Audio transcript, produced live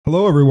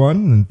Hello,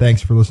 everyone, and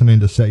thanks for listening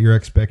to Set Your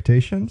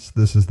Expectations.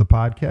 This is the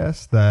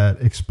podcast that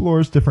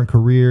explores different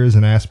careers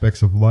and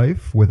aspects of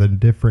life with a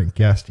different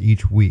guest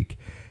each week,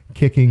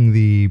 kicking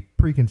the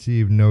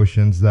preconceived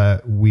notions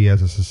that we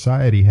as a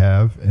society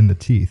have in the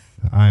teeth.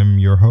 I'm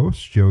your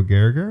host, Joe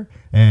Gallagher,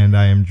 and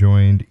I am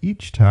joined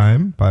each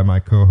time by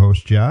my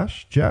co-host,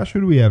 Josh. Josh,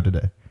 who do we have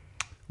today?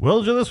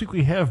 Well, Joe, this week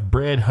we have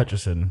Brad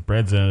Hutchison.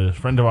 Brad's a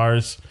friend of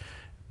ours,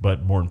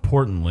 but more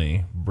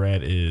importantly,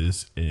 Brad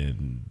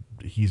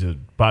he's a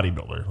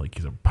bodybuilder. Like,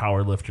 he's a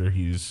power lifter.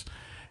 He's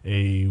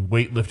a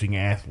weightlifting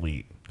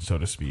athlete, so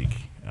to speak.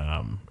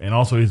 And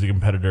also he's a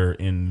competitor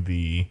in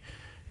the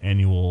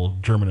annual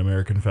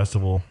German-American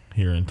Festival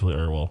here in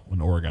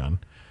Oregon,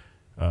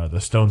 the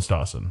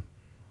Stonestossen.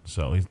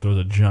 So he throws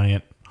a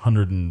giant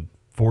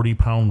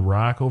 140-pound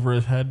rock over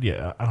his head.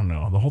 Yeah, I don't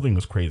know. The whole thing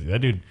was crazy.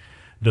 That dude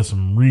does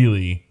some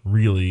really,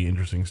 really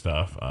interesting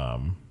stuff.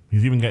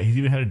 He's even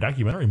had a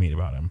documentary made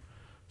about him.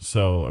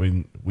 So, I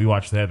mean, we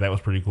watched that. That was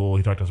pretty cool.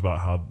 He talked to us about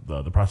how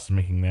the process of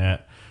making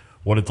that,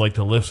 what it's like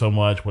to lift so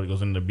much, what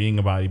goes into being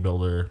a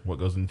bodybuilder, what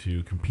goes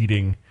into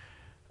competing.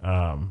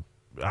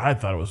 I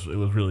thought it was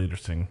really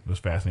interesting. It was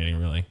fascinating,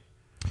 really.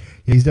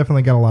 He's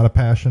definitely got a lot of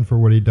passion for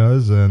what he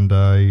does, and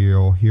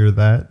you'll hear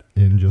that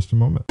in just a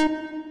moment.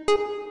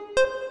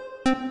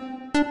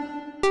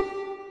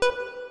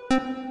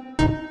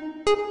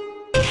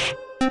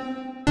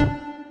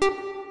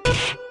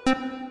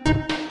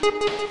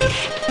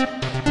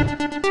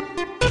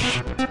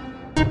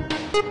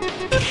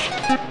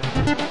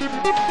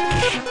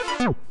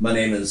 My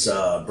name is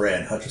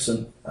Brad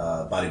Hutchison,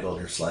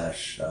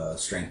 bodybuilder /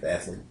 strength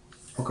athlete.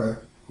 Okay.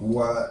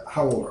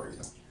 How old are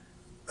you?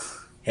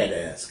 Had to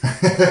ask.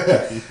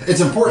 It's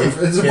important.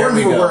 It's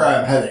important for where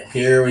I'm heading.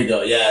 Here we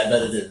go. Yeah, I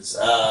bet it is.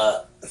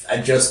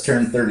 I just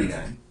turned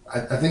 39.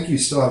 I think you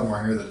still have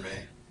more hair than me.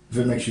 If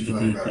it makes you feel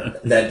any better.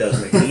 That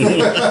does make me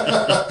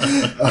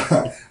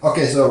feel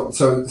Okay, so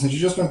since you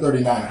just turned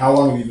 39, how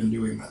long have you been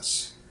doing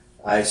this?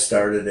 I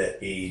started at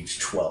age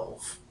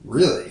 12.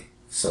 Really?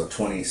 So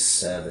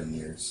 27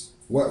 years.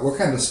 What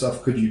kind of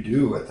stuff could you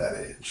do at that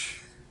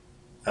age?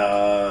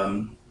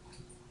 Well,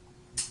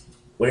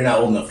 you're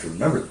not old enough to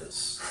remember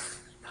this.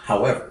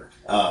 However,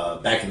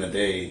 back in the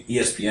day,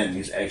 ESPN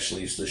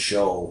used to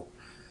show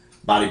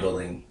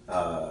bodybuilding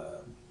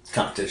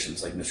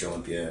competitions like Mr.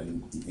 Olympia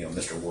and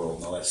Mr. World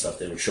and all that stuff.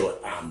 They would show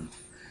it on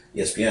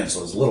ESPN.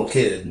 So as a little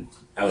kid,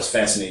 I was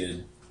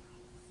fascinated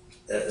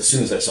as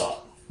soon as I saw it.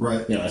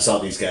 Right. I saw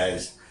these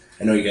guys.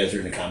 I know you guys are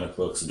into comic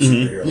books and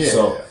superheroes. Yeah,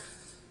 so yeah.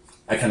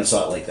 I kind of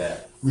saw it like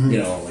that.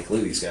 Mm-hmm. Like, look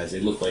at these guys. They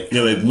look like...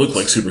 Yeah, they look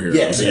like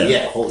superheroes.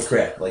 Yeah, holy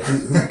crap. Like,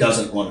 who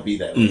doesn't want to be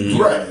that way? Mm-hmm. You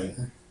know what I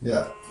mean?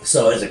 Yeah.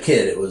 So as a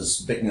kid, it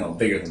was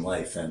bigger than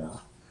life. And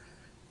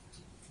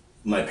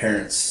my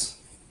parents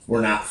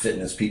were not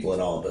fitness people at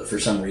all. But for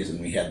some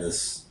reason, we had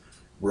this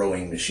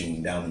rowing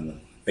machine down in the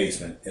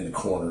basement in the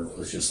corner that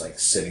was just like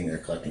sitting there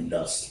collecting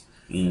dust.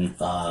 Mm.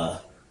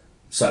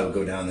 So I would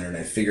go down there and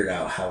I figured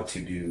out how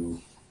to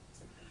do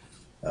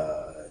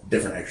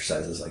different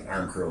exercises like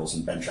arm curls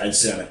and bench. I'd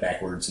sit on it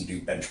backwards and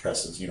do bench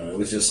presses. It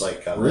was just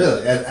like...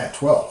 Really? At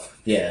 12?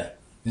 Yeah.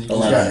 You just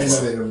got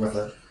innovative with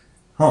it.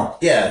 Huh.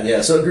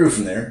 Yeah. So it grew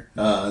from there.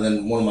 And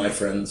then one of my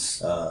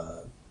friends,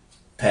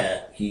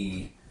 Pat,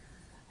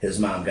 his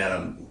mom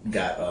probably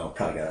got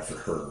it for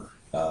her.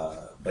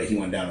 But he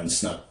went down and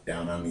snuck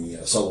down on the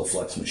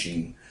SoloFlex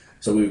machine.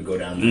 So we would go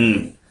down there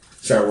and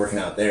start working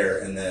out there.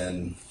 And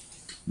then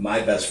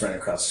my best friend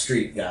across the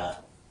street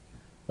got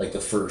like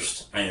the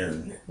first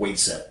iron weight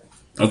set.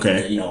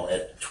 Okay.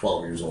 At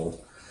 12 years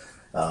old.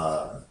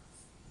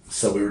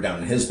 So we were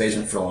down in his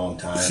basement for a long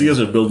time. So you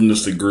guys are building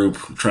just a group,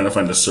 trying to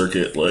find a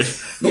circuit, like...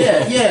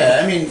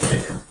 Yeah. I mean,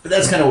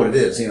 that's kind of what it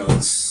is.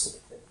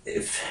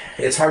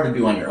 It's hard to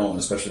do on your own,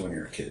 especially when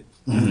you're a kid.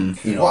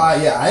 Mm-hmm. Well,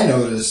 I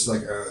noticed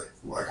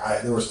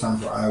there was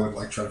times where I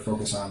would try to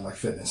focus on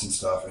fitness and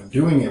stuff, and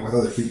doing it with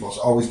other people is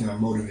always going to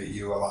motivate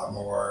you a lot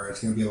more.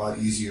 It's going to be a lot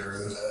easier.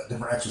 There's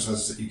different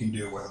exercises that you can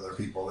do with other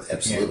people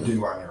that you can't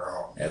do on your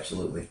own.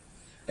 Absolutely.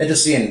 And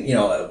just seeing,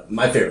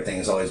 my favorite thing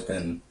has always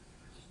been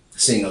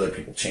seeing other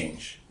people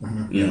change.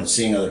 Mm-hmm.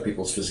 Seeing other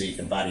people's physique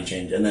and body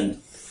change, and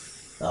then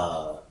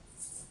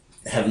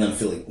having them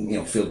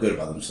feel good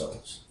about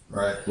themselves.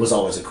 Right. Was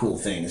always a cool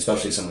thing,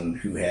 especially someone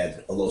who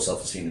had a low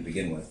self-esteem to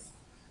begin with.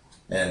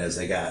 And as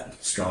they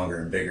got stronger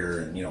and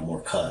bigger and,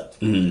 more cut,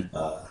 that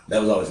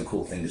was always a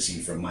cool thing to see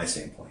from my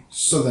standpoint.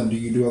 So then do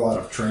you do a lot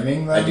of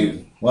training then? I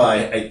do. Well,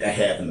 I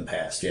have in the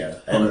past, yeah.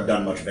 I haven't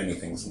done much of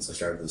anything since I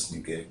started this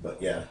new gig,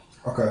 but yeah.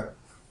 Okay.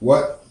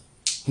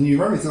 Can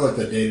you run me through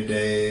the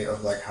day-to-day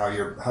of how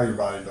your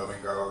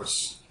bodybuilding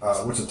goes?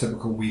 What's a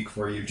typical week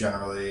for you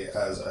generally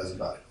as a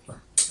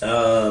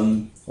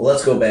bodybuilder? Well,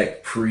 let's go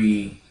back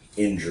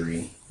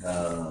pre-injury,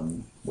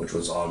 which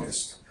was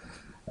August.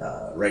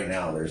 Right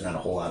now, there's not a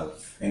whole lot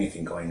of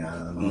anything going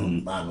on.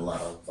 I'm on a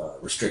lot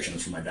of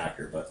restrictions from my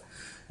doctor, but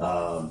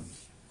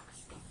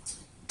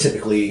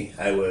typically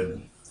I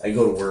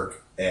go to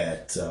work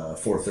at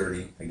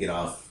 4:30. I get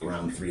off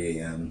around 3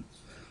 a.m.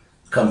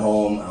 Come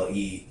home, I'll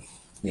eat,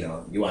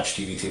 you watch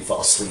TV till you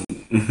fall asleep.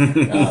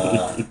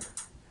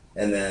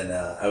 And then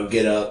I would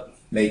get up,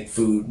 make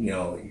food.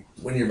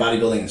 When you're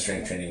bodybuilding and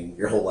strength training,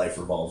 your whole life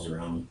revolves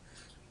around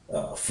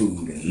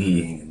food and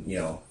eating.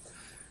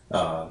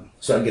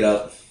 So I'd get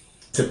up.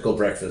 Typical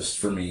breakfast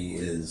for me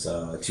is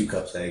 2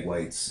 cups of egg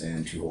whites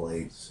and 2 whole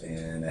eggs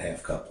and a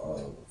half cup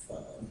of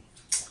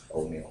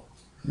oatmeal.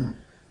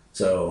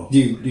 So Do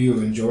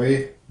you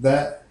enjoy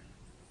that?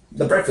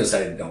 the breakfast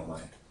I don't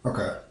mind.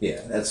 Okay.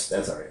 Yeah, that's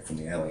all right for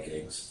me. I like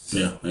eggs.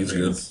 Yeah, eggs are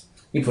good.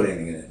 You put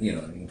anything in it, you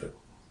can put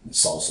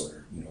salsa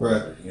or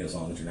Right. whatever, as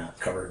long as you're not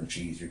covered in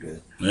cheese, you're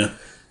good. Yeah.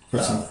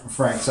 Put some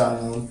Frank's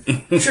on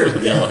them. Sure.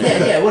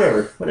 Yeah,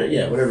 whatever.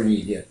 Whatever you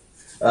need.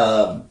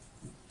 Yeah.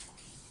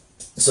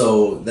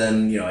 So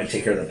then, I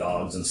take care of the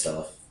dogs and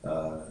stuff.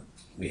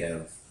 We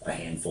have a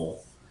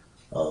handful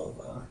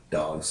of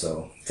dogs,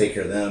 so take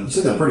care of them. You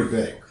said they're pretty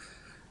big.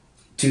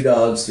 2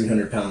 dogs,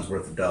 300 pounds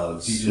worth of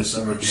dogs. Do you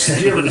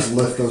ever just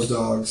lift those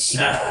dogs?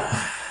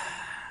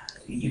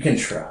 You can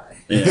try.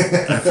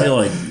 Yeah. I feel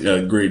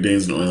like Great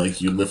Danes don't like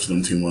you lift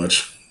them too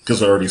much because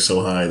they're already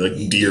so high,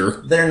 like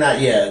deer. They're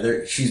not.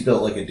 Yeah, she's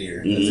built like a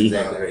deer. That's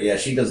exactly right. Yeah,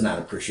 she does not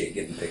appreciate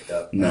getting picked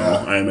up. No,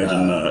 I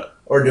imagine not.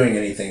 Or doing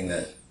anything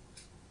that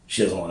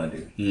she doesn't want to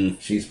do.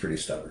 She's pretty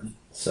stubborn.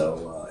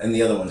 So, and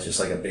the other one's just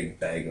like a big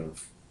bag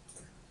of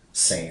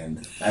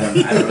sand. I don't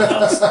know how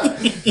else.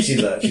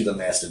 She's a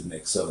mastiff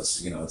mix, so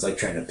it's like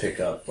trying to pick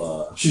up.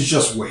 She's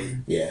just weight.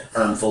 Yeah,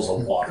 armfuls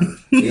of water.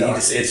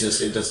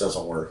 It just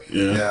doesn't work.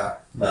 Yeah.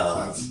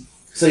 Yeah.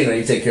 So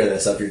you take care of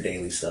that stuff, your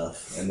daily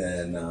stuff, and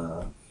then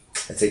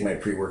I take my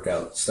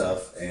pre-workout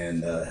stuff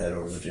and head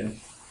over to the gym.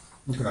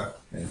 Okay.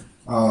 Yeah.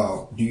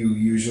 Do you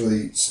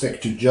usually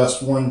stick to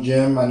just one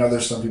gym? I know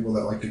there's some people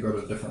that like to go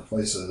to different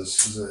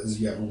places.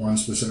 Is you have one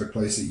specific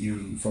place that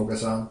you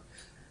focus on?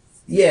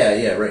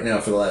 Yeah. Right now,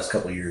 for the last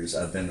couple of years,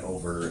 I've been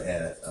over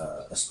at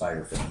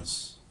Aspire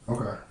Fitness.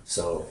 Okay.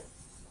 So,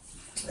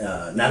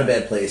 not a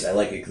bad place. I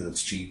like it because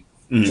it's cheap.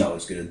 It's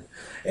always good.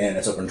 And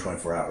it's open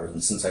 24 hours.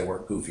 And since I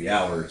work goofy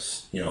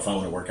hours, if I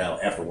want to work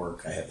out after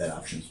work, I have that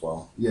option as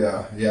well.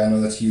 Yeah, I know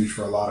that's huge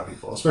for a lot of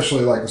people,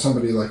 especially like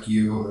somebody like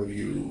you.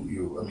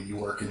 You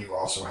work and you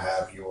also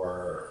have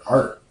your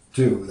art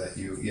too that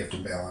you have to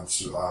balance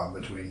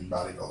between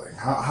bodybuilding.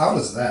 How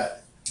does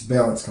that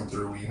balance come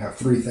through when you have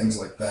 3 things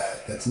like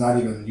that? That's not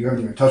even, you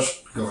haven't even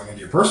touched going into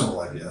your personal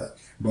life yet,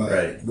 but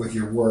Right. with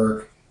your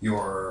work,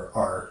 your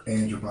art,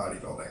 and your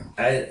bodybuilding.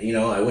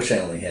 I wish I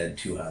only had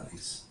 2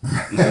 hobbies.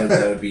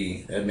 That'd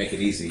make it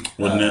easy.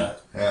 Wouldn't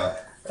it? Yeah.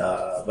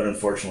 But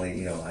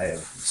unfortunately, I have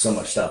so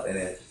much stuff in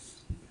it.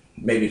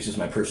 Maybe it's just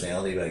my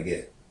personality, but I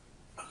get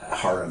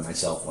hard on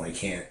myself when I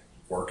can't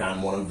work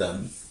on one of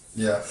them.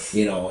 Yeah.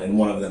 And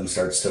one of them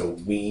starts to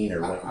wean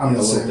or I'm a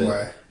the little same bit.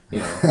 way. So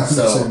I'm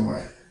the same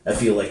way. I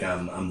feel like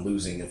I'm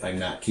losing if I'm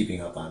not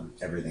keeping up on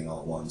everything all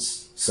at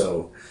once.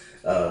 So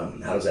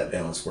how does that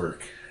balance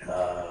work?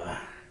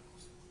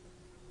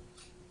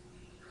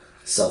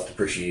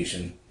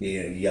 Self-depreciation.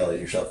 You yell at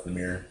yourself in the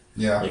mirror.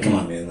 Yeah. Like, come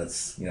on, man.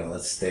 Let's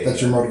stay.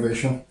 That's your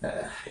motivation.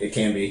 It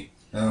can be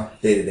Yeah.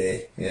 day to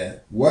day. Yeah.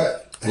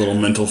 What A little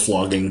mental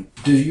flogging.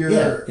 does your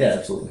Yeah.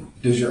 Absolutely.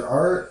 Does your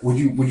art, would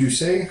you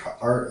say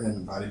art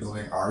and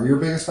bodybuilding are your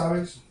biggest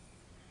hobbies?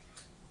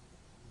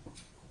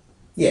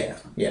 Yeah.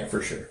 Yeah.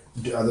 For sure.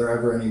 Are there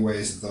ever any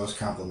ways that those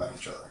complement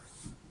each other?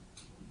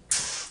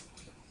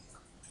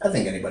 I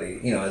think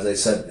anybody, as I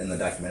said in the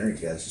documentary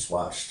you guys just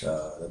watched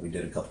that we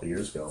did a couple of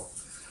years ago,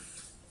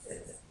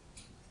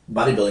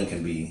 bodybuilding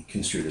can be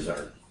construed as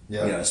art.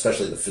 Yeah.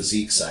 Especially the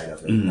physique side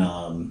of it.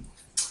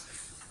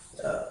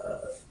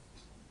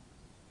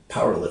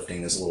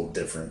 Powerlifting is a little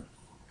different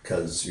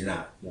because you're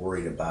not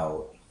worried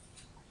about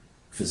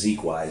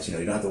physique-wise. You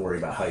don't have to worry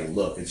about how you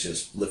look. It's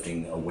just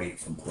lifting a weight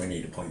from point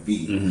A to point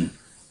B.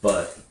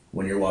 But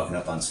when you're walking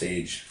up on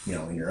stage,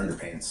 in your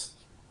underpants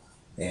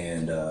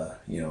and,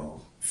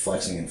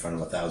 flexing in front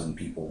of 1,000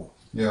 people,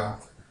 Yeah.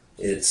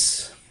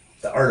 it's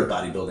the art of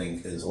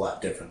bodybuilding is a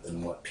lot different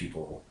than what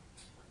people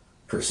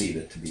perceive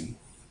it to be,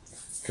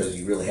 because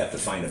you really have to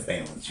find a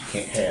balance. You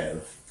can't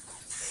have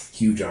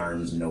huge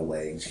arms and no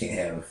legs. You can't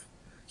have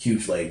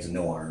huge legs and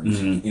no arms.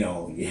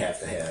 You have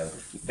to have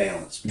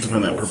balance between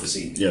Find that both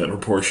physique. that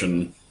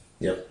proportion.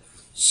 Yep.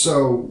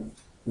 So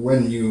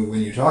when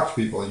you talk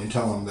to people and you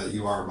tell them that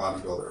you are a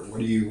bodybuilder, what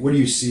do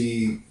you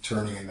see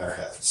turning in their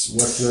heads?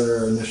 What's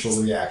their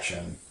initial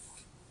reaction?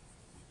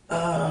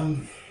 I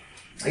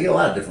get a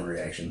lot of different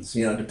reactions.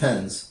 It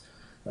depends.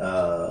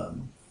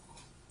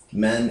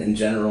 Men in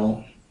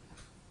general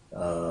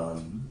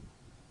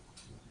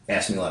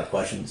ask me a lot of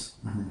questions,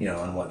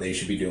 on what they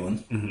should be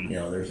doing.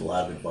 There's a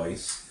lot of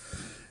advice.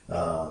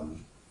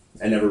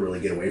 I never really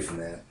get away from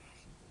that.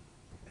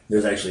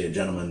 There's actually a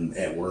gentleman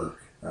at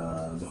work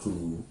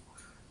who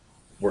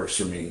works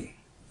for me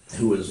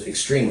who is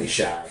extremely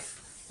shy,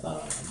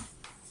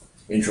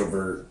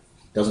 introvert,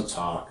 doesn't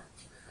talk,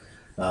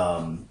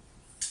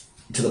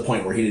 to the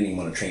point where he didn't even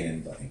want to train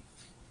anybody.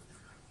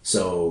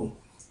 So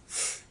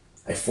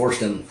I forced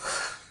him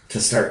to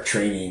start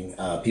training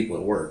people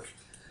at work.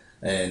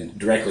 And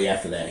directly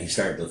after that, he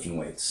started lifting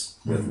weights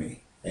with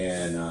me.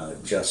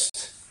 And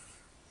just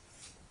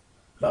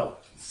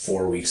about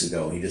 4 weeks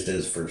ago, he just did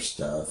his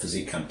first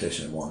physique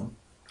competition and won.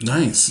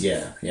 Nice.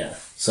 Yeah.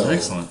 So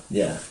Excellent.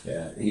 Yeah.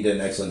 He did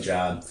an excellent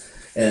job.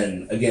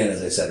 And again,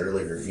 as I said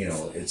earlier,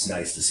 it's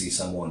nice to see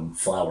someone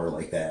flower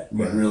like that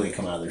and really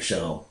come out of their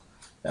shell.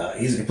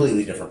 He's a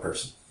completely different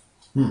person.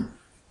 And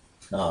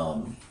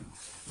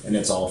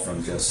it's all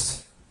from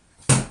just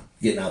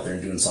getting out there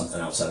and doing something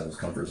outside of his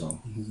comfort zone.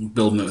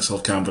 Building that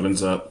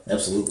self-confidence up.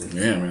 Absolutely.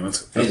 Yeah, man.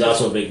 That's He's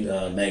also a big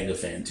Magda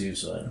fan too,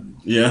 so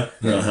yeah.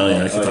 Oh, hell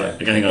yeah. I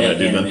can hang on that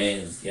dude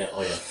then. Yeah.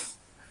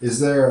 Is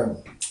there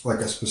like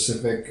a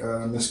specific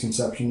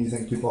misconception you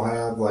think people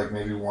have? Like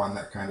maybe one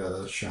that kind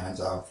of shines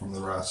out from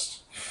the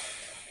rest?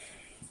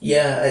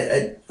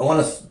 Yeah, I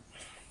want to...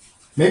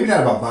 Maybe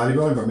not about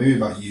bodybuilding, but maybe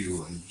about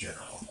you in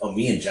general. Oh,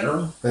 me in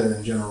general?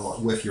 In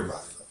general, with your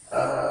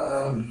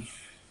bodybuilding.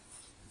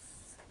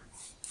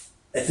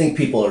 I think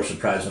people are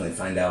surprised when they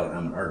find out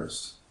I'm an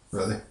artist.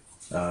 Really?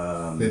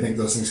 They think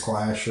those things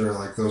clash, or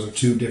like those are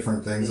two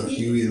different things. Like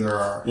you either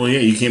are. Well, yeah,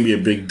 you can't be a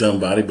big dumb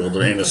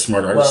bodybuilder and a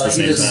smart artist at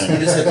the same time.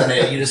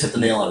 You just hit the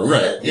nail on the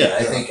Right, head. yeah.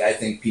 I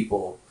think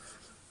people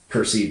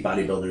perceive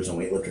bodybuilders and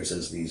weightlifters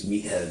as these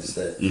meatheads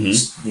that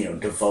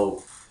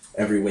devote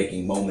every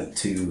waking moment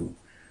to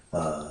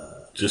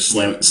just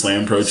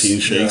slam protein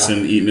shakes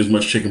and eating as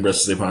much chicken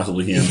breast as they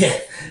possibly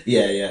can.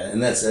 Yeah,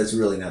 and that's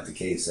really not the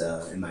case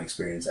in my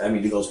experience. I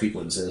mean, do those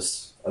people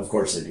exist? Of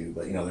course they do,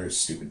 but there's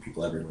stupid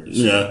people everywhere. So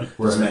Yeah, it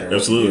doesn't matter what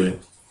absolutely. you do.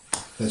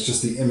 That's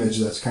just the image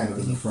that's kind of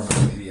in the front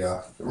of the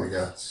media, I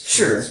guess.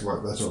 Sure. That's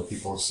what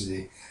people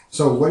see.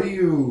 So what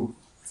do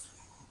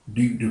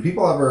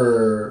people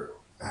ever,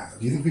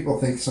 do you think people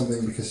think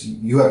something because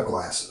you have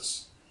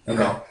glasses,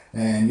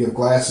 and you have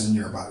glasses and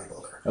you're a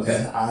bodybuilder. Okay.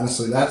 And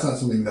honestly, that's not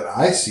something that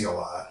I see a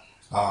lot.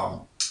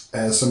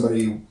 As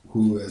somebody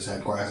who has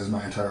had glasses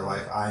my entire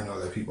life, I know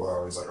that people are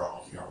always like,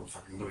 oh,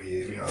 fucking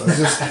dweeb, it's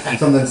just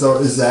something. So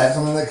is that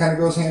something that kind of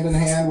goes hand in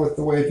hand with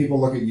the way people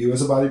look at you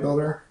as a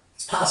bodybuilder?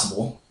 It's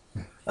possible.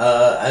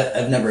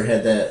 I've never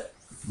had that.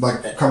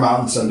 Like, come out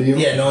and said to you?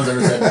 Yeah, no one's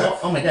ever said,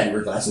 oh my God, you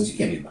wear glasses, you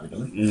can't be a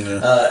bodybuilder.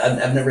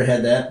 Yeah. I've never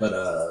had that, but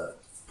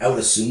I would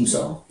assume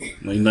so.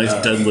 Like nice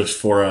deadlifts,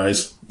 4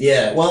 eyes.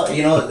 Yeah, well,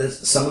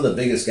 some of the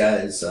biggest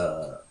guys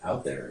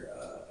out there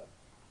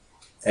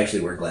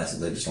actually wear glasses.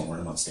 They just don't wear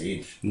them on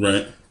stage.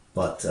 Right.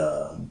 But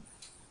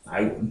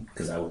I would,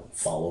 because I would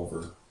fall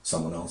over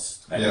someone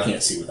else. I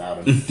can't see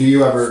without them. Do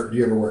you ever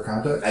wear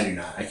contacts? I do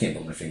not. I can't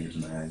put my fingers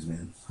in my eyes,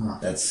 man. Huh.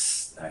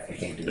 I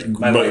can't do it.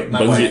 My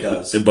wife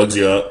does. It bugs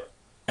you out.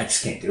 I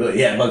just can't do it.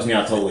 Yeah, it bugs me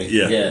out totally.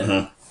 Yeah.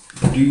 Yeah.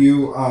 Do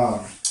you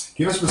have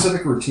a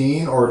specific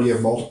routine, or do you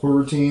have multiple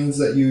routines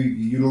that you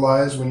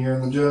utilize when you're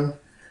in the gym?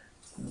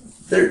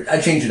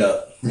 I change it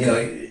up.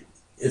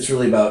 It's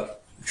really about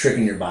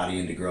tricking your body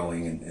into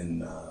growing,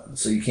 and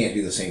so you can't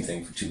do the same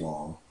thing for too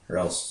long, or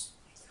else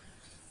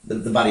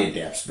the body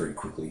adapts very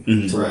quickly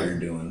to what you're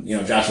doing.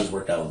 Josh has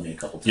worked out with me a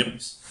couple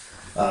times.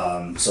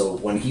 So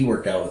when he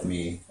worked out with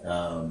me,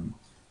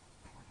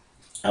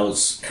 I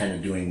was kind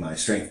of doing my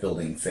strength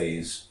building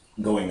phase,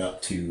 going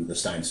up to the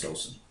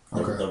Steinstossen,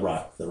 the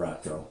rock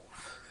throw.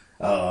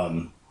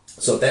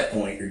 So at that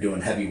point, you're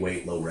doing heavy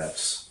weight, low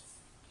reps.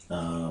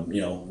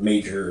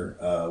 Major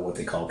what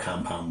they call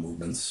compound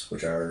movements,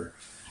 which are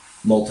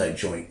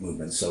multi-joint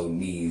movements, so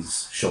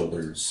knees,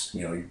 shoulders,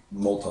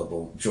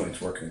 multiple joints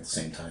working at the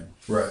same time.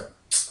 Right.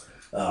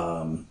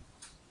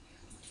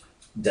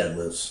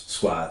 Deadlifts,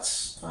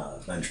 squats,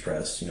 bench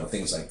press,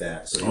 things like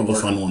that. So All the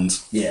fun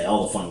ones. Yeah,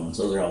 all the fun ones.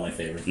 Those are all my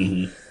favorite.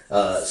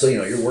 Mm-hmm. So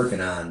you're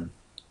working on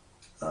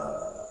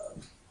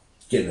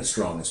getting as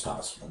strong as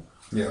possible.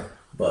 Yeah.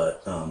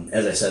 But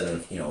as I said,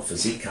 in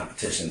physique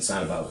competition, it's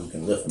not about who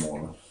can lift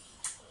more.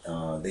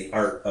 The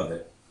art of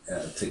it,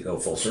 to go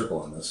full circle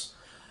on this,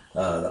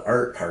 the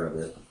art part of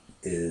it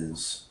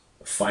is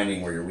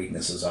finding where your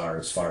weaknesses are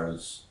as far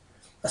as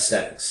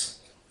aesthetics,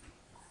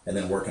 and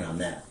then working on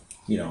that.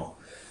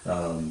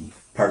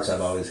 Parts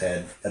I've always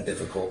had a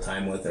difficult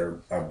time with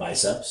are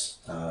biceps.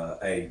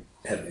 I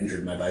have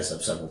injured my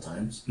biceps several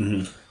times.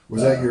 Mm-hmm.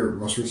 Was that your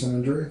most recent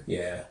injury?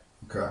 Yeah.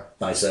 Okay.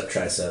 Bicep,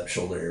 tricep,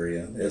 shoulder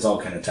area. It's all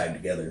kind of tied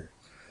together.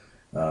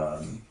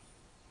 Yeah,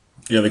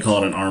 they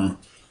call it an arm.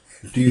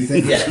 Do you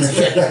think?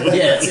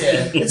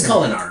 It's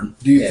called an arm.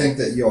 Do you think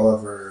that you'll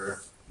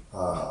ever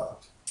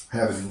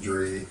have an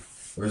injury,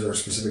 or is there a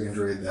specific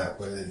injury that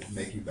would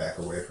make you back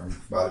away from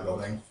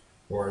bodybuilding,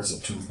 or is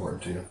it too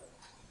important to you?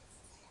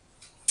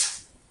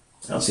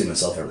 I don't see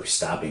myself ever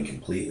stopping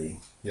completely.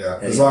 Yeah,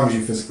 as long as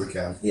you physically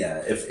can.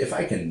 Yeah, if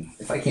I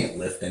can't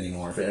lift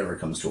anymore, if it ever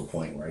comes to a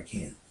point where I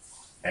can't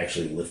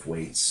actually lift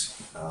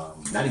weights,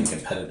 not even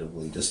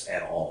competitively, just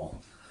at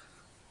all,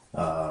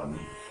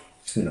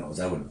 who knows?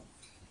 I would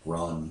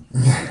run.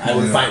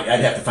 I'd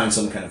have to find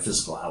some kind of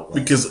physical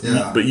outlet.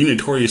 But you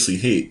notoriously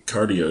hate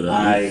cardio,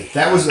 don't you?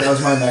 That was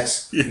my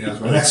next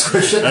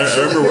question. I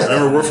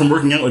remember from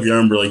working out with you, I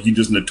remember you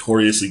just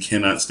notoriously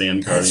cannot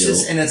stand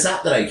cardio. And it's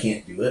not that I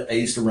can't do it. I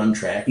used to run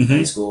track in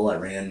high school. I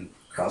ran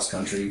cross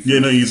country. Yeah,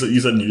 no, you said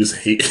you just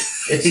hate.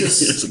 It's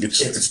just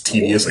it's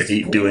tedious. I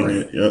hate doing boring.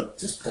 it. Yeah.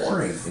 Just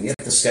boring, and you have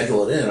to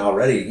schedule it in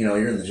already.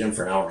 You're in the gym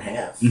for an hour and a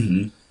half.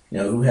 Mm-hmm.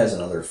 Who has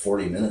another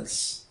 40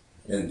 minutes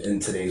in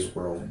today's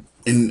world?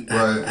 And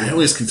Right. I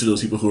always consider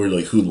those people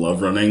who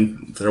love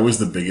running. They're always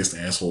the biggest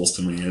assholes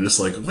to me. I'm just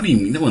like, what do you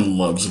mean? No one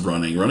loves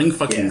running. Running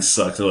fucking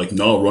sucks. They're like,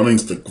 no,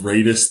 running's the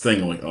greatest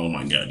thing. I'm like, oh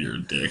my god, you're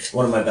a dick.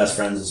 One of my best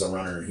friends is a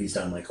runner. He's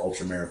done like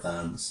ultra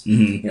marathons,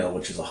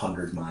 which is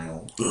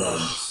 100-mile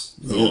runs.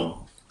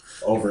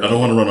 Over. I don't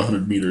want to run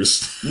 100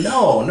 meters.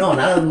 No,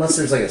 not unless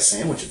there's like a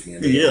sandwich at the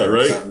end. Of Yeah, it or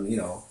right. something,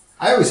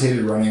 I always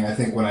hated running. I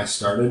think when I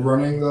started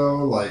running,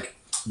 though, like,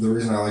 the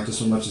reason I liked it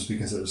so much is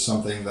because it was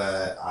something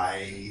that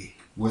I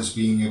was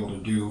being able to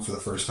do for the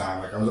first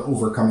time. Like, I was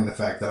overcoming the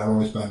fact that I've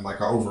always been, like,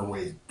 an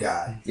overweight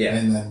guy. Yeah.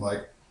 And then,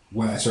 like,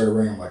 when I started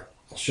running, I'm like,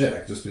 well, shit, I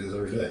can just do this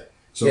every day.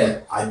 So,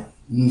 Yeah. like,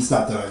 it's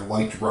not that I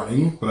liked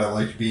running, but I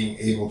liked being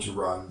able to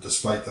run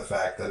despite the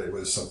fact that it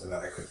was something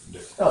that I couldn't do.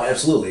 Oh,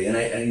 absolutely, and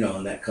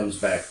and that comes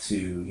back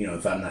to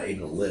if I'm not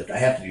able to lift, I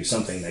have to do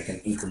something that I can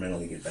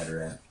incrementally get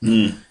better at.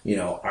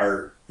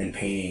 Art and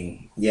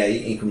painting, yeah,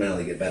 you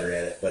incrementally get better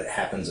at it, but it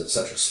happens at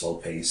such a slow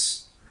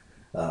pace.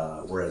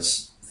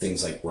 Whereas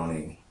things like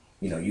running,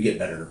 you get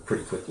better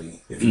pretty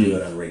quickly if you do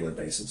it on a regular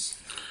basis.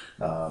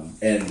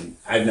 And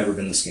I've never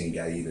been the skinny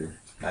guy either.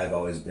 I've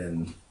always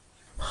been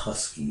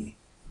husky,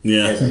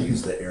 Yeah. as I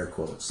use the air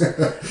quotes.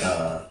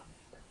 What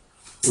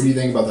do you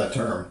think about that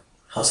term?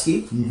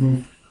 Husky?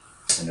 Mm-hmm.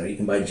 I know you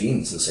can buy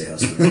jeans that say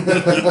husky.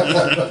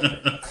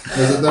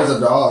 There's a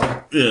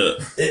dog. Yeah.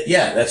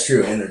 Yeah, that's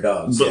true, and they're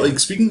dogs. But yeah. like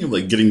speaking of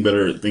like getting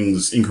better at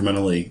things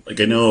incrementally, like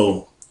I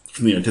know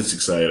from the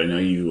artistic side, I know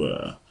you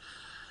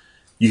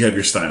have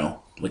your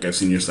style. Like I've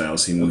seen your style. I've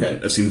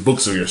seen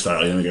books of your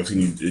style. Like I've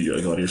seen you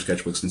like a lot of your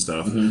sketchbooks and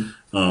stuff.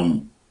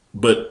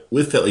 But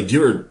with that, like, do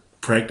you ever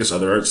practice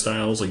other art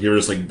styles? Like, you ever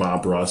just like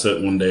Bob Ross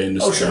it one day and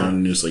just sure.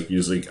 and just like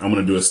use like I'm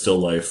gonna do a still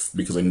life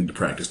because I need to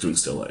practice doing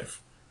still life.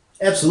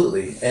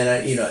 Absolutely,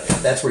 and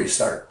that's where you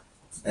start.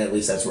 At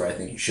least that's where I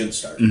think you should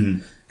start.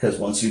 Because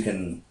once you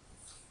can,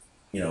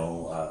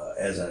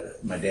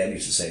 my dad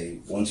used to say,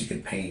 once you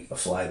can paint a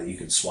fly that you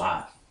could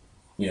swat,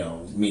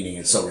 meaning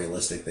it's so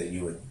realistic that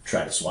you would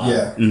try to swat,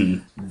 Yeah.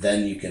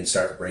 then you can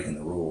start breaking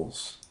the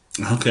rules.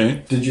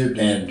 Okay. Did your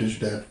dad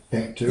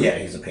paint too? Yeah,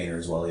 he's a painter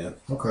as well, yeah.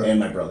 Okay. And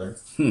my brother.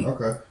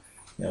 Okay.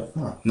 Yeah.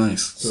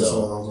 Nice. So it's a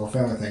little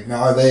family thing.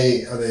 Now, are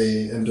they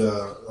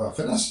into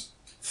fitness?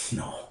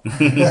 No.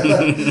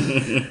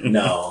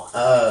 No.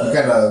 You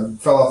kind of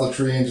fell off the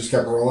tree and just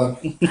kept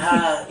rolling.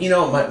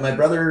 My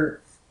brother,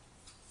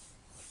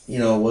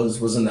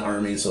 was in the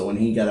Army, so when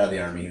he got out of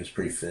the Army, he was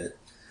pretty fit.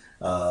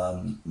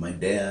 My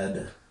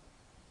dad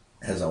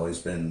has always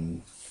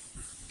been,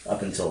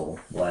 up until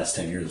the last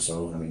 10 years or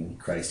so, I mean,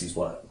 Christ, he's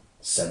what,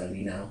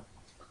 70 now?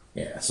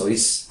 Yeah, so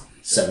he's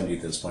 70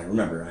 at this point.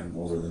 Remember, I'm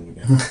older than you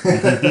guys.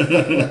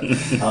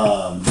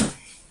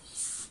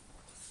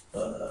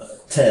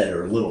 Ted,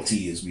 or Little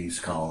T as we used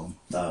to call him.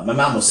 My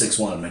mom was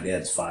 6'1", my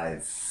dad's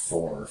 5'4"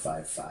 or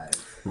 5'5".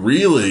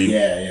 Really?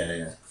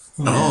 Yeah.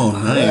 Oh,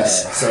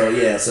 nice.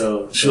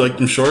 So She liked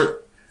him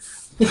short.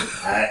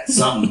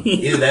 something.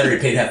 Either that or he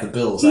paid half the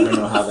bills. I don't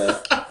know how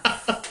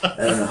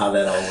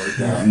that all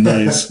worked out.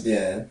 Nice.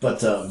 Yeah,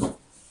 but so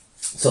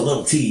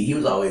Little T, he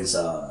was always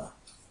a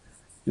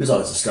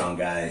strong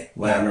guy.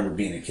 When I remember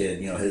being a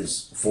kid,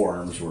 his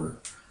forearms were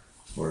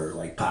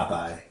like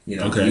Popeye.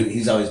 Okay.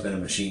 He's always been a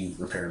machine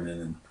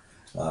repairman,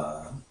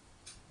 and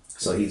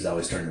so he's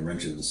always turning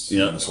wrenches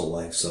his whole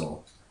life.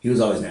 So he was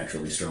always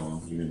naturally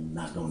strong, even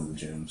not going to the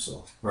gym.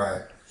 So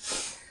Right.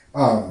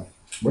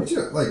 What's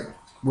your like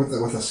with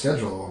a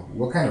schedule?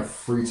 What kind of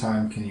free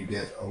time can you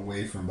get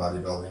away from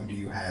bodybuilding? Do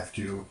you have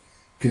to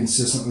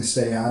consistently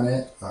stay on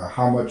it?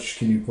 How much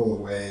can you pull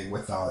away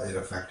without it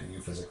affecting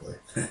you physically?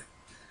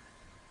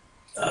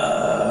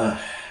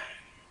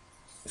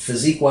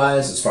 Physique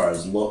wise, as far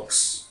as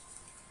looks,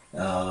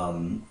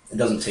 it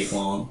doesn't take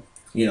long.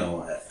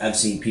 I've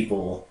seen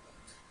people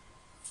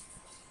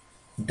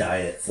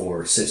diet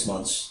for 6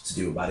 months to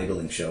do a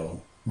bodybuilding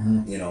show,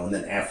 and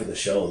then after the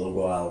show, they'll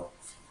go out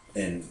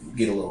and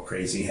get a little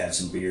crazy, have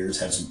some beers,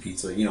 have some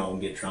pizza,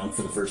 and get drunk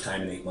for the first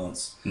time in 8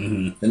 months.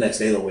 The next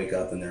day they'll wake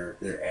up and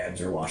their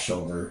abs are washed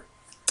over.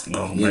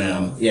 Oh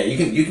man. Yeah, you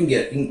can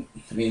get,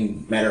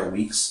 matter of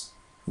weeks,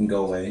 you can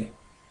go away.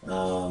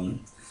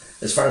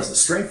 As far as the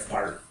strength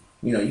part,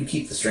 you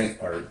keep the strength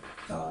part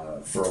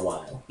for a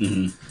while,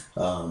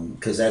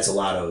 because that's a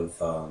lot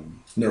of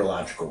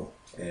neurological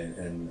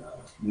and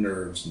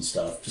nerves and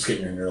stuff. Just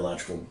getting your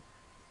neurological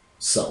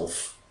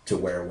self to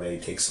wear away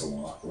takes a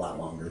lot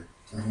longer.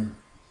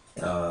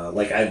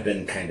 Like I've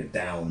been kind of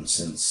down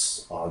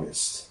since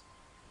August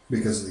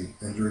Because of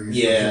the injury?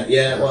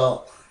 Yeah.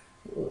 Well,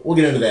 we'll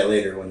get into that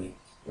later when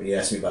you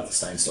ask me about the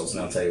Steinstolz,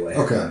 and I'll tell you what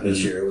happened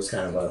this year. It was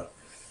kind of a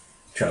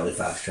Charlie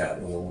Foxtrot,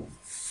 and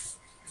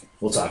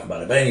we'll talk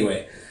about it. But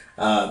anyway,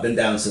 been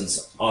down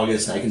since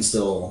August. I can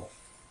still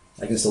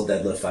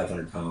deadlift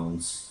 500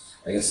 pounds.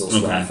 I can still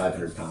squat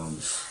 500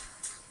 pounds.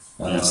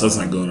 So that's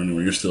not going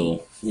anywhere. You're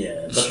still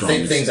but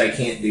strongest. things I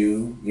can't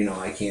do.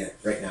 I can't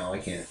right now. I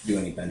can't do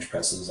any bench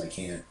presses. I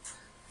can't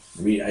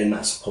read. I'm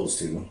not supposed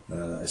to.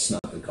 I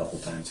snuck a couple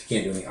times. I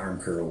can't do any arm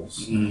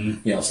curls.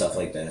 Stuff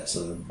like that.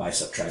 So the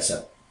bicep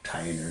tricep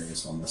tie-in area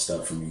is all messed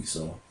up for me.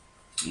 So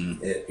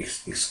it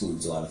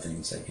excludes a lot of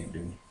things I can't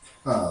do.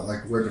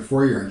 Like right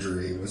before your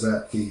injury, was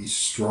that the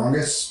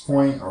strongest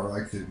point or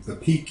like the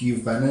peak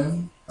you've been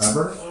in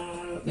ever?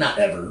 Not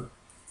ever.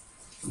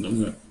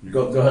 No.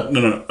 Go ahead.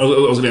 No. I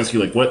was going to ask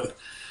you, like,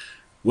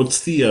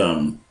 what's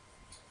the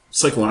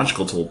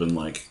psychological toll been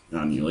like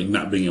on you? Like,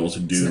 not being able to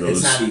do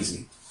those? It's not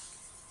easy.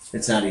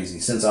 It's not easy.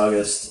 Since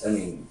August, I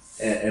mean,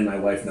 and my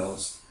wife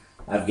knows,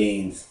 I've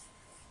gained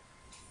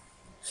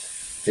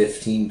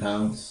 15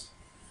 pounds.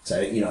 So,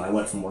 I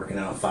went from working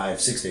out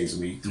 5-6 days a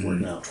week to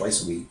working out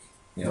twice a week,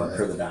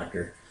 per the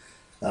doctor.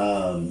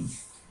 And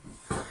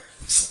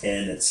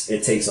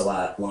it takes a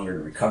lot longer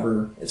to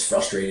recover. It's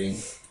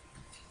frustrating.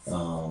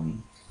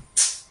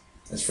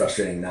 It's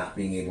frustrating not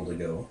being able to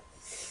go.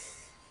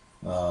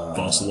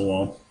 Falls to the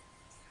wall.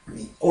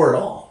 Or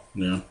at all.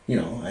 Yeah.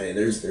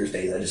 There's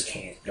days I just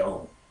can't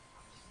go.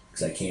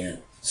 Because I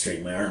can't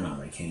straighten my arm out.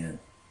 I can't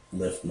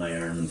lift my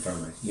arm in front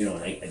of my,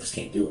 and I just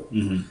can't do it.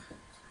 Mm-hmm.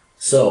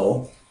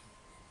 So,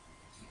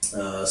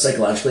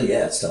 psychologically,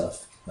 yeah, it's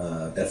tough.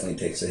 Definitely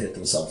takes a hit to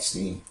the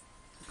self-esteem.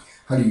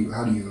 How do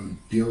you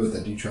deal with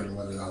it? Do you try to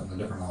let it out in a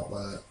different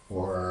outlet,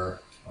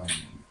 or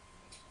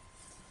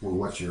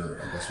what's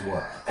your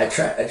what? I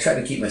try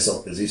to keep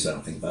myself busy so I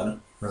don't think about it.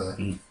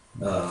 Really?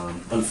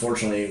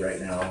 Unfortunately, right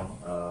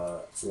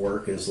now,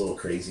 work is a little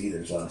crazy.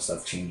 There's a lot of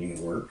stuff changing at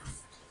work,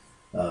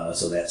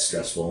 so that's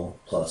stressful.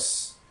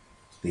 Plus,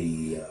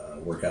 the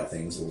workout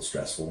thing is a little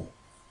stressful,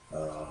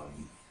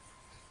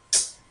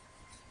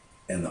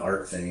 and the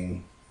art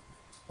thing.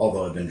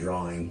 Although I've been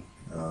drawing,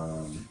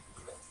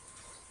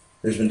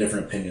 there's been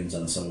different opinions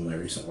on some of my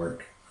recent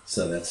work,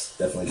 so that's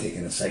definitely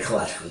taken a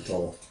psychological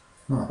toll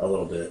a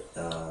little bit.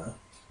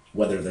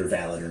 Whether they're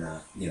valid or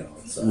not,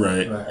 it's,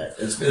 right.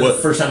 It's been the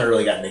first time I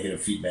really got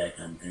negative feedback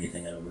on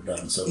anything I've ever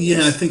done. So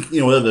yeah, I think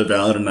whether they're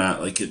valid or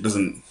not, like it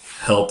doesn't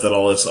help that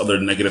all this other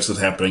negatives is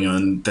happening,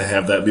 and to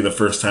have that be the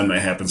first time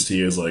that happens to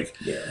you is like,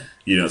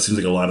 it seems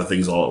like a lot of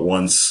things all at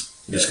once.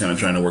 Just kind of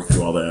trying to work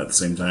through all that at the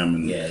same time,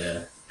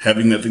 and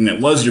having that thing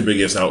that was your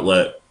biggest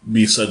outlet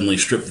be suddenly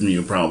stripped from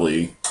you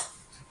probably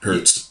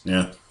hurts.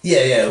 Yeah,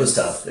 it was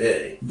tough,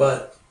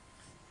 but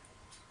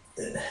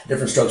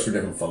different strokes for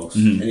different folks,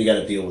 and you got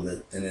to deal with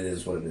it, and it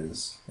is what it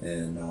is.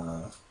 And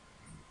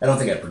I don't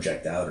think I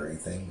project out or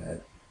anything.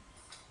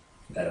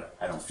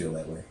 I don't feel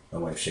that way. My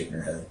wife's shaking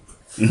her head.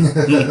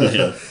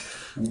 Yeah.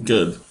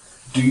 Good.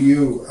 Do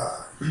you?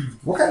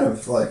 What kind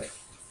of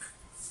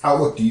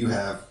outlook do you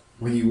have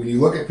when you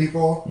look at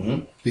people?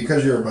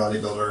 Because you're a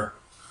bodybuilder,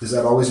 is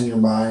that always in your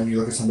mind? You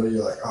look at somebody,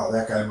 you're like, oh,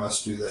 that guy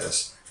must do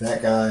this.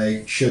 That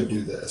guy should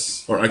do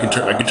this. Or I could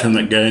turn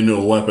that guy into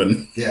a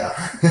weapon. Yeah.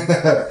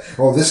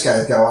 Well, this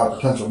guy's got a lot of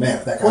potential. Man,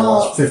 if that guy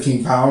lost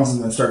 15 pounds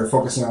and then started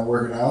focusing on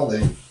working out,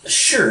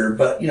 Sure,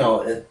 but,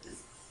 you're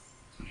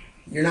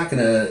not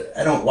going to...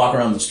 I don't walk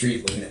around the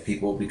street looking at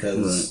people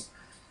because,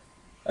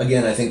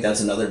 again, I think that's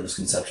another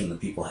misconception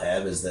that people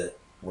have is that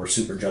we're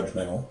super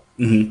judgmental.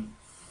 Mm-hmm.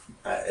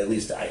 At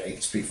least I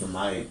can speak from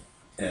my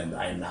end.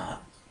 I am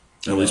not.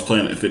 At least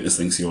Planet Fitness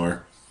thinks you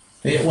are.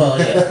 Yeah,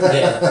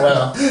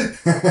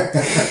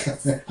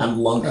 I'm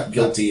lunk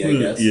guilty, I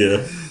guess.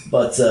 Yeah.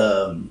 But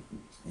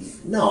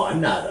no,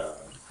 I'm not.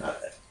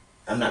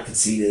 I'm not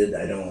conceited.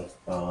 I don't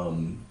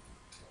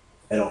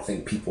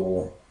think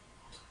people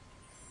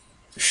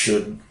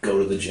should go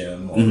to the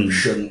gym or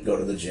shouldn't go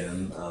to the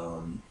gym.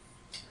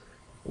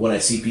 When I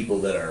see people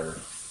that are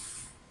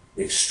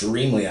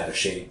extremely out of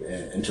shape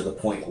and to the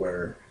point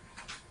where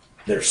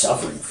they're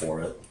suffering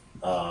for it,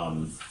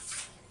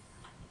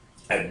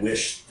 I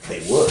wish they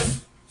would,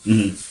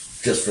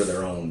 just for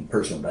their own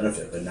personal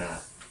benefit, but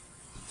not.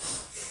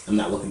 I'm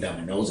not looking down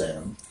my nose at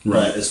them.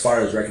 Right. But as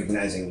far as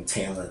recognizing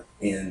talent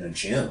in a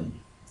gym,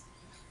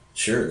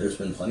 sure, there's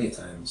been plenty of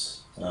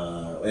times.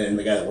 And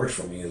the guy that works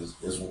for me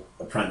is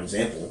a prime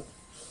example.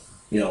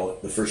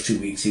 The first 2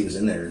 weeks he was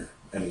in there,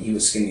 I mean, he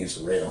was skinny as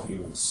a rail. He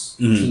was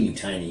teeny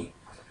tiny.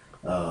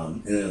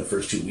 And then the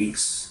first 2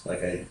 weeks,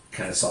 I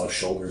kind of saw his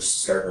shoulders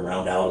start to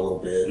round out a little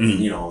bit,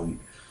 and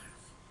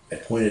I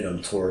pointed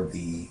him toward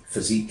the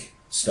physique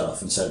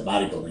stuff instead of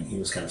bodybuilding. He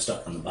was kind of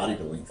stuck on the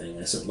bodybuilding thing.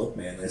 I said, look,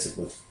 man,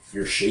 with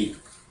your shape,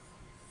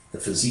 the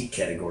physique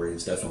category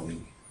is definitely...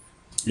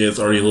 Yeah, it's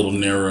already a little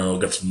narrow,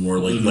 got some more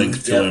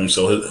length to him,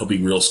 so he'll be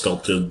real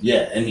sculpted.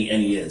 Yeah, and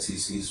he is.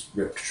 He's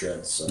ripped to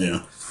shreds. So.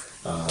 Yeah.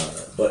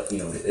 But, it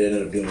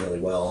ended up doing really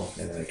well,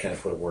 and I kind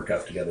of put a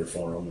workout together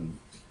for him and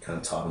kind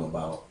of taught him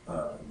about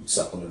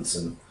supplements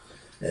and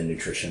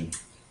nutrition,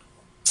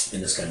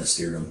 and just kind of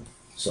steered him.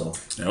 So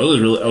yeah, I was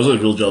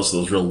real jealous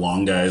of those real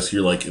long guys.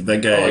 You're like,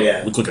 that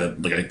guy looked like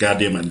a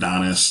goddamn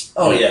Adonis.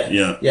 Oh yeah,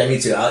 me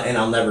too.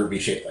 I'll never be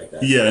shaped like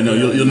that. Yeah, no,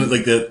 you'll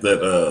like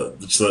that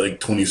just like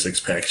 26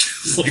 pack,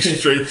 like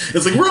straight.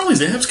 It's like, where are all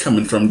these abs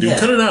coming from, dude?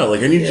 Cut it out.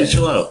 Like, I need you to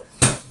chill out.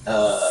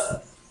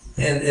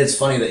 And it's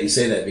funny that you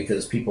say that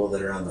because people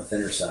that are on the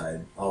thinner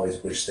side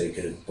always wish they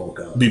could bulk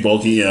up. Be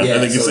bulky, yeah. Yeah, I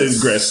think so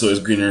it's grass, so it's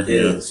greener. It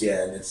Yeah. is,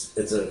 yeah, and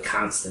it's a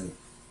constant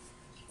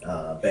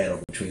battle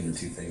between the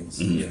two things.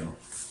 Mm-hmm. You know,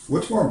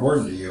 What's more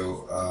important to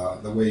you,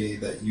 the way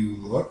that you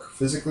look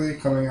physically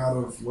coming out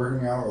of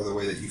working out, or the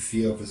way that you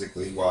feel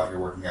physically while you're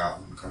working out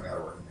and coming out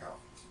of working out?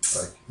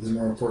 Like, is it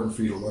more important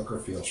for you to look or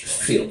feel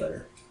strong? feel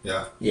better.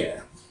 Yeah.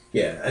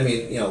 Yeah. I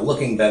mean,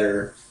 looking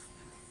better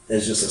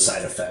is just a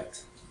side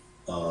effect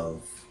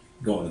of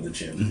going to the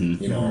gym.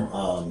 Mm-hmm. You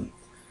know,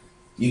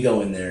 you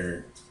go in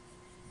there,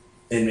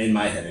 in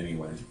my head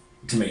anyway,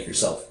 to make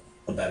yourself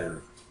a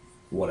better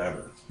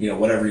whatever.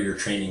 Whatever you're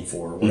training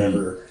for,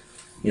 whatever.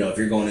 If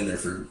you're going in there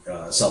for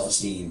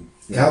self-esteem,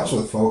 It helps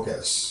with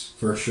focus,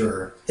 for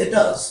sure. it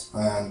does.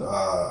 And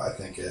I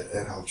think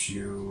it helps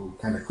you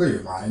kind of clear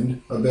your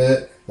mind a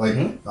bit. Like,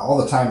 all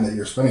the time that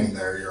you're spending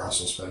there, you're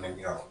also spending,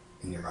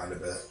 in your mind a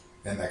bit.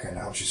 And that kind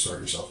of helps you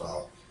sort yourself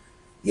out.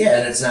 Yeah,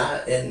 and it's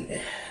not in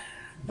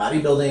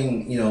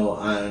bodybuilding.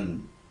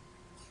 On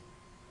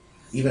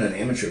even an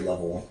amateur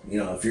level,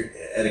 if you're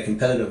at a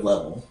competitive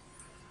level,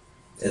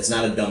 it's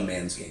not a dumb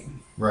man's game.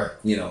 Right.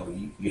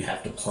 You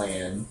have to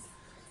plan.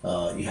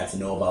 You have to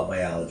know about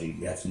biology.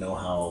 You have to know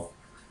how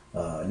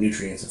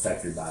nutrients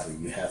affect your body.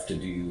 You have to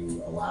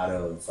do a lot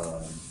of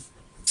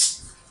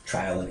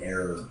trial and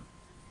error,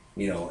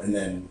 and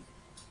then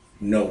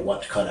know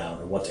what to cut out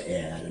or what to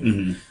add.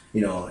 And,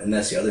 and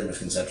that's the other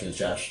misconception, as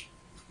Josh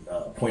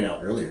pointed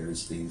out earlier,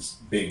 is these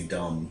big,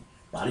 dumb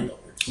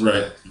bodybuilders.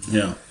 Right.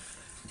 Yeah.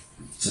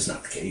 It's just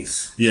not the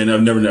case. Yeah, and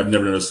I've never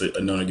noticed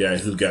known a guy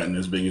who's gotten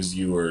as big as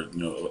you, or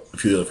a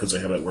few of the friends I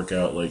have that work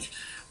out. Like,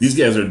 these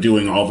guys are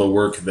doing all the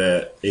work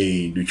that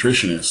a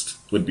nutritionist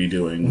would be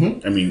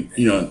doing. I mean,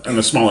 on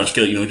a smaller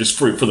scale, just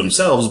for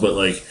themselves. But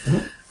like,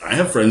 I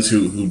have friends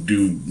who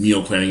do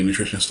meal planning and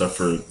nutrition stuff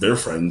for their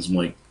friends. I'm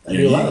like, I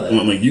do a lot of that.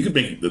 I'm like, you could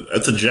make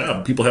that's a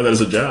job. People have that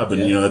as a job,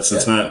 and it's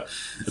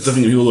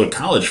something people go to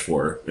college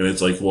for. And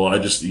it's like, well, I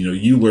just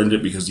you learned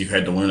it because you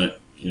had to learn it.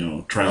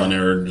 Trial and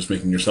error, just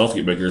making yourself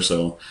get bigger.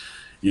 So,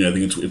 I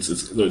think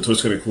it's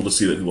always kind of cool to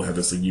see that people have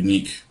this like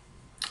unique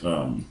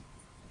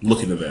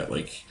look into that.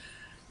 Like,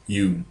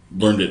 you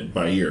learned it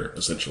by ear,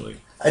 essentially.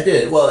 I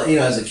did. Well,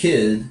 as a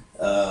kid,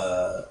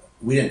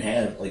 we didn't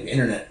have, like, the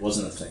internet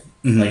wasn't a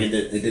thing. Like, it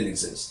didn't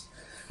exist.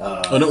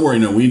 Oh, don't worry.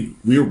 No,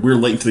 we're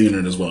late to the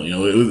internet as well.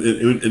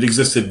 It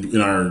existed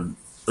in our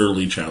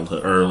early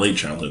childhood or late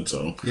childhood.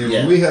 So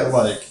when we hit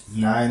like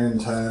 9 and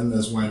 10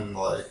 is when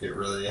like it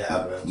really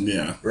happened.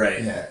 yeah,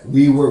 Right. Yeah,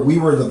 we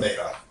were the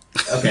beta.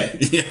 Okay.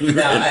 Yeah, we were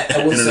Now,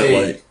 I will internet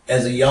say, light.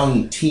 as a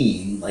young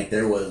teen, like,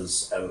 there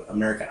was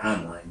America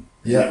Online.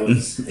 Yeah.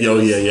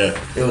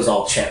 It was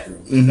all chat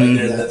rooms.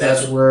 Mhm. Like,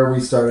 That's where we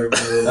started.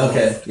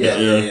 okay. Yeah.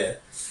 Yeah.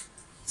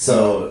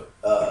 So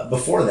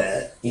before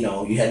that,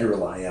 you had to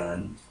rely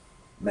on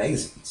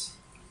magazines.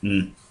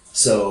 Mm.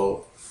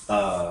 So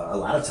a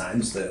lot of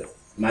times,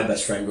 my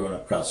best friend growing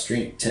up across the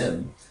street,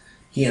 Tim,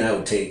 he and I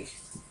would take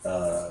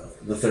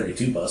the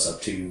 32 bus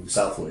up to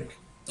Southwick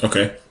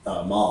Okay.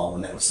 Mall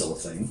when that was still a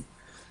thing,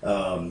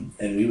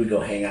 and we would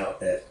go hang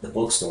out at the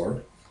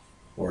bookstore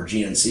or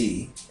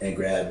GNC and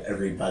grab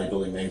every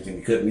bodybuilding magazine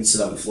we could. We'd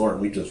sit on the floor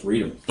and we'd just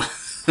read them.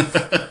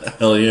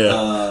 Hell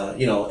yeah.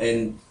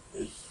 And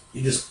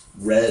you just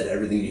read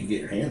everything you could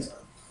get your hands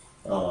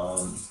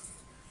on.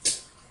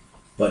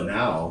 But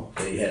now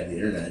that you have the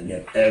internet and you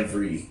have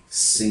every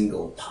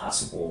single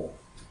possible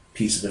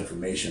piece of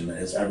information that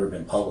has ever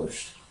been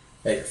published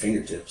at your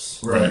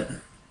fingertips. Right.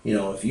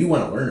 If you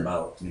want to learn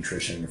about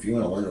nutrition, if you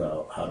want to learn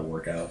about how to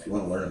work out, if you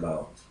want to learn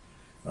about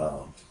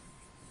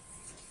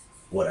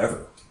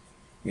whatever,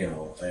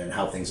 and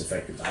how things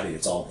affect your body,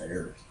 it's all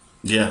there.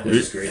 Yeah. Which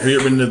is great. Have you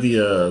ever been to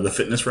the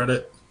fitness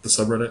Reddit, the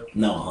subreddit?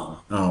 No, huh?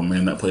 Oh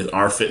man, that place,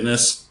 Our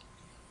Fitness.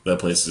 That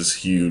place is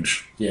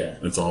huge. Yeah.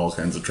 It's all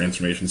kinds of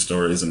transformation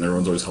stories, and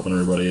everyone's always helping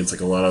everybody. It's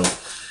like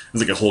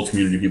a whole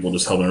community of people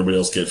just helping everybody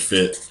else get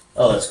fit.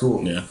 Oh, that's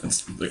cool. Yeah,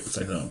 it's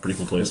like a pretty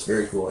cool It's place.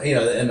 very cool.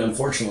 And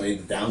unfortunately,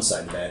 the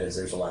downside of that is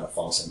there's a lot of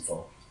false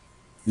info.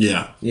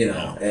 Yeah.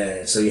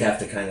 And so you have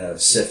to kind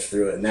of sift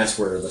through it, and that's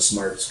where the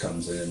smarts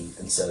comes in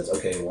and says,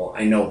 okay, well,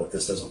 I know that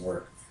this doesn't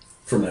work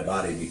for my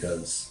body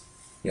because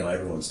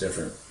everyone's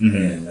different,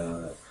 and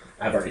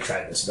I've already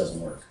tried this; it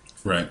doesn't work.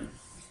 Right.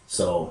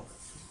 So,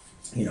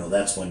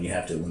 that's when you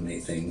have to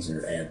eliminate things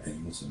or add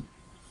things and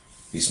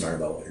be smart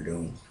about what you're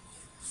doing.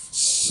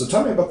 So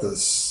tell me about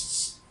this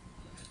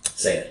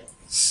Say it.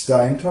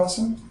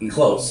 Steintossen?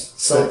 Close.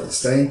 So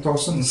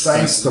Steintossen?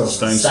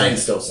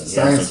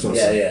 Steinstossen.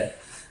 Yeah.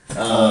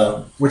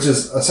 Which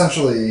is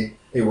essentially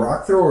a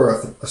rock throw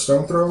or a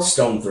stone throw?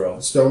 Stone throw.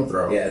 Stone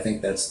throw. Yeah, I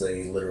think that's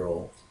the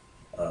literal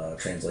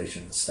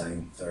translation.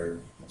 Stone throw.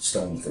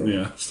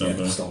 Yeah, stone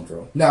throw. Stone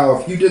throw. Now,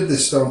 if you did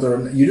this stone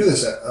throw, you do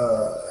this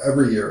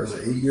every year. Is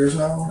it 8 years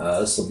now?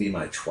 This will be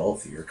my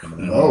 12th year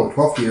coming up. Oh,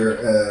 12th year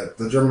at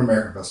the German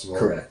American Festival.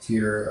 Correct.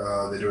 Here,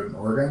 they do it in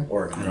Oregon,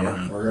 Oregon,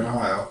 yeah. Oregon,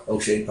 Ohio.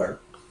 Oakshade Park.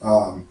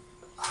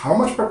 How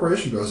much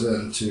preparation goes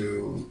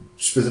into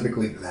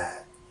specifically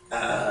that?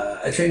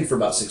 I trained for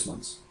about 6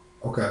 months.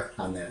 Okay.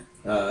 on that.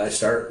 I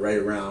start right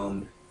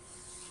around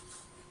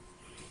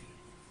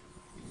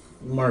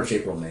March,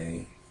 April,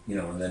 May,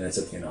 and then it's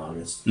at the end of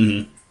August.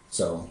 Mm-hmm.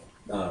 So,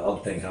 all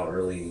depending how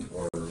early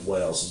or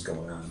what else is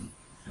going on.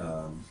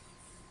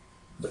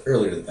 But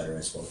earlier the better,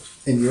 I suppose.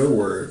 In your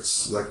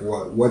words, like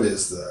what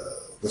is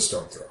the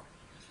stone throw?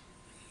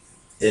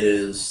 It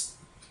is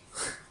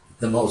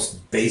the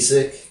most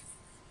basic,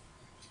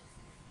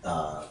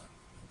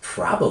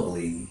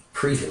 probably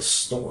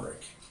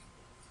prehistoric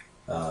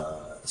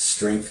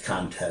strength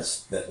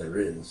contest that there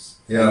is.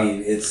 Yeah. I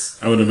mean,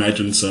 it's... I would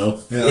imagine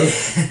so. Yeah.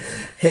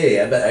 Hey,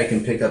 I bet I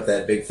can pick up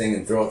that big thing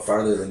and throw it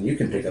farther than you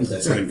can pick up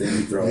that big thing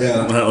and throw it.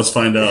 Yeah. Well, let's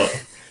find out.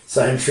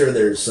 So I'm sure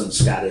there's some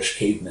Scottish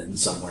cavemen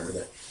somewhere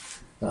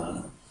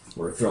that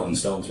were throwing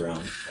stones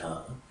around.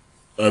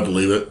 I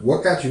believe it.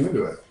 What got you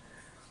into it?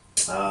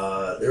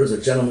 There was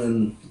a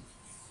gentleman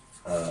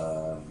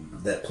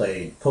that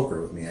played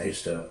poker with me. I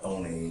used to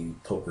own a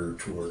poker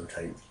tour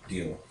type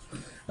deal.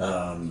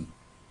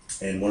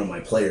 And one of my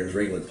players,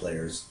 regular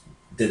players,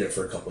 did it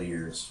for a couple of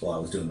years while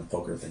I was doing the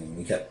poker thing. And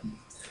he kept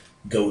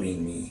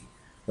goading me,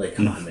 like,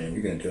 come on, man,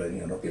 you're going to do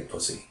it. Don't be a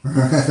pussy.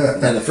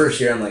 And then the first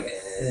year, I'm like,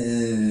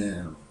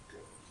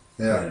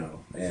 Yeah.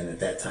 And at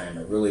that time,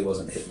 I really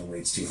wasn't hitting the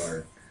weights too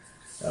hard.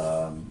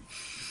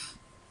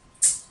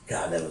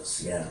 God,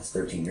 it's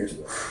 13 years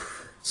ago.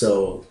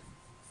 So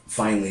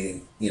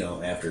finally,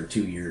 after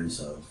 2 years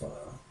of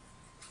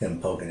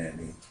him poking at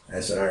me, I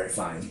said, all right,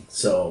 fine.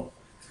 So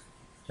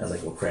I was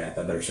like, well, crap,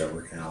 I better start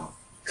working out.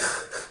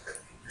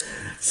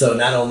 So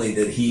not only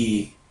did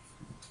he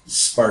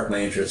spark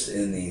my interest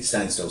in the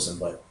Steinstossen,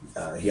 but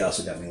he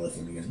also got me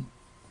lifting again.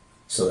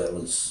 So that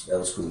was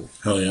cool.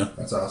 Hell yeah.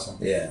 That's awesome.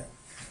 Yeah.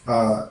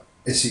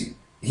 Is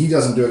he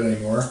doesn't do it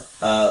anymore?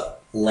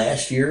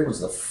 Last year was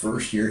the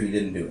first year he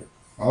didn't do it.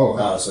 Oh,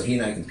 wow. So he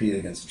and I competed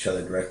against each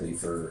other directly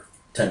for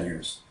 10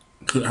 years.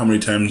 How many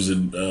times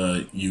did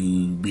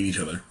you beat each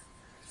other?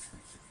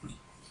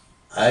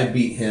 I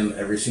beat him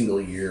every single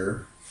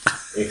year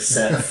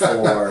except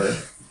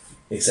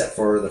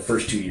for the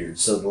first 2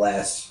 years. So the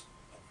last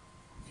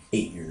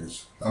 8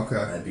 years, Okay.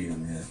 I beat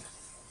him. Yeah.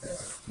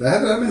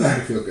 That made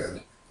me feel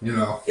good.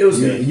 It was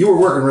good. You were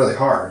working really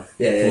hard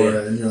Yeah, for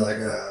it, and you're like,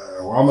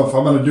 well, if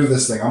I'm going to do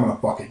this thing, I'm going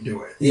to fucking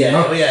do it.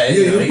 Yeah, yeah.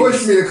 You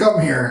pushed me to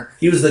come here.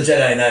 He was the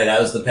Jedi Knight. I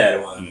was the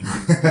Padawan.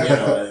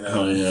 And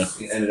Oh, yeah.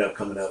 he ended up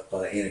coming up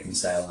Anakin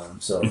style on him.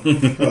 So Oh,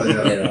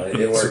 yeah.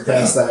 it worked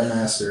Surpassed out. that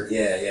master.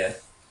 Yeah.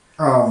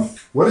 How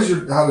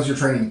does your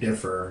training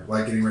differ,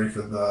 like getting ready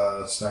for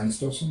the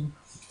Steinstossen,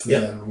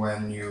 than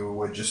when you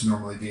would just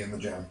normally be in the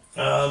gym?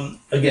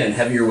 Again,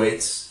 heavier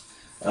weights,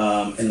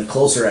 and the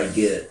closer I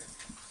get,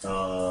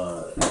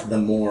 the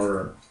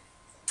more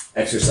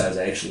exercise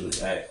I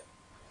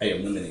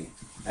eliminate.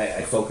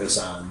 I focus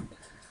on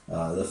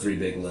the 3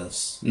 big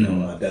lifts,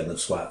 deadlift,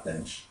 squat,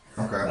 bench,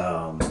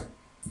 Okay.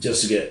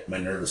 just to get my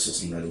nervous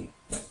system ready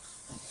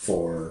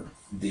for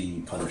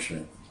the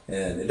punishment.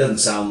 And it doesn't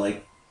sound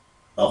like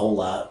a whole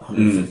lot,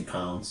 150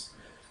 pounds,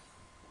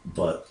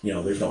 but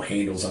there's no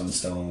handles on the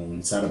stone.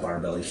 It's not a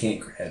barbell. You can't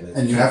grab it.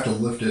 And you have to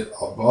lift it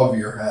above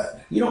your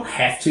head. You don't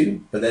have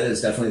to, but that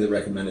is definitely the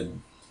recommended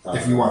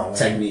If you want to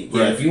win. technique.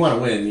 Right. Yeah, if you want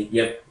to win,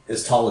 you have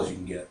as tall as you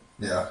can get.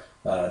 Yeah.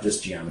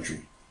 Just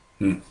geometry.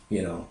 Hmm.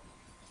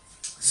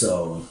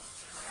 So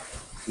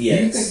yeah.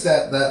 Do you think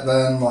that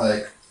then,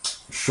 like,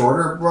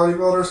 shorter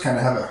bodybuilders kind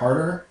of have it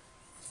harder?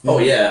 Oh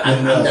yeah,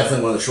 I'm Yeah.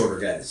 definitely one of the shorter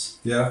guys.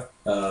 Yeah.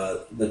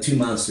 The 2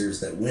 monsters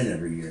that win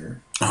every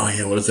year, Oh,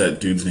 yeah. What is that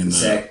dude's name?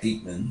 Zach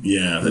Diekman.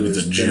 Yeah, that dude's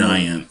a who's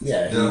giant.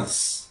 Yeah, Yeah.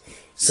 he's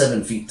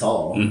 7 feet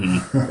tall.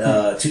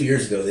 Mm-hmm. 2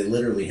 years ago, they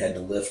literally had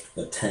to lift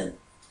the tent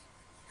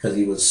because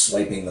he was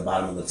swiping the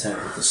bottom of the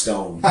tent with the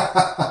stone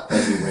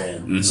as he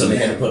ran. Mhm. So they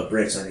had to put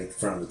bricks underneath the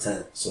front of the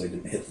tent so he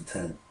didn't hit the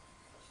tent.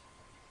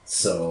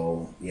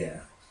 So yeah.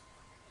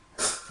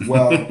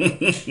 Well,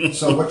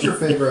 so what's your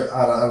favorite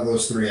out of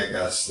those 3, I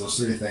guess? Those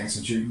 3 things,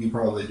 since you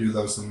probably do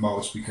those the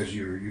most because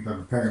you've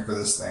been preparing for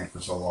this thing for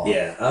so long.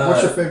 Yeah.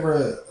 What's your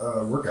favorite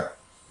workout?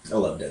 I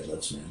love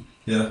deadlifts, man.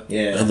 Yeah.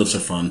 Yeah. Deadlifts are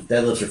fun.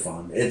 Deadlifts are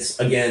fun. It's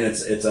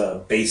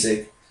a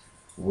basic,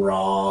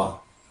 raw,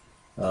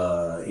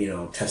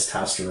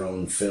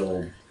 testosterone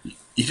filled.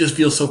 You just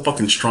feel so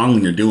fucking strong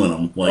when you're doing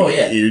them. Like, Oh,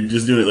 yeah. you're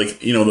just doing it. Like,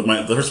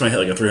 the first time I hit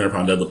like a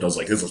 300-pound deadlift, I was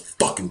like, this is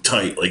fucking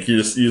tight. Like, you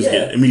just Yeah.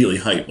 get immediately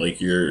hyped. Like,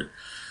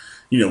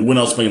 when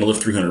else am I going to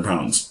lift 300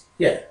 pounds?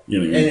 Yeah. You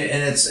know what I mean?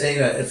 And it's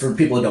for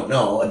people who don't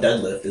know, a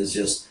deadlift is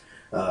just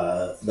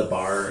the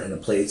bar and the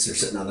plates are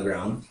sitting on the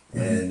ground,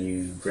 and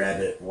you grab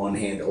it one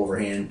hand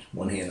overhand,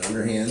 one hand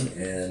underhand,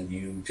 and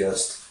you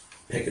just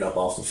pick it up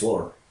off the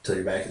floor till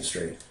your back is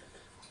straight.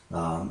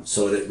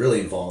 So it really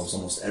involves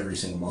almost every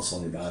single muscle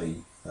in your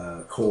body: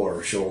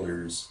 core,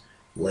 shoulders,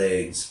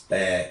 legs,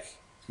 back,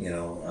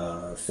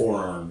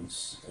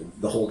 forearms,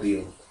 the whole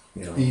deal.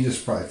 You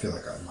just probably feel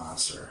like a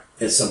monster.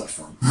 It's so much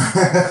fun.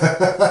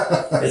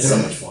 It's so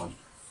much fun.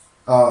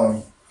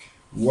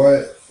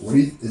 What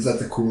is that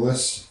the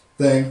coolest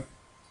thing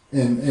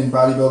in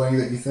bodybuilding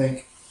that you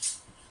think?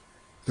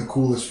 The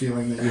coolest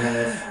feeling that you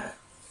have?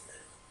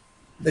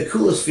 the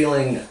coolest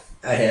feeling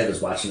I have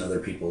is watching other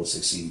people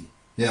succeed.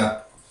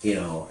 Yeah. You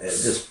know,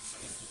 just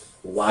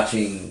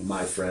watching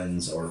my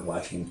friends or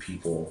watching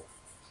people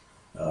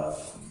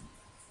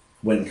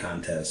win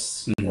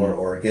contests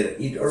or get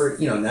it, or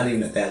you know, not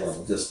even at that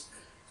level. Just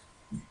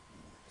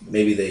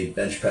maybe they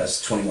bench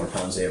press 20 more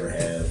pounds they ever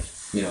have.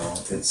 You know,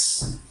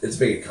 it's a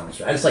big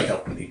accomplishment. I just like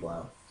helping people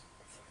out.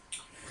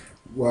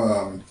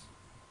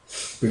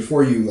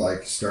 Before you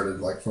like started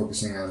like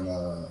focusing on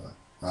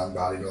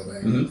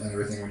bodybuilding and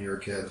everything when you were a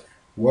kid,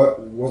 what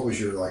was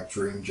your like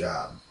dream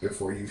job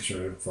before you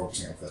started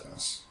focusing on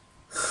fitness?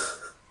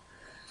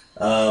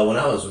 When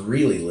I was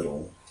really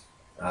little,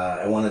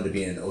 I wanted to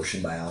be an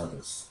ocean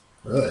biologist.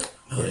 Really?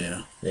 Oh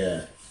yeah.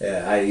 Yeah.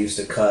 I used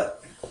to cut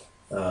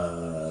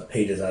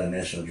pages out of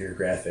National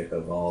Geographic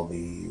of all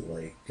the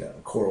like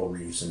coral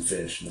reefs and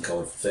fish and the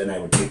colorful fish, and I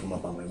would tape them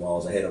up on my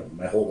walls.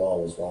 My whole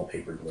wall was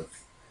wallpapered with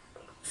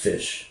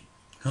fish.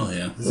 Oh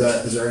yeah.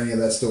 Is there any of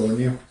that still in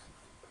you?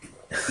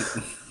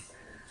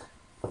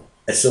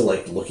 I still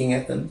like looking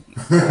at them.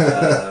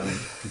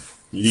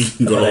 You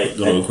can go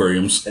to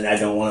aquariums. And I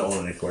don't want to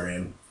own an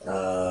aquarium.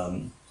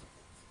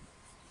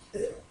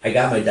 I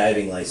got my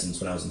diving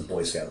license when I was in the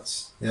Boy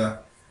Scouts. Yeah.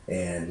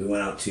 And we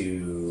went out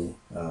to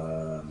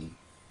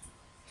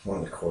one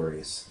of the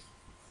quarries,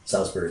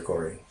 Salisbury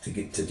Quarry, to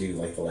do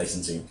like the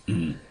licensing.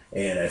 Mm-hmm.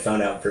 And I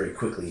found out very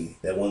quickly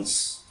that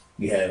once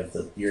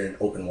you're in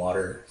open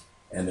water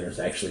and there's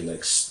actually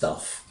like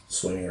stuff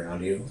swimming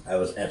around you, I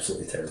was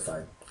absolutely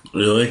terrified.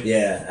 Really?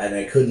 Yeah, and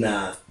I could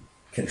not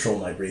control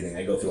my breathing.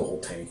 I go through a whole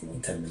tank in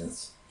like 10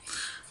 minutes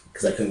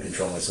because I couldn't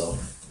control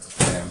myself.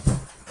 Damn.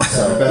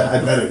 So I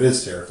bet it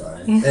is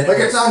terrifying. And like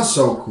it sounds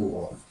so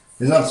cool.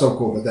 It sounds so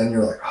cool, but then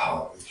you're like,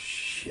 holy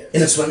shit.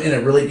 in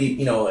a really deep,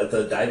 you know, at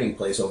the diving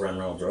place over on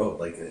Reynolds Road,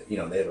 like, you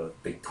know, they have a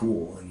big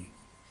pool and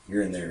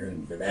you're in there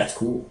and that's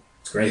cool.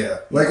 It's great. Yeah.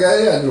 Like I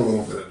did a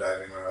little bit of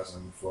diving when I was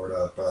in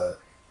Florida, but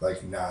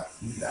like not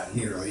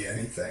nearly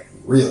anything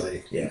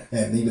really. Yeah.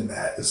 And even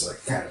that is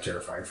like kind of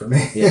terrifying for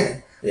me.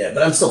 Yeah,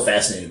 but I'm still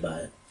fascinated by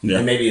it. Yeah.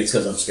 And maybe it's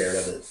because I'm scared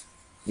of it.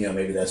 You know,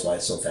 maybe that's why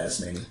it's so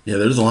fascinating. Yeah,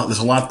 there's a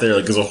lot there.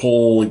 Like, there's a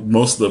whole, like,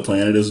 most of the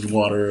planet is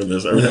water.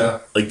 There's everything. Yeah.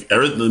 Like,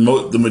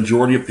 the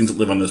majority of things that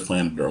live on this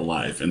planet are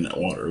alive in that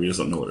water. We just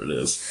don't know what it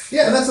is.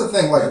 Yeah, and that's the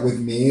thing, like with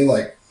me,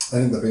 like I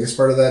think the biggest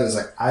part of that is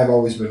like I've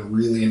always been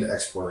really into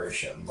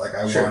exploration. Like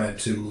I wanted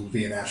to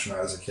be an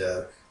astronaut as a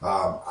kid.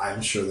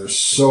 I'm sure there's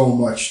so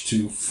much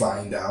to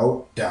find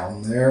out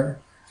down there.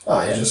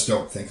 I just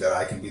don't think that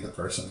I can be the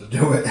person to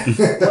do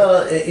it.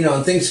 Well, you know,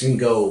 and things can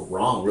go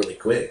wrong really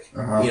quick.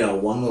 Uh-huh. You know,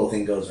 one little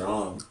thing goes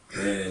wrong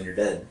and you're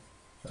dead.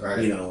 Right.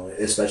 You know,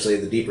 especially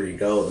the deeper you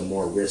go, the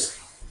more risk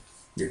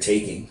you're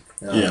taking.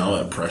 All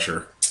that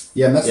pressure.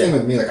 Yeah, and that's the thing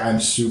with me. Like I'm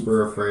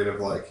super afraid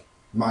of like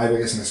my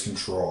biggest thing is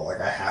control.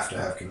 Like I have to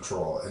have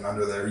control, and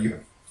under there you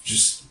have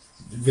just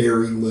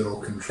very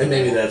little control. And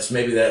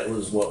maybe that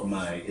was what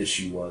my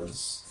issue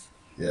was.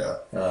 Yeah,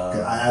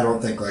 I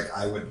don't think like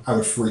I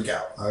would freak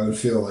out. I would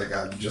feel like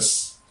I'm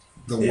just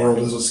the world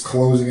is just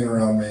closing in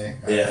around me.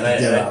 Yeah,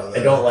 and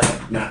I don't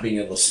like not being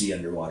able to see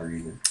underwater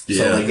either.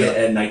 Yeah. So like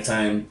at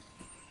nighttime,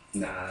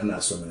 nah, I'm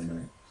not swimming at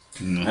night.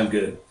 No. I'm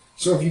good.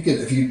 So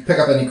if you pick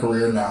up any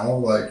career now,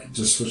 like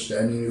just switch to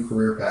any new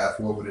career path,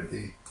 what would it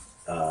be?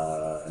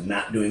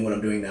 Not doing what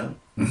I'm doing now.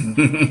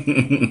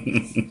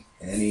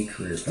 Any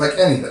career path. Like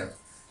anything,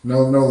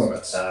 no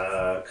limits.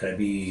 Could I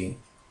be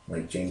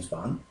like James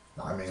Bond?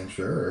 I mean,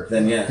 sure.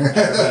 Then yeah,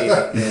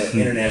 I'd be,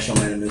 international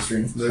man of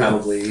mystery.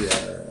 Probably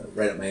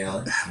right up my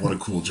alley. What a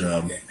cool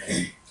job.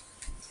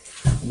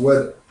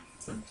 What?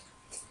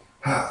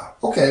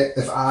 Okay,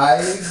 if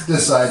I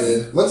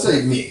decided, let's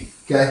say me,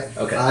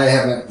 okay, I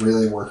haven't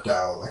really worked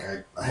out. Like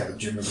I have a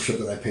gym membership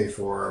that I pay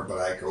for, but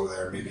I go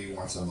there maybe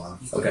once a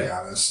month. To be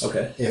honest.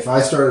 Okay. If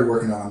I started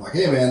working on, I'm like,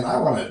 hey man, I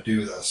want to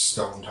do the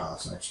stone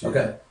toss next year.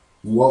 Okay.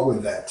 What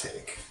would that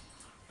take?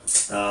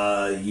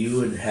 You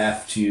would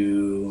have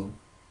to.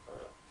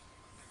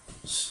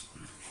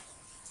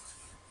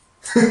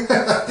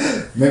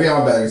 Maybe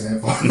I'm a bad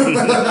example.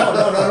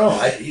 No.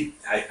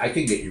 I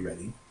could get you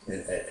ready.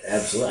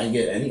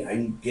 Absolutely, I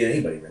can get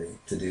anybody ready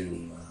to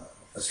do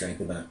a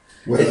strength event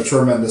with a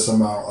tremendous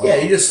amount. Of... Yeah,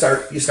 you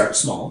start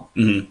small,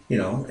 you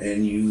know,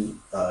 and you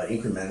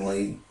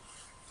incrementally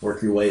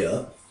work your way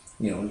up.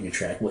 You know, you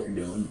track what you're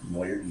doing,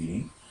 what you're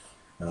eating.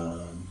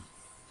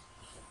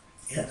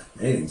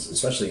 Anything,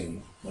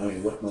 especially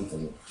what month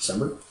is it?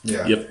 December?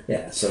 Yeah. Yep.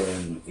 Yeah, so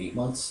in 8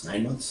 months,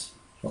 9 months,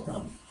 no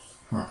problem.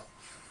 Huh.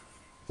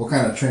 What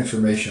kind of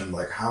transformation,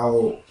 like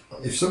how,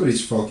 if somebody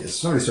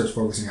starts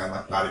focusing on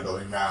like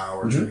bodybuilding now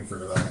or training for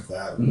an event like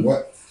that,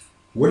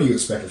 what do you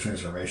expect a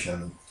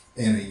transformation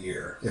in a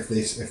year? If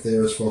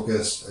they're as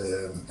focused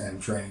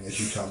and training as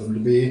you tell them to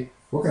be,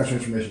 what kind of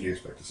transformation do you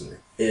expect to see?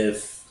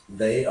 If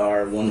they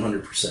are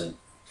 100%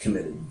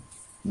 committed,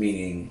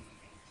 meaning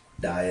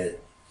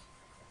diet,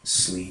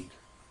 sleep,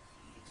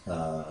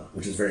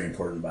 which is very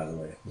important, by the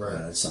way.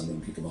 Right. It's something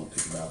people don't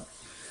think about.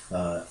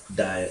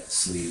 Diet,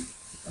 sleep,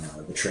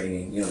 the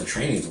training. You know, the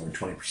training is only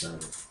 20%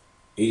 of it.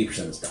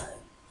 80% is diet.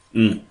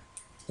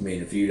 I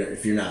mean, if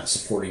you're not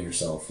supporting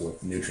yourself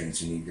with the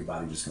nutrients you need, your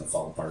body's just going to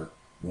fall apart.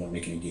 You won't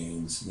make any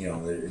gains. You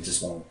know, it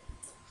just won't.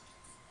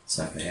 It's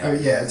not going to happen. I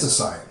mean, yeah, it's a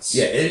science.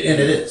 Yeah, and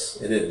it is.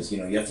 It is. You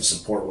know, you have to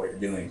support what you're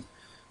doing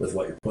with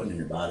what you're putting in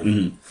your body.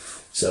 Mm-hmm.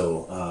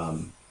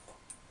 So,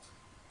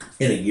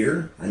 in a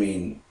year, I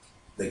mean,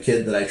 the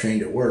kid that I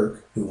trained at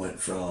work who went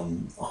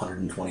from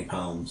 120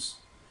 pounds,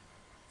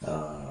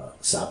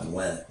 sopping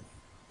wet,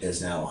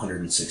 is now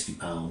 160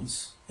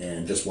 pounds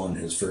and just won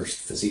his first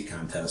physique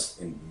contest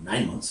in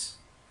 9 months.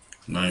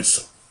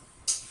 Nice.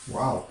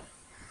 Wow.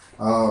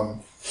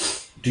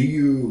 Do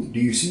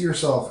you see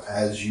yourself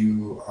as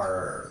you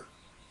are,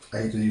 I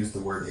hate to use the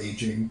word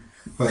aging,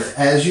 but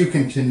as you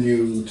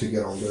continue to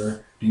get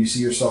older, do you see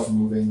yourself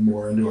moving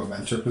more into a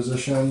mentor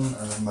position,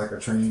 like a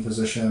training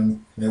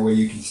position, in a way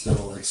you can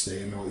still like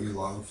stay in what you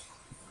love?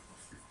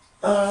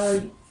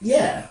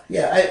 Yeah.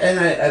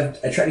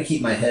 I try to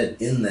keep my head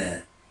in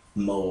that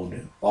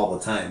mode all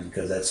the time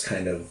because that's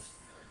kind of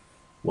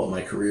what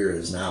my career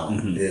is now,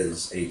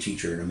 is a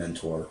teacher and a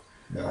mentor.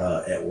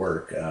 Yeah. At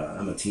work.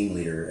 I'm a team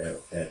leader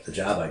at the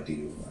job I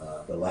do,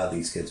 but a lot of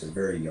these kids are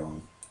very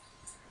young.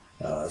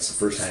 It's the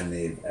first time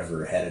they've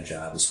ever had a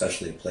job,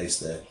 especially a place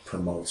that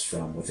promotes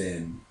from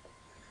within.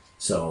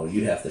 So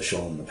you have to show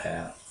them the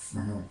path,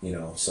 you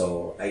know.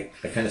 So I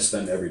kind of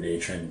spend every day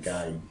trying to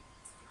guide,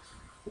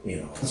 you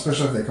know.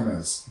 Especially if they come in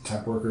as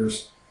temp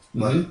workers.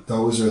 Like,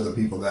 those are the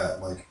people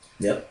that, like,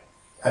 Yep.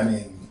 I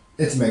mean,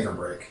 it's make or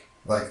break.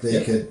 Like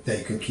they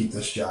could keep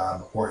this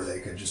job, or they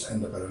could just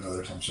end up at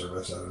another temp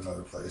service at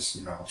another place,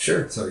 you know.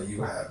 Sure. So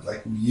you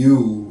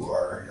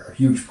are a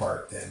huge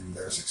part in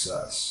their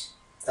success.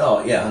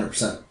 Oh yeah,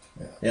 100%.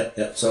 Yeah.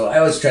 Yep. So I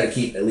always try to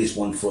keep at least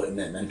one foot in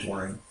that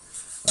mentoring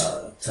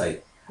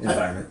type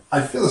environment.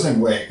 I feel the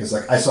same way because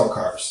like I sell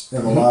cars,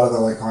 and a lot of the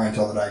like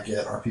clientele that I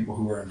get are people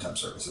who are in temp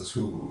services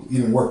who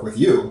even work with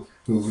you,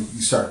 who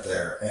you start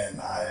there, and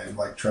I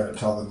like try to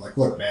tell them like,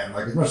 look, man,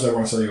 like as much as I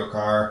want to sell you a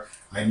car,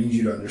 I need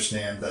you to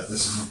understand that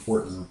this is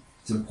important.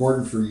 It's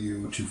important for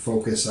you to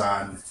focus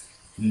on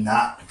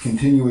not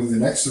continuing the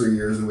next 3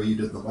 years the way you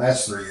did the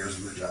last 3 years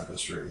of your job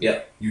history.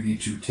 Yep. You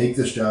need to take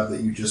this job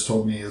that you just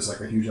told me is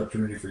like a huge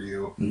opportunity for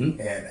you Mm-hmm.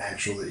 and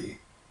actually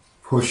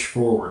push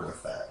forward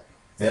with that.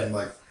 Yep. And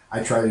like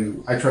I try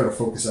to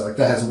focus that, like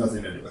that has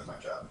nothing to do with my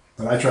job,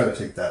 but I try to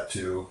take that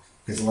too,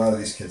 because a lot of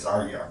these kids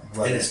are young. A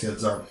lot of these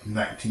kids are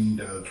 19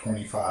 to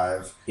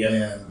 25, Yep.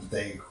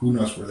 and who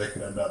knows where they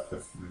could end up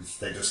if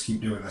they just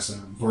keep doing this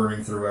and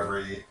burning through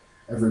every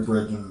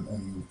bridge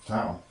in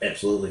town.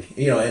 Absolutely.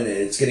 You know, and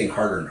it's getting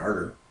harder and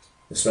harder,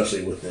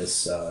 especially with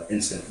this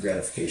instant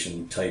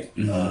gratification type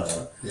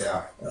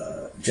Yeah.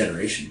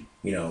 generation,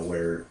 you know,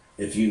 where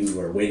if you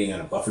are waiting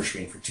on a buffer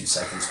screen for 2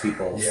 seconds,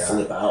 people Yeah.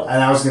 flip out.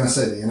 And I was gonna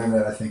say the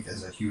internet, I think,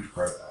 is a huge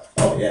part of that.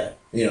 Oh yeah.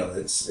 You know,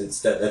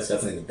 that's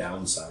definitely the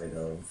downside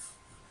of.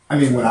 I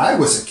mean, when I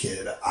was a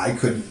kid, I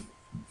couldn't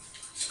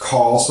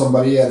call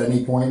somebody at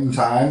any point in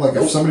time. Like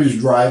if somebody's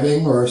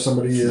driving or if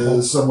somebody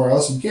is somewhere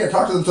else, you can't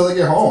talk to them until they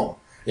get home.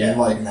 Yeah.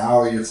 And like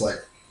now, it's like,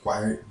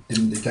 why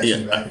didn't they text me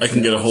Yeah, back? I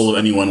can get a hold of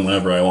anyone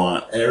whenever I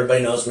want. And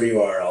everybody knows where you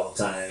are all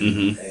the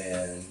time.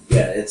 And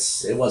yeah,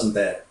 it wasn't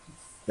that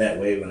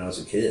way when I was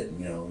a kid,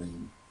 you know,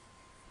 and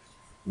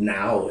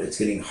now it's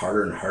getting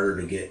harder and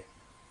harder to get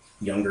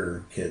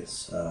younger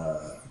kids,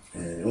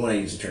 and when I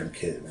use the term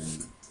kid,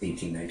 I'm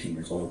 18, 19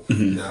 years old,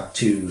 Yeah.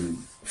 to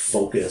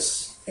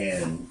focus,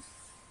 and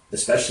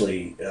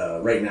especially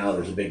right now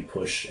there's a big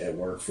push at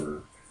work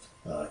for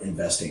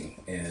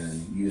investing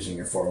and using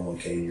your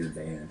 401k to your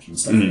advantage and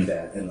stuff like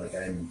that, and like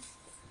I'm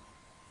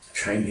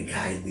trying to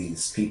guide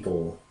these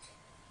people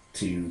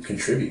to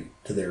contribute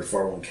to their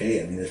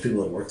 401k. I mean, there's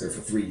people that work there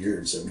for 3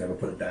 years that have never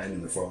put a dime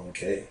in their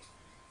 401k.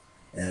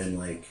 And I'm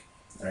like,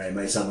 all right, it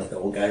might sound like the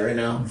old guy right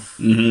now,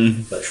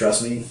 but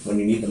trust me, when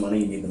you need the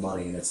money,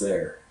 and it's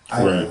there.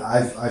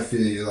 I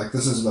feel you. Like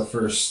this is the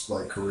first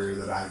like career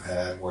that I've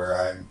had where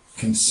I'm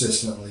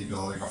consistently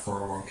building a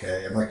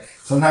 401k. And like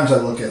sometimes I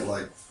look at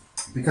like,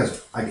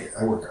 because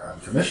I work on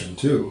commission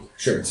too.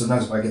 Sure. And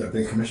sometimes if I get a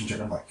big commission check,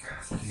 I'm like,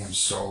 God damn,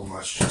 so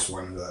much just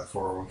went into that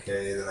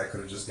 401k that I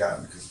could have just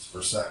gotten because it's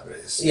percent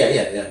based.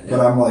 Yeah. But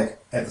I'm like,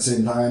 at the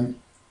same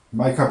time,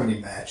 my company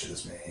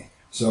matches me.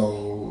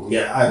 So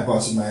Yeah. I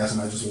busted my ass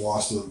and I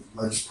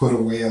just put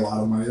away a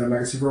lot of money that I'm not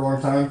going to see for a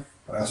long time.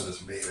 But I also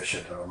just made a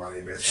shit ton of money.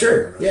 Basically.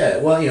 Sure. Yeah.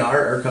 Well, you know,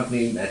 our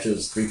company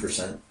matches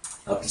 3%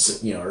 up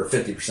to, you know, or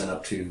 50%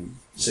 up to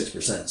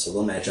 6%. So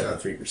they'll match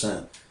up to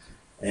 3%.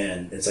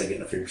 And it's like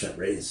getting a 3%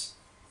 raise.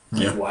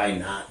 Yeah. Why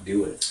not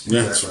do it?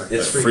 Yeah, Exactly.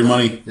 It's free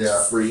money.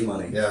 Yeah. Free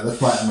money. Yeah,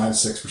 that's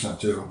mine's 6%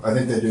 too. I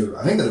think they do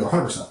 100%,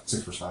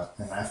 6%.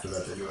 And after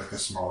that they do like a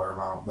smaller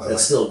amount. But That's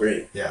like, still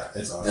great. yeah,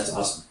 it's awesome. That's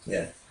awesome.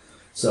 Yeah.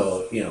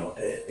 So, you know,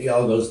 it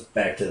all goes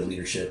back to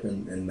leadership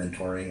and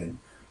mentoring. And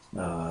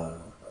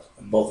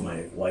both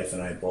my wife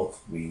and I,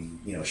 we,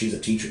 you know, she's a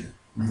teacher.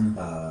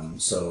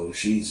 So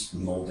she's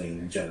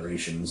molding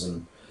generations.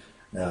 And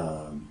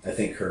I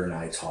think her and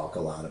I talk a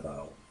lot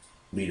about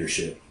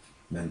leadership,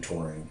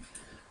 mentoring,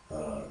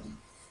 and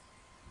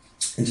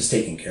just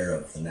taking care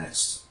of the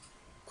next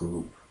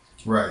group.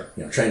 Right.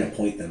 Trying to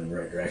point them in the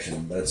right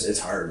direction. But it's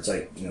hard. It's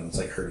like, it's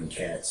like herding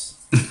cats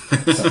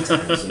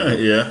sometimes.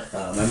 Yeah.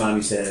 My mom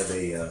used to have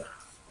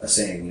a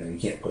saying, you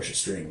can't push a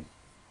string.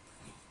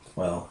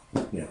 Well,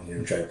 you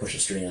ever try to push a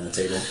string on a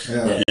table?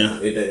 Yeah.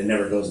 It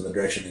never goes in the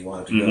direction you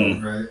want it to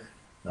Mm-hmm. go.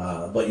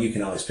 Right. But you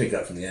can always pick it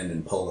up from the end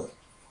and pull it.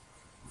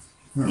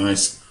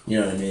 Nice. You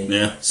know what I mean?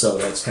 Yeah. So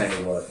that's kind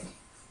of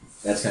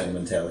the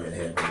mentality I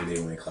have every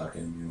day when I clock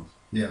in.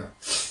 Yeah.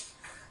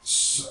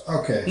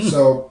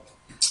 So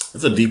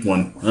That's a deep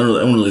one. That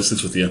one really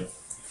sits with you.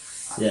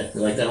 Yeah, you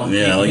like that one? Yeah,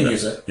 I you like can that.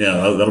 use it. Yeah,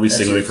 that'll be That's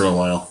staying with me yours. for a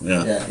while.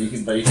 Yeah. Yeah,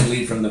 but you can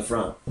lead from the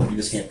front. You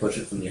just can't push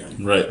it from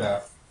behind. Right. yeah.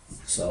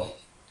 So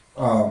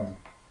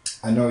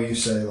I know you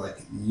say like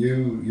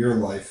your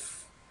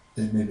life,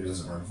 it maybe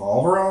doesn't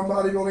revolve around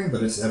bodybuilding,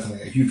 but it's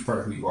definitely a huge part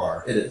of who you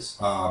are. it is.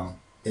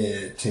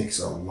 It takes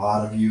a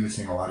lot of you. It's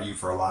taken a lot of you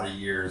for a lot of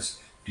years.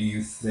 Do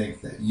you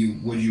think that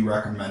would you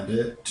recommend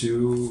it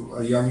to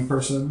a young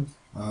person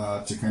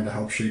to kind of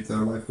help shape their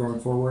life going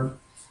forward?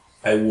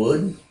 I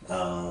would,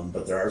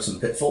 but there are some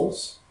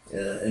pitfalls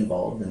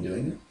involved in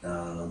doing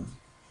it.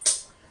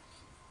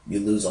 You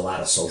lose a lot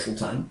of social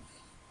time.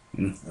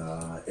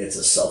 It's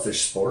a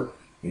selfish sport.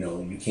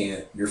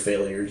 Your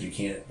failures, you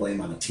can't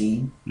blame on a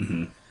team.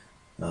 You're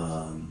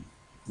an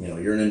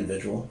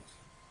individual.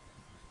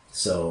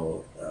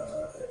 So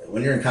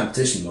when you're in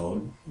competition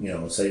mode,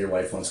 say your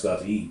wife wants to go out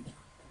to eat,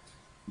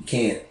 you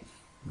can't.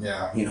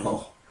 Yeah.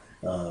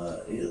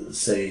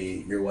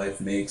 Say your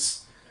wife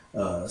makes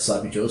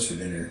sloppy joes for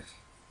dinner.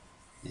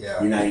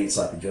 Yeah. You're not eating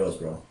sloppy joes,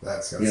 bro.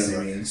 That's You know what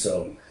I mean?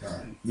 So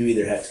Yeah. you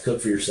either have to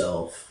cook for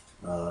yourself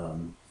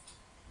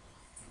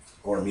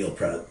or meal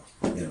prep,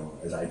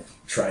 as I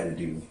try to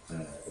do.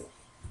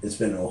 It's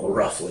been a little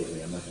rough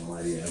lately, I'm not going to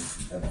lie to you.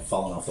 I've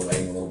fallen off the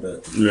wagon a little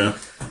bit. Yeah.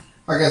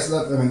 I guess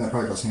that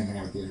probably goes hand in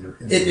hand with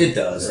the It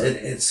does. Yeah.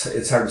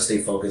 It's hard to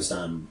stay focused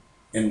on,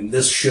 and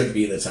this should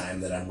be the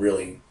time that I'm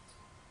really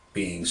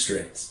being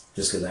strict,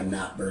 just because I'm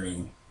not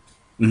burning.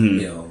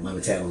 My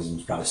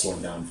metabolism's probably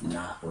slowing down from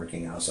not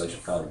working out, so I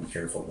should probably be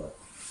careful.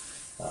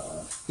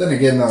 But Then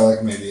again, though,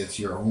 like maybe it's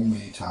your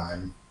only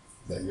time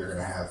that you're going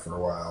to have for a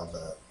while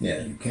that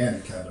you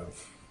can kind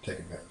of take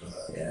advantage of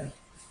that. yeah,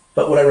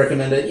 but would I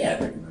recommend it? Yeah,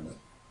 I recommend it.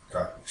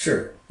 Okay.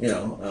 Sure,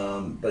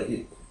 but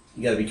you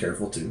got to be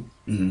careful too.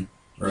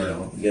 Right.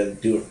 You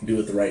got to do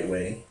it the right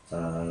way.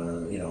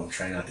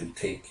 Try not to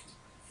take.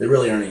 There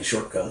really aren't any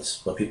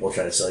shortcuts, but people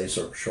try to sell you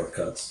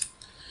shortcuts.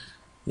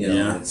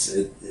 Yeah. It's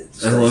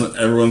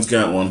Everyone's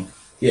got one.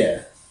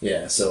 Yeah.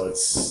 So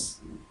it's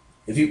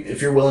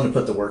if you're willing to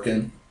put the work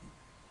in,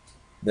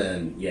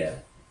 then yeah,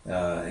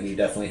 and you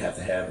definitely have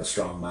to have a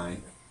strong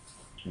mind,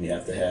 and you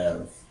have to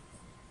have.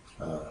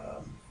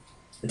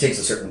 It takes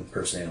a certain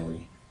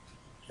personality,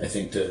 I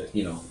think, to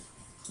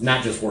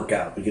not just work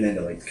out, but get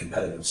into like the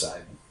competitive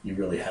side. You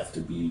really have to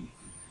be.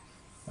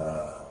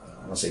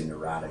 I don't say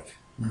neurotic,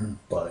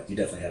 but you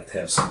definitely have to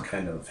have some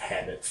kind of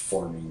habit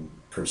forming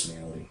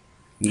personality.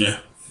 Yeah.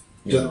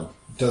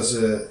 Does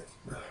it?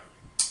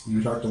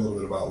 You talked a little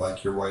bit about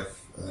like your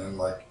wife and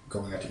like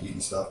going out to eat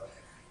and stuff.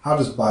 How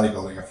does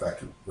bodybuilding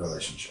affect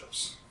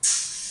relationships?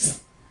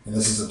 And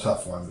this is a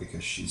tough one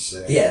because she's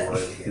saying, Yeah.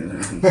 here.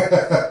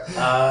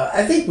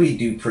 I think we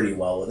do pretty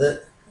well with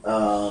it.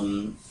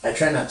 I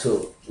try not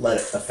to let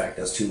it affect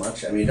us too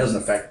much. I mean, it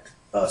doesn't affect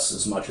us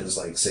as much as,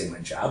 like, say, my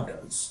job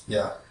does.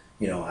 Yeah.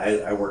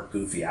 I work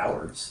goofy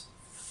hours.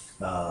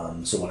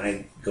 So when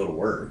I go to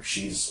work,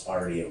 she's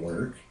already at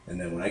work.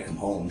 And then when I come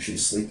home,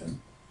 she's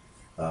sleeping.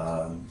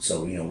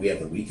 So, we have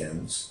the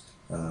weekends.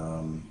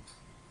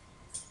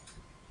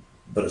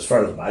 But as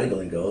far as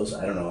bodybuilding goes,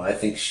 I don't know. I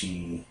think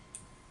she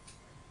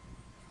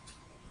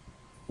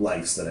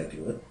likes that I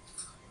do it.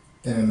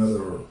 In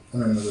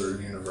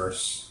another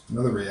universe,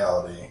 another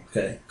reality,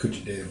 Okay. could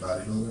you date a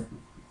bodybuilder?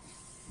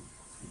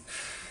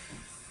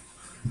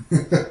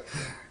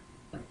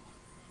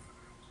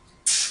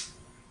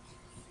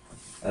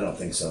 I don't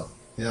think so.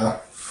 Yeah.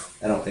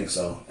 I don't think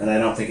so. And I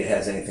don't think it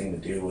has anything to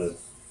do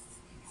with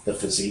the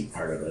physique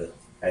part of it.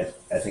 I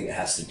think it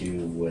has to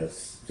do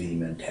with the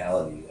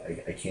mentality.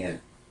 I can't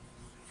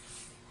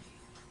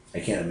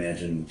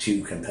imagine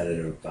two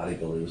competitive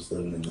bodybuilders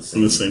living in the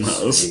same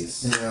house.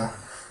 space. Yeah.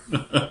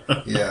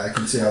 Yeah, I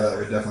can see how that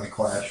would definitely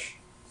clash.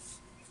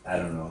 I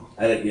don't know.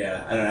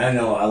 I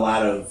know a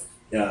lot of.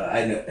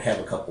 I have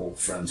a couple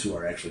friends who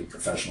are actually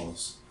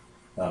professionals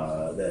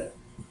that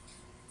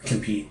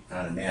compete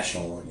on a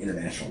national and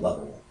international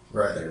level.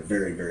 Right. They're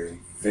very, very,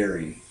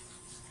 very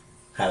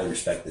highly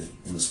respected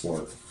in the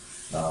sport.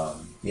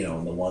 And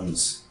the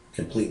one's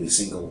completely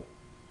single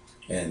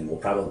and will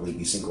probably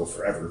be single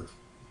forever.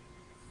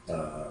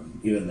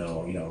 Even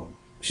though,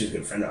 she's a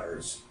good friend of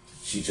ours.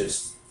 She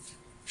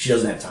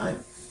doesn't have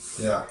time.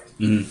 Yeah.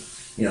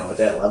 At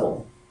that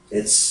level,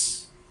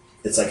 it's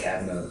like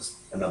having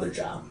another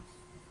job.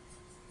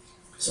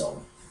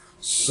 So,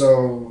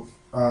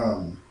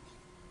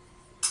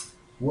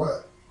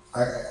 what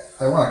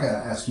I want to kind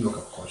of ask you a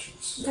couple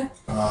questions. Okay.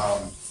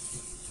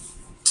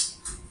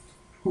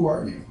 Who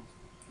are you?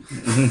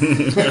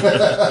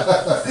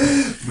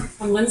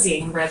 I'm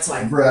Lindsay, Brad's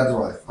wife. Brad's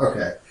wife.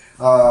 Okay.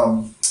 How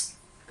long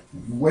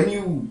have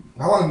you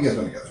guys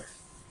been together?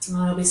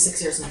 It'll be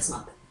 6 years next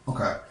month.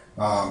 Okay.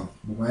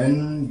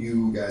 When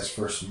you guys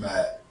first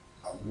met,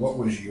 what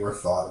was your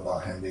thought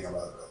about him being a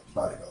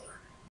bodybuilder?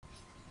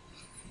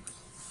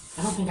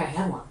 I don't think I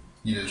had one.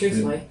 You just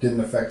Truthfully. didn't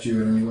affect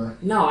you in any way?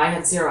 No, I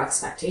had zero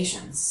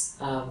expectations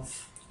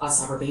of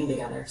us ever being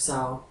together,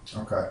 so...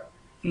 Okay.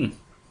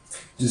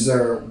 Is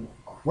there...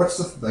 What's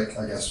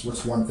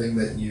one thing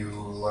that you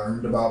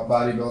learned about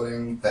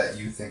bodybuilding that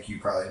you think you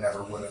probably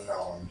never would have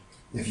known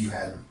if you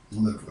hadn't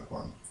lived with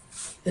one?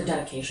 The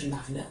dedication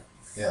behind it.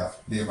 Yeah,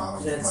 the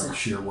amount of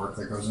sheer work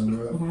that goes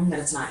into it. Mm-hmm, that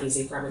it's not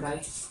easy for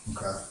everybody.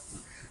 Okay.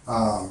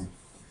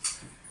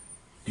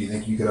 Do you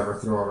think you could ever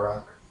throw a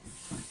rock?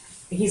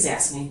 He's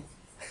asked me.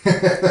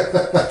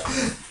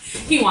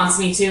 He wants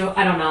me to.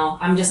 I don't know.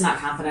 I'm just not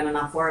confident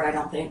enough for it, I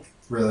don't think.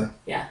 Really?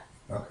 Yeah.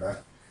 Okay.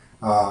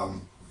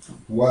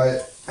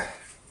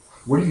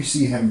 What do you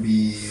see him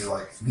be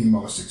like the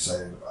most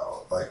excited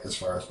about, like as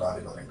far as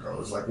bodybuilding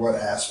goes? Like what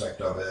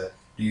aspect of it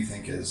do you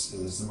think is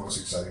the most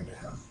exciting to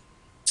him?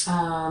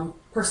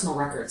 Personal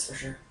records for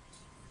sure.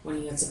 When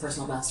he hits a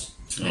personal best.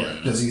 Yeah.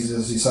 Does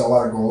he set a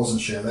lot of goals and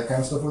share that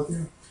kind of stuff with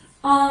you?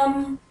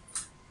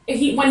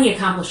 When he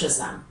accomplishes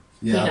them,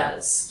 Yeah. he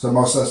does. So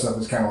most of that stuff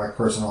is kind of like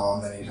personal,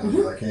 and then he tells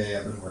you like, "Hey,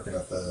 I've been working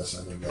at this.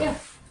 I've been doing." Yeah.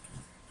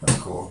 That's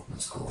cool.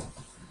 That's cool.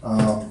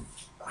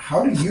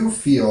 How do you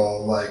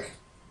feel like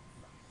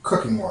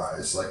cooking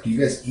wise? Like, do you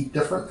guys eat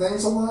different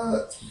things a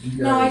lot?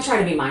 No, I try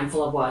to be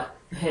mindful of what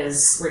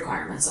his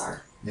requirements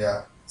are.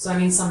 Yeah. So I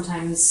mean,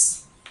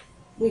 sometimes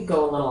we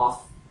go a little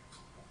off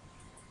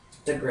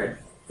the grid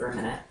for a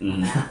minute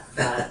on that,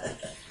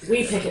 but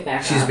we pick it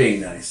back She's up.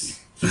 being nice.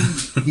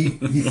 He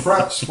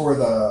preps for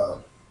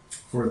the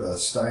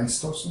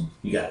Steinstossen.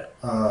 You got it.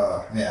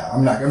 Yeah,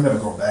 I'm never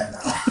going back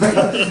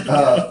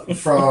now.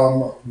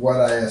 From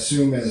what I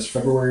assume is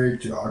February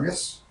to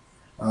August.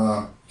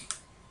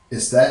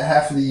 Is that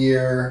half of the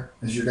year?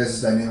 Is your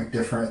guys' dynamic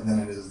different than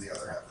it is the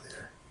other half of the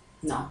year?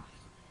 No.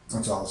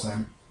 It's all the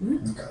same.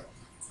 Mm-hmm. Okay.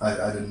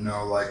 I didn't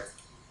know like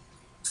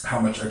how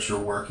much extra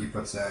work he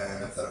puts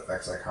in, if that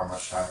affects like how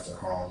much time is at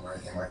home or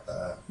anything like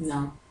that.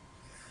 No.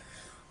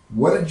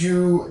 What did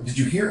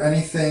you hear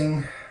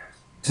anything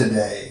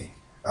today?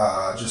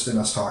 Just in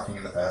us talking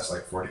in the past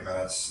like 40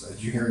 minutes,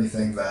 did you hear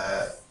anything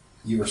that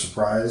you were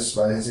surprised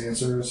by his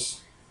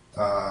answers?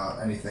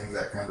 Anything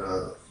that kind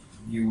of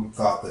you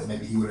thought that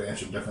maybe he would have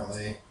answered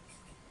differently?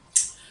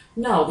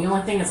 No, the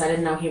only thing is I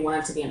didn't know he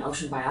wanted to be an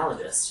ocean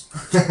biologist.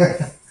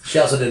 She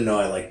also didn't know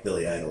I liked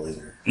Billy Idol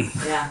either.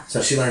 Yeah.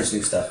 So she learns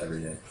new stuff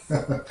every day.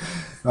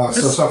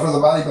 So for the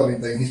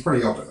bodybuilding thing, he's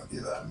pretty open with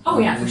you then. Oh,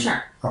 yeah, for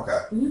sure. Okay.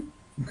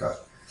 Mm-hmm. Okay.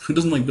 Who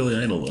doesn't like Billy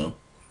Idol though?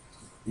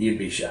 You'd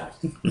be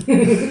shocked. All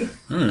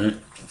right.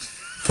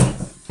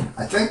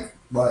 I think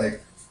Billy,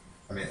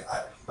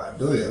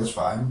 it was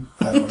fine.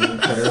 I don't really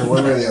care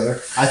one way or the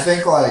other. I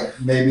think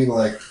maybe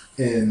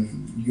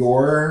in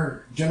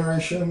your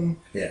generation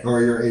Yeah.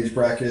 or your age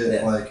bracket,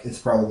 Yeah. it's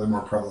probably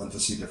more prevalent to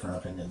see different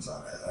opinions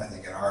on it. I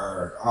think in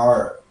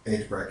our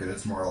age bracket,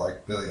 it's more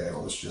like Billy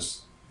Idol is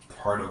just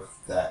part of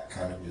that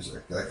kind of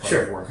music, like part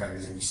Sure. of one kind of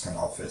music, just kind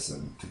of all fits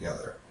in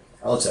together.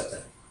 I'll accept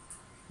that.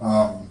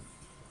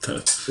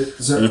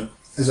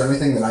 Is there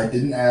anything that I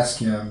didn't ask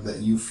him that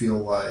you feel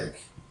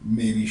like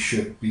maybe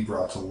should be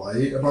brought to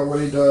light about what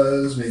he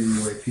does? Maybe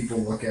the way people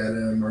look at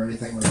him or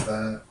anything like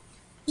that?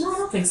 No, I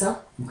don't think so.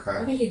 I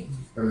Okay. think he...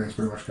 Everything's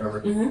pretty much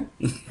covered.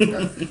 Mm-hmm.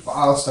 Okay. Well,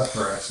 I'll stop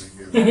harassing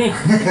you then.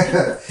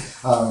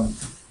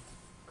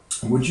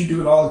 Would you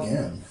do it all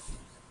again?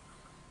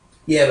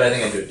 Yeah, but I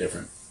think I'd do it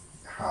different.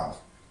 How?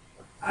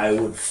 I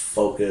would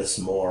focus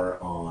more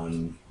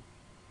on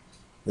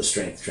the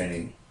strength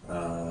training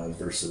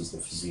versus the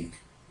physique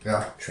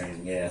Yeah.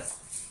 training. Yeah.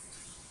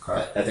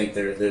 Okay. I think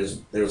there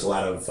was a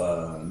lot of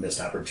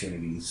missed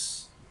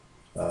opportunities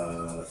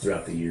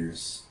throughout the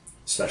years,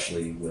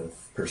 especially with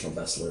personal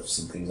best lifts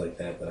and things like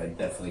that I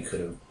definitely could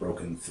have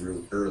broken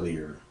through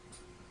earlier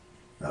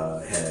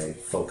had I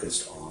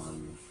focused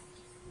on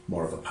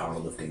more of a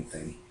powerlifting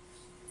thing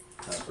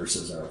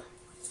versus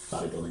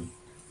bodybuilding.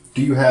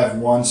 Do you have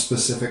one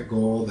specific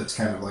goal that's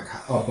kind of like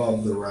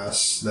above the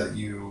rest that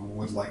you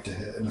would like to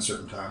hit in a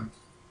certain time?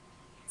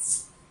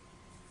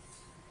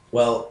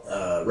 Well,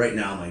 right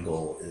now my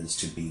goal is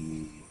to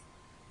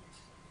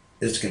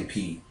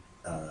compete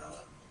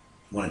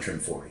when I turn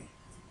 40.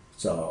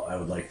 So I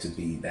would like to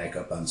be back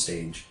up on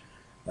stage,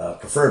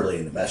 preferably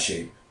in the best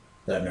shape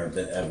that I've ever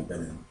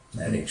been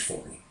in at age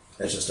 40.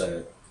 That's just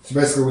So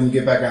basically, when you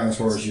get back on this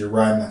horse, you're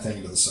riding that thing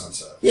into the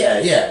sunset.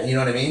 yeah, you know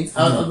what I mean?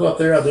 I'll go up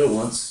there, I'll do it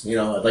once. You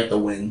know, I'd like to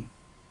win.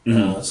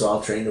 So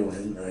I'll train to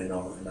win, and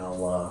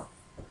I'll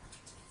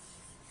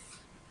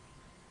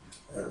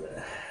I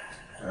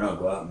don't know,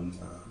 go out and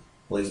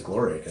blaze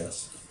glory, I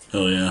guess.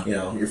 Oh yeah. You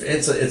know,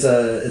 it's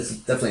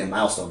definitely a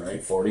milestone,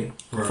 right? 40.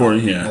 40,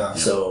 yeah.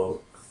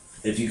 So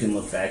if you can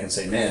look back and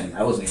say, man,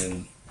 I wasn't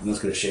even in this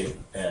good a shape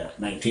at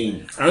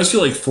 19. I always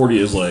feel like 40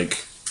 is like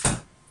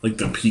like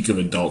the peak of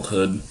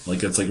adulthood.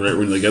 Like it's like right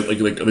when they get like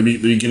the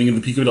beginning of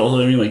the peak of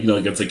adulthood. I mean, like, you know,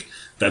 like it's like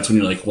that's when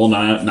you're like, well,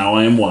 now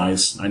I am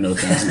wise. I know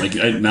things.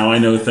 And now I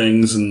know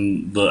things,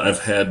 and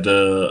I've had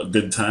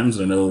good times,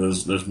 and I know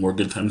there's more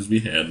good times to be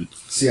had.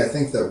 See, I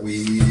think that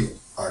we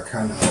are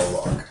kind of out of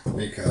luck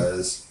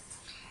because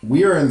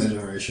we are in the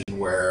generation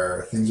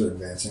where things are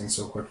advancing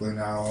so quickly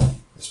now,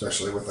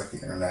 especially with like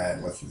the internet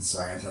and with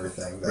science and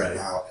everything. That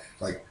now,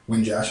 like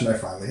when Josh and I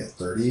finally hit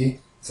 30,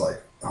 it's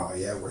like, oh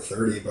yeah, we're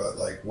 30, but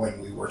like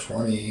when we were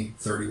 20,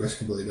 30 was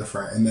completely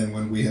different, and then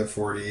when we hit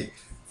 40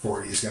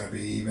 is going to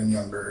be even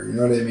younger. You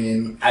know what I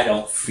mean? I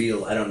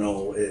don't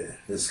know, this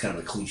is kind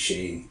of a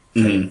cliche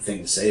thing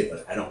to say,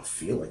 but I don't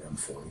feel like I'm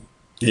 40.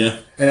 Yeah.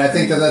 And I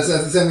think that's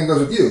the same thing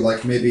goes with you.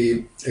 Like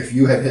maybe if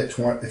you had hit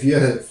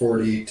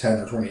 40, 10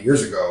 or 20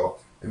 years ago,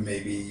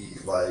 maybe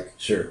like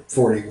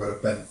 40 would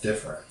have been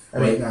different.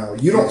 Right now,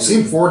 you don't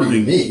seem 40 to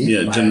me.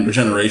 Yeah,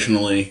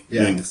 generationally.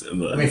 Yeah.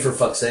 I mean, for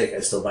fuck's sake, I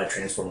still buy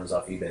Transformers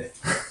off eBay.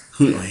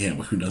 Yeah,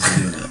 but who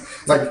doesn't do that?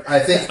 Like, I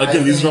think...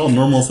 Again, these are all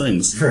normal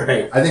things.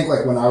 Right. I think,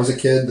 like, when I was a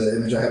kid, the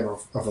image I had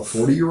of a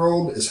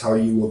 40-year-old is how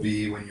you will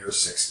be when you're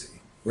 60.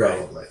 Right.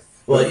 Probably.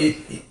 Well,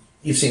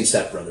 you've seen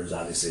Step Brothers,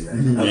 obviously, right?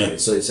 Mm-hmm. Okay,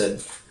 so he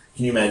said,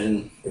 can you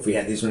imagine if we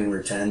had these when we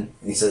were 10? And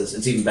he says,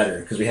 it's even better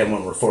because we have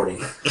one when we're 40.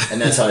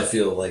 And that's how I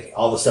feel, like,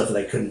 all the stuff that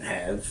I couldn't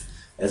have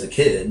as a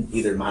kid,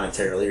 either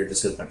monetarily or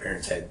just because my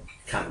parents had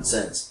common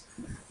sense,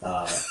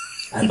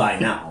 I buy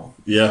now.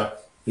 Yeah.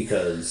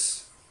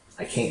 Because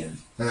I can.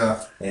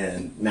 Yeah.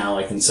 And now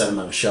I can set them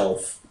on a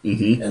shelf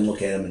and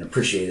look at them and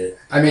appreciate it.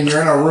 I mean,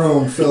 you're in a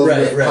room filled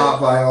with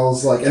pop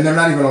vinyls, like, and they're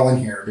not even all in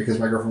here because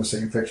my girlfriend was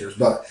taking pictures,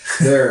 but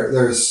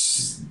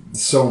there's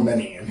so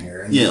many in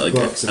here. And yeah, like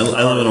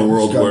I live in a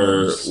world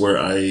where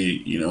I,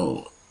 you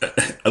know,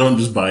 I don't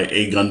just buy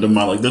a Gundam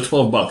model. Like they're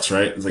 $12,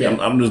 right? It's like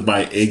I'm just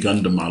buy a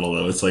Gundam model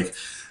though. It's like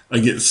I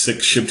get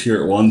 6 shipped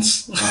here at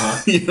once.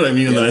 You know what I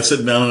mean? And then I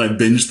sit down and I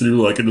binge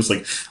through. Like I'm just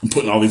like I'm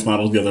putting all these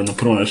models together. I'm gonna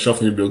put them on a shelf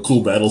and do a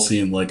cool battle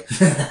scene. Like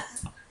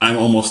I'm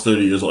almost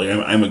 30 years old.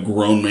 Like, I'm a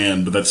grown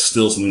man, but that's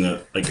still something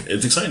that like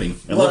it's exciting.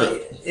 I love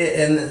it.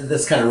 And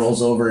this kind of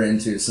rolls over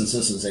into, since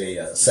this is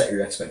a set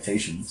your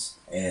expectations,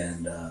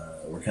 and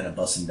we're kind of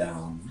busting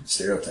down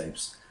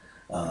stereotypes.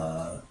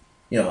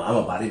 You know, I'm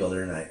a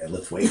bodybuilder and I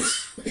lift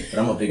weights, but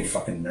I'm a big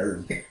fucking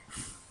nerd.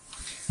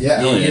 Yeah,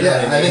 You know what I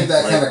mean? I think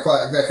that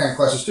Like- kind of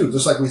clashes too.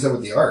 Just like we said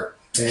with the art,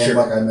 and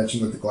like I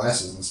mentioned with the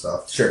glasses and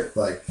stuff. Sure.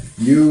 Like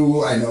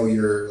I know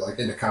you're like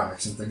into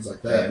comics and things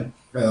like that.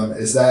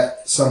 Is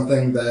that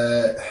something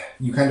that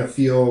you kind of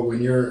feel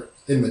when you're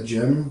in the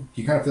gym?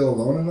 Do you kind of feel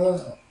alone in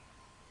that?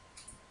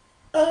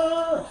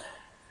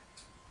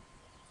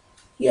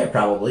 Yeah,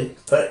 probably.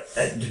 But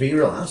to be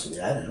real honest with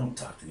you, I don't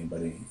talk to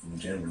anybody in the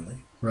gym really.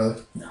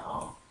 Really?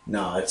 No,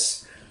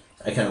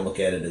 I kind of look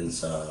at it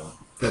as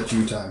That's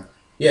you time.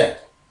 Yeah,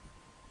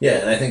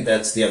 and I think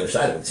that's the other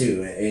side of it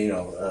too. And, you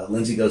know,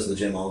 Lindsay goes to the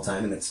gym all the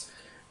time, and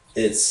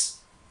it's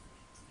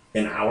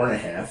an hour and a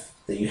half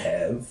that you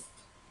have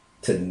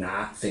to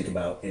not think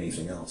about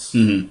anything else.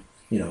 Mm-hmm.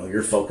 You know,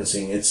 you're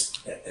focusing.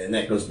 And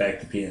that goes back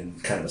to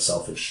being kind of a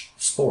selfish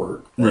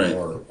sport, Right?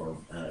 Or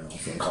I don't know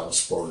if you want to call it a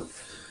sport.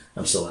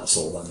 I'm still not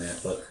sold on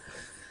that, but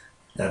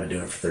I've been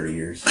doing it for 30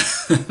 years.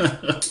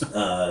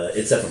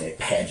 It's definitely a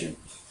pageant,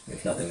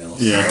 if nothing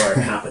else, or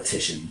a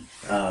competition.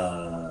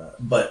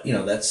 But, you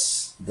know,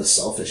 that's the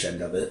selfish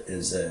end of it,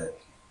 is that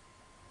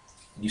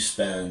you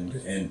spend,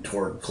 and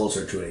toward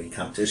closer to a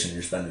competition,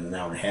 you're spending an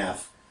hour and a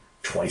half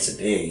twice a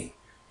day,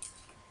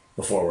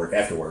 before work,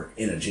 after work,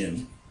 in a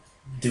gym,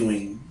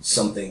 doing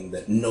something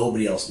that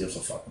nobody else gives a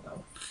fuck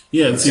about.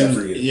 Yeah, it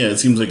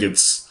seems like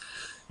it's,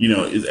 you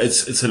know,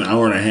 it's an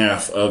hour and a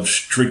half of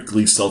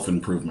strictly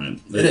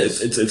self-improvement. It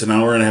is. It's an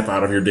hour and a half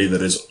out of your day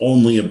that is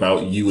only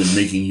about you and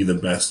making you the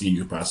best you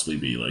could possibly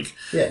be. Like,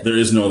 there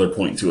is no other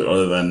point to it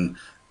other than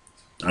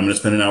I'm going to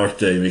spend an hour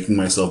today making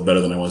myself better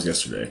than I was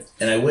yesterday.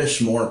 And I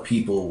wish more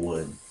people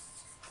would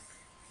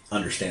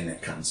understand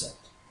that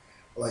concept.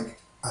 Like,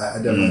 I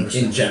definitely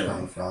understand In general. where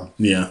you're coming from.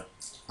 Yeah.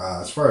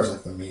 As far as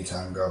like the me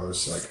time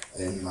goes, like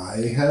in my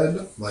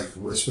head, like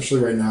especially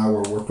right now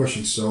where we're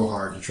pushing so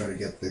hard to try to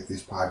get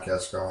these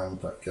podcasts going,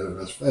 but get it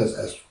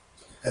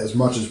as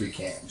much as we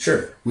can.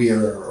 Sure.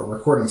 Our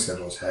recording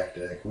schedule is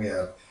hectic. We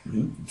have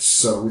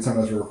so we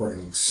sometimes we're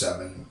recording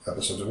 7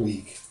 episodes a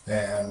week,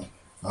 and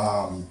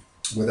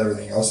with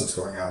everything else that's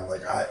going on,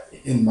 like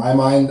in my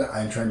mind,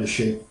 I'm trying to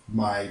shape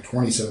my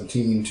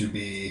 2017 to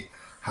be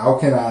how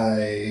can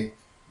I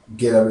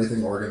get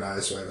everything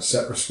organized so I have a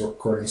set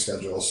recording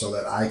schedule so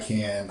that I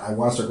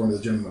want to start going to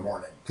the gym in the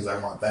morning because I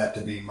want that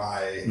to be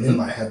my in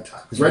my head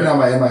time. Because right now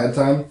my in my head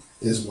time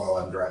is while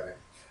I'm driving.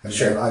 I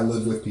mean, I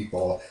live with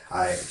people.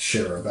 I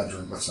share a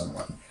bedroom with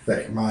someone.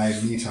 Like my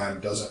me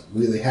time doesn't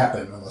really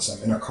happen unless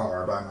I'm in a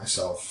car by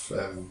myself.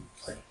 And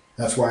like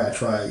that's why I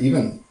try.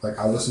 Even like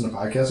I listen to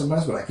podcasts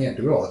sometimes, but I can't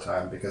do it all the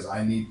time because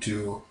I need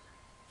to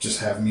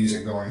just have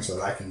music going so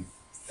that I can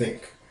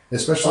think.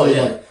 Especially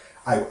like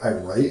I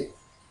write.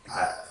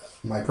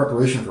 My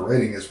preparation for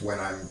writing is when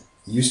I'm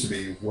used to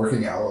be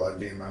working out, I'd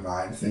be in my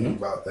mind thinking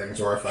about things,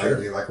 or if Sure.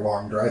 I'd be like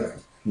long driving.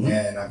 Mhm.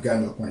 And I've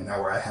gotten to the point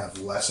now where I have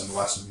less and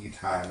less me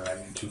time, and I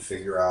need to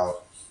figure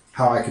out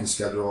how I can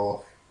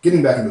schedule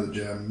getting back into the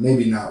gym.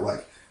 Maybe not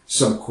like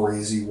some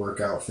crazy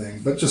workout thing,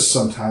 but just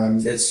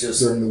sometimes It's just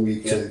during the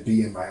week yeah. to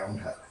be in my own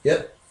head.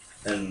 Yep,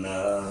 and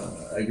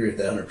I agree with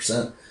that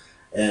 100%.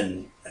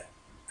 And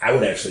I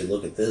would actually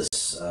look at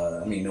this.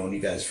 I mean, knowing you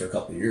guys for a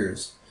couple of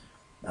years,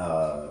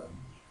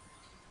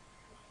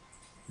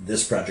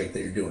 this project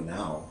that you're doing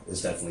now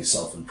is definitely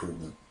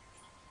self-improvement.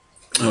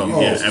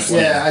 Oh, yeah,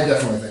 absolutely. Yeah, I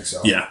definitely think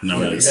so. Yeah, no, You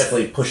know, it you're is.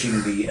 definitely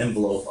pushing the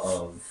envelope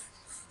of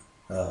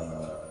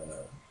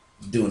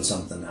doing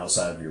something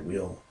outside of your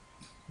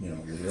your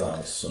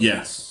wheelhouse. So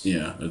Yeah,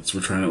 yeah. It's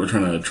we're trying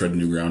to tread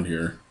new ground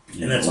here.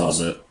 And that's a little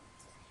awesome. bit.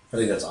 I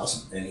think that's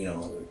awesome.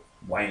 And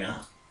why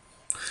not?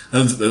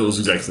 That was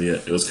exactly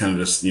it. It was kind of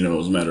just it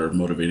was a matter of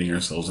motivating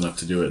ourselves enough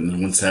to do it. And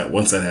then once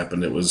that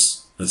happened, it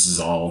was this is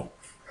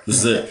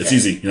it. It's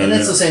easy. You know And what I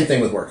that's mean? the same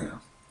thing with working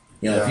out.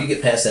 If Yeah. you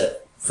get past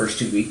that first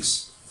 2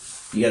 weeks,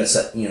 you got to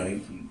set.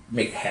 You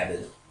make a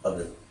habit of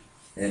it,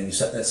 and you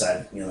set that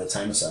aside. That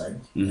time aside,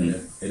 and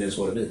it is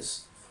what it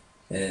is.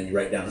 And you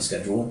write down a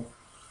schedule.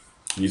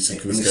 You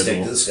stick to the You stick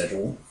schedule. to the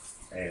schedule,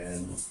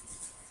 and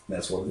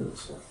that's what it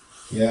is.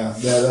 Yeah,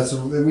 that's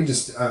we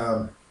just.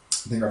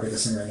 I think our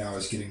biggest thing right now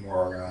is getting more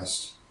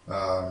organized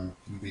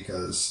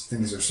because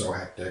things are so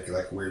hectic.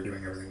 Like we're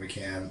doing everything we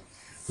can.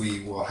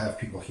 We will have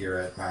people here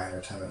at 9 or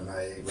 10 at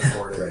night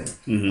recording, Right.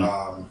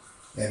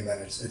 Mm-hmm. and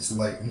then it's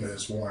late, and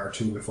there's 1 or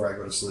 2 before I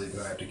go to sleep,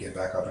 and I have to get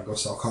back up and go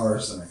sell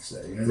cars the next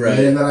day. You know what I Right.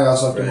 mean? And then I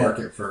also have to Right.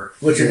 market for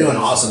Which you're doing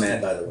Yeah, awesome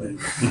at, by the way.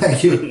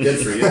 Thank you. Good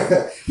for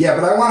you. Yeah,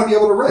 but I want to be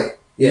able to write.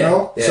 You Yeah,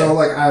 know, yeah. so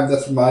like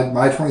that's my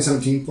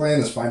 2017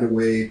 plan is find a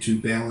way to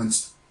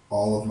balance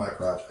all of my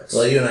projects.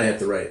 Well, you and I have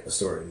to write a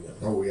story together.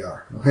 Oh, we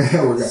are. We're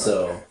gonna.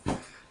 So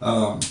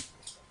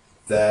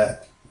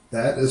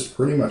That is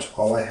pretty much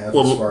all I have as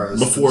Well, far as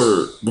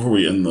before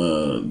we end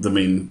the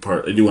main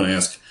part, I do want to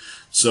ask.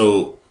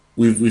 So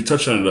we've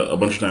touched on it a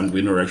bunch of times.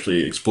 We never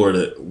actually explored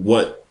it.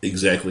 What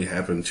exactly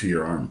happened to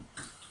your arm?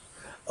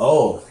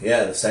 Oh,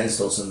 yeah, the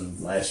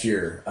Steinstolzen last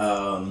year.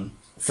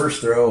 First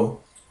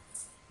throw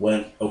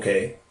went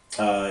okay.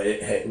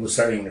 It was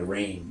starting to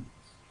rain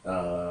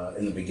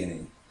in the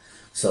beginning.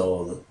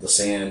 So the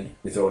sand,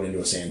 we throw it into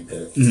a sand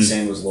pit. The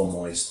sand was a little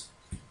moist.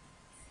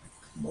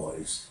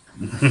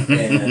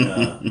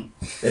 And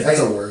That's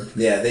a word.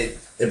 Yeah, they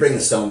bring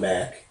the stone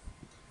back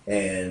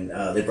and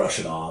they brush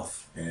it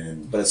off,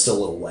 but it's still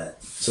a little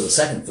wet. So the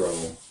second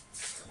throw,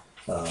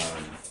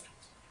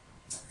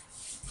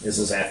 this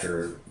is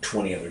after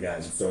 20 other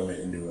guys have thrown it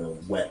into a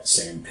wet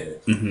sand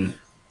pit.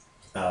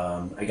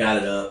 I got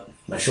it up.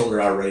 My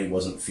shoulder already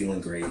wasn't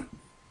feeling great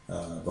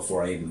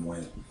before I even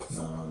went.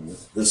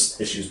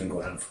 This issue's been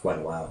going on for quite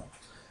a while,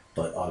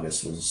 but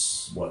August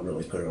was what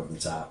really put it over the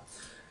top.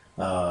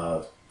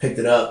 Picked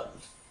it up,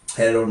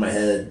 had it over my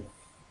head,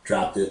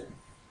 dropped it,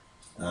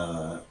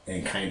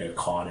 and kind of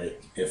caught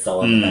it. It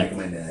fell on the back of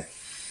my neck,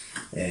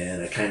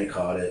 and I kind of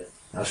caught it.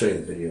 I'll show you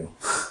the video.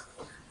 I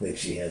think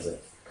she has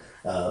it.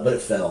 But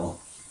it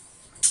fell,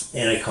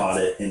 and I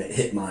caught it, and it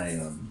hit my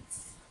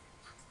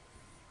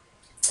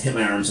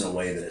arms in a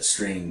way that it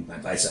strained my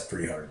bicep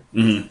pretty hard.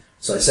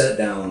 So I set it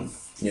down.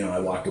 I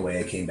walked away.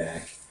 I came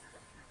back,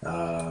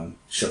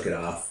 shook it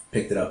off,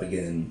 picked it up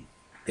again,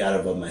 got it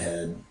above my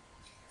head,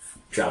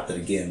 dropped it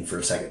again for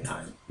a second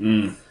time,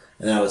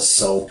 and I was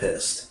so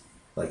pissed.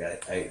 Like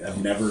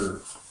I've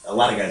never. A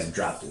lot of guys have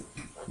dropped it.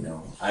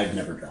 I've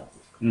never dropped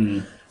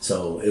it.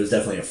 So it was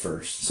definitely a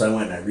first. So I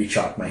went and I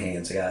re-chalked my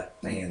hands. I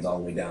got my hands all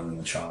the way down in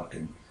the chalk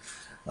and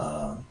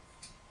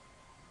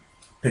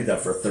picked up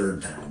for a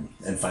third time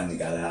and finally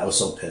got it out. I was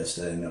so pissed.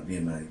 It ended up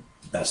being my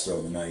best throw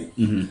of the night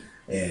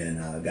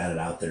and got it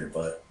out there,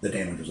 but the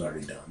damage was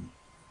already done.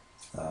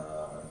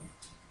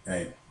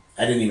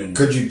 I didn't even...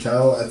 Could you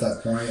tell at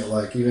that point,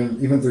 like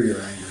even through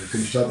your anger, could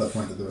you tell at that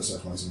point that there was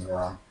definitely something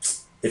wrong?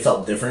 It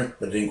felt different,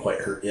 but it didn't quite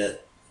hurt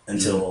yet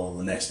until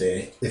the next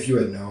day. If you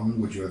had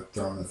known, would you have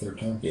thrown the third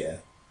time? Yeah.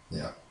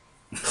 Yeah.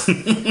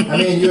 I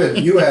mean,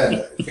 you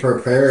had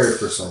prepared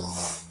for so long.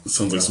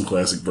 Sounds like some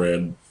classic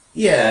Brad.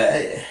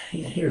 Yeah,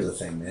 here's the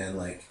thing, man.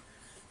 Like,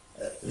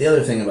 the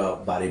other thing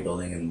about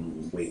bodybuilding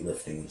and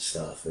weightlifting and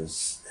stuff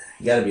is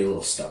you got to be a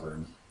little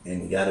stubborn,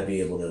 and you got to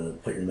be able to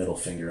put your middle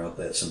finger up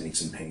at some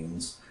aches and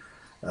pains,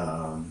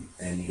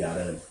 and you got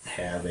to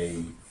have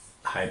a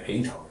high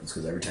pain tolerance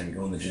because every time you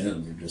go in the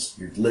gym,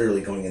 you're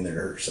literally going in there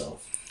to hurt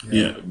yourself.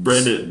 Yeah,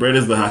 Brad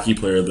is the hockey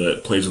player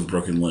that plays with a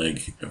broken leg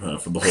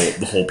for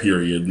the whole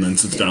period, and then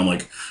sits down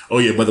like, oh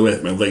yeah, by the way,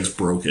 my leg's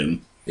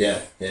broken.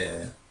 Yeah.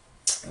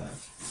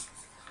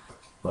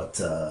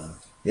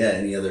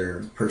 Any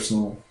other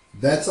personal?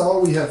 That's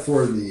all we have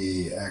for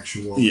the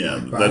actual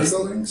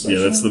bodybuilding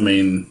section? that's the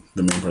main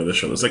part of the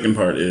show. The second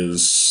part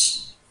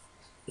is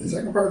The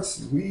second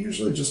part's we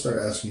usually just start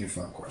asking you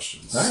fun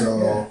questions. All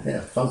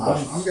right, So fun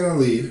questions. I'm gonna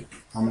lead.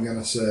 I'm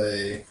gonna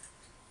say,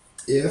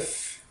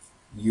 if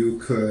you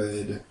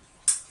could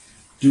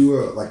do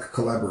a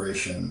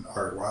collaboration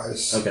art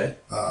wise. Okay.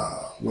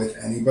 With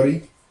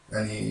anybody,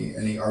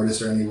 any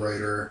artist or any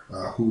writer,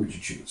 who would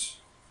you choose?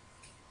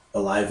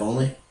 Alive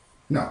only?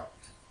 No.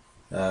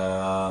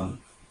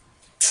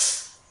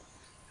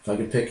 If I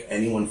could pick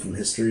anyone from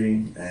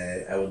history,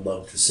 I would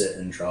love to sit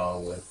and draw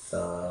with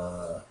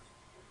Da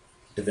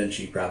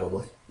Vinci,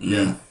 probably.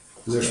 Yeah.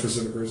 Is there a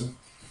specific reason?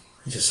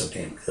 He's just so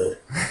damn good.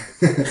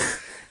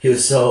 He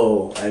was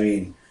so, I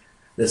mean,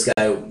 this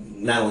guy,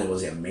 not only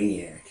was he a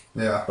maniac,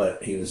 Yeah.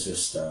 but he was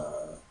just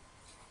a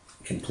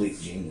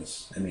complete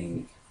genius. I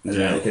mean,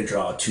 Yeah. I could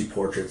draw 2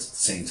 portraits at the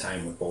same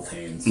time with both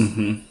hands.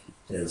 Mm-hmm.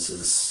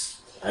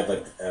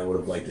 I would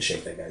have liked to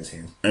shake that guy's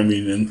hand. I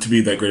mean, and to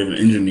be that great of an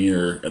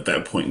engineer at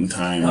that point in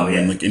time, Oh,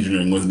 yeah. when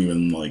engineering wasn't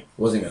even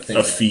Wasn't even a thing.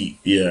 a feat.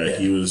 Yeah, Yeah.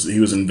 he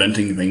was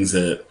inventing things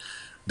that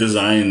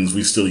designs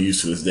we still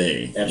use to this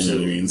day. Absolutely. You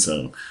know what I mean?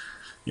 So,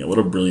 yeah, what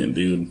a brilliant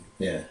dude.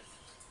 Yeah.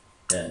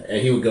 Yeah.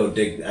 And he would go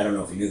dig, I don't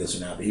know if you knew this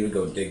or not, but he would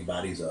go dig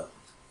bodies up,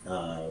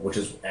 which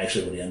is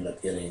actually what he ended up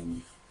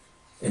getting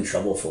in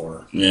trouble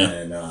for. Yeah.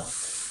 And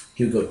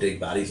he would go dig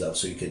bodies up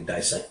so he could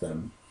dissect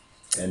them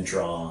and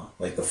draw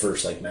the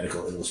first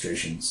medical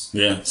illustrations.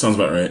 Yeah, sounds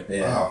about right.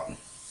 Yeah. Wow.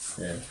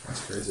 Yeah.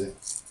 That's crazy.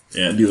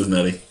 Yeah, dude was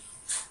nutty.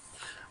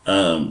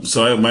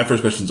 So my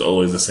first question is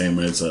always the same.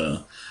 It's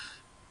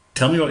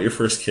tell me about your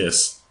first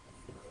kiss.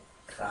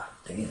 God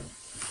damn.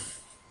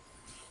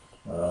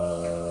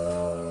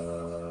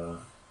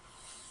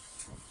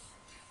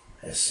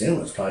 I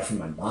assume it's probably from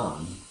my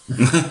mom.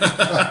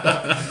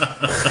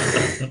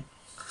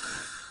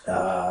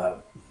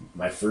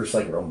 My first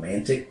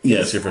romantic.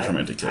 Yes, your first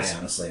romantic kiss. I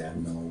honestly have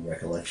no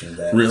recollection of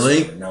that.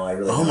 Really? No, I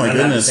really. Oh don't. my I'm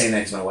not goodness. saying that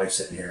because my wife's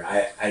sitting here.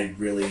 I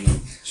really.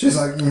 She's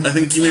like, I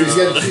think you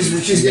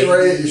she's getting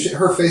ready.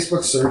 Her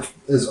Facebook search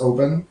is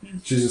open.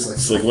 She's just like,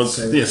 It's like, what's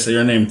say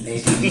your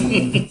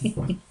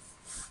name?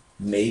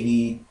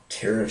 Maybe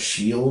Tara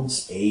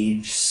Shields,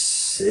 age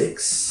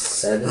 6,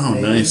 7. Oh,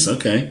 maybe. nice.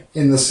 Okay.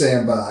 in the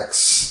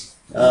sandbox.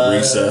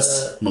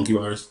 Recess, monkey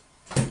bars.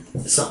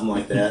 Something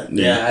like that.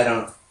 Yeah. Yeah, I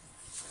don't know.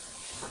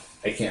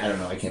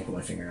 I can't put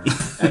my finger on it.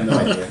 I have no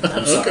idea.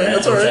 I'm sorry. Okay,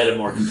 that's I all wish I right. had a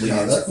more complete No,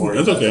 answer for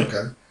you. That's okay.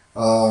 Okay.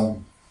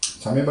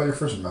 Tell me about your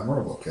first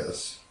memorable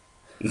kiss.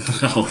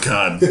 Oh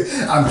God.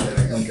 I'm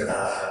kidding.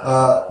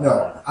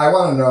 No, I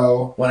want to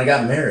know. When I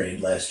got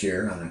married last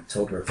year on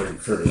October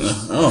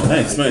 31st, Oh, nice,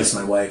 I kissed nice.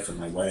 my wife at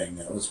my wedding.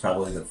 That was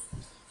probably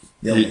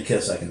the only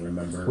kiss I can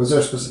remember. Was there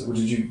a specific?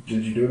 Did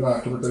you do it on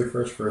October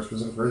 31st for a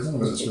specific reason?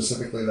 Was it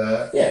specifically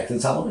that? Yeah, because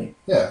it's Halloween.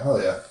 Yeah.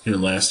 Hell yeah. Your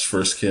last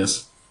first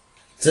kiss,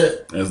 That's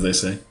it. as they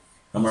say.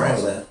 I'm alright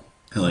with that.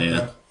 Hell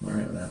yeah. I'm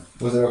alright with that.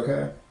 Was it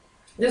okay?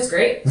 It was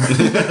great.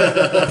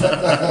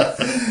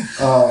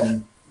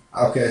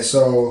 Okay,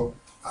 so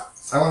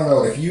I want to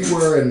know if you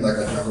were in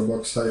a Jungle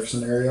Books type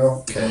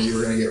scenario and you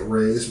were going to get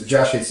raised.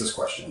 Josh hates this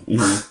question.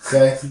 Mhm.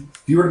 Okay,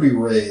 if you were to be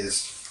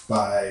raised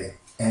by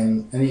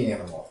any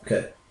animal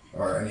Okay.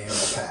 or any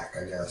animal pack,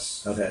 I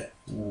guess, Okay.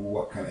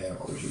 what kind of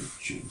animal would you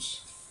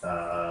choose?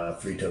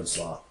 3-toed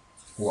sloth.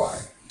 Why?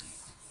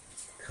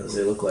 Because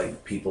they look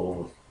like people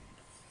with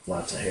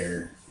lots of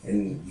hair,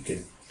 and you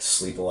could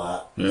sleep a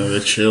lot. Yeah, they're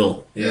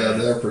chill. Yeah,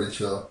 they're pretty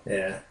chill.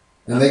 Yeah.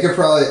 And they could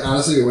probably,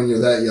 honestly, when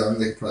you're that young,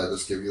 they could probably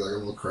just give you a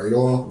little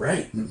cradle.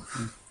 Right.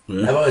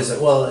 Yeah. I've always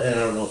said, well, and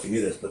I don't know if you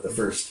knew this, but the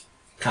first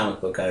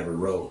comic book I ever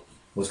wrote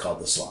was called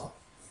The Sloth.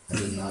 I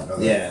did not know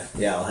that.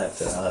 Yeah. I'll have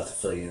to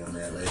fill you in on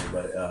that later.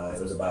 But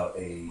it was about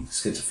a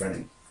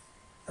schizophrenic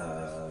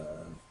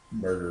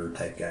murderer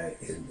type guy.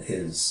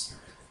 His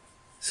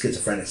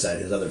schizophrenic side,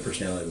 his other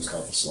personality was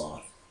called The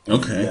Sloth.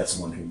 Okay. That's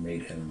the one who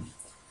made him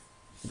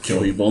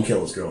Kill people.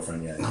 kill his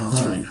girlfriend. Yeah. Oh,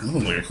 that's pretty. That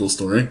sounds like a cool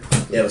story.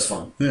 Yeah, it was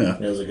fun. Yeah.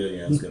 It was a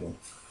good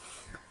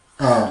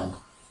one.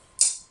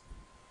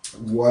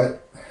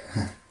 What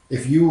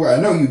if you? I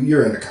know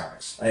you're into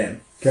comics. I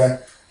am. Okay,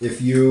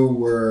 if you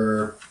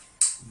were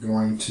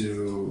going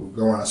to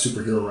go on a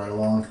superhero ride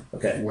along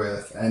Okay.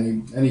 with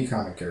any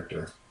comic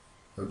character,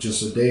 of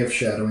just a day of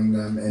shadowing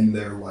them in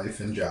their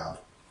life and job,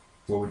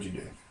 what would you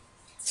do?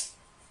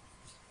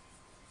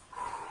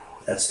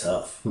 That's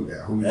tough. Who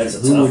That's a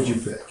who tough would you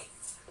one. pick?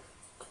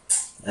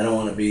 I don't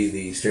want to be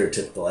the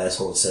stereotypical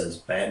asshole that says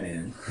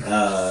Batman.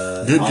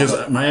 Good,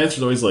 because my answer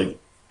is always like,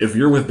 if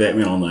you're with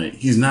Batman all night,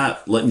 he's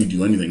not letting you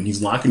do anything.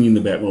 He's locking you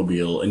in the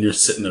Batmobile, and you're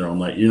sitting there all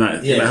night. You're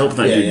not. Yeah, I hope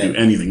not yeah, do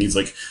anything. He's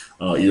like,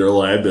 you're a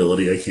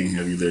liability. I can't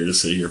have you there to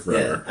sit here Yeah,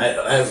 forever.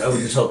 I would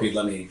just hope he'd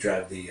let me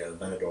drive the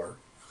Venador.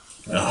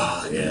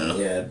 Oh, yeah.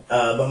 Yeah,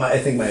 but I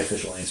think my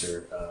official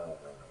answer,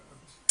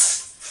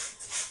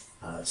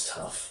 it's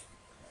tough.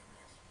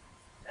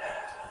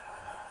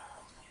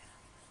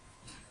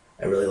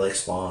 I really like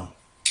Spawn.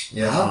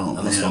 Yeah, Oh, I'm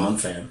a man. Spawn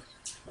fan.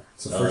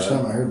 it's the first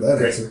time I heard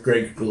that answer.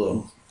 Greg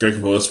Capullo. Greg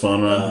Capullo,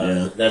 Spawn Run.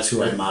 Yeah. That's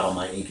who I model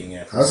my inking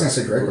after. I was gonna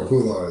say Greg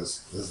Capullo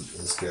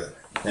is good.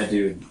 That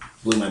dude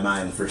blew my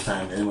mind the first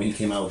time. And when he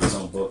came out with his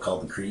own book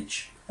called The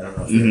Creech, I don't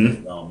know if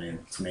you oh man,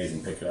 it's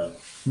amazing. Pick it up.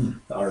 The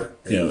art.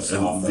 Yeah, is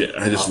off the-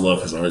 I just off love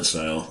the- his art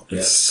style.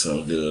 It's Yeah.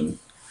 so good.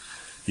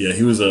 Yeah,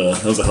 that was a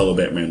hell of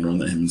a Batman run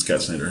that him and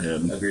Scott Snyder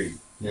had. Agreed.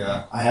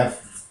 Yeah, I have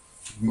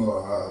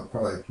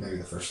Probably maybe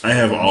the first. I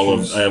have all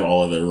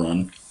of their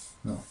run.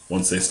 No.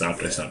 Once they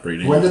stopped, I stopped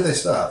reading. When did they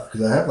stop?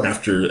 Because I have like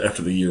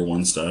after the year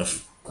one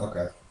stuff.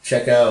 Okay.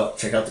 Check out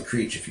the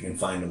Creech if you can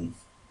find him.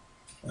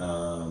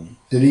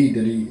 Did he?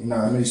 No,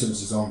 I know you said it's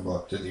his own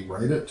book. Did he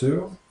write it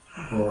too,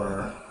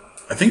 or?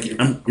 I think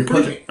I'm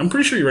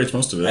pretty sure he writes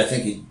most of it. I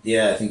think he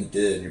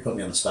did. You're putting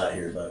me on the spot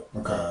here, but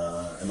Okay.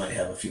 I might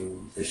have a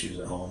few issues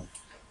at home.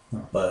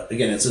 Oh. But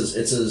again, it's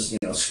his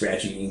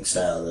scratchy ink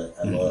style that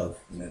I love,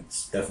 and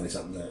it's definitely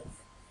something that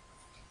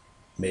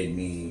made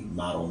me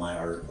model my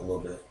art a little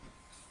bit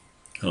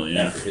Hell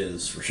yeah! after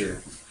his, for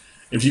sure.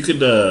 If you could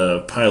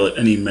pilot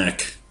any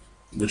mech,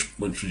 which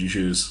would you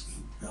choose?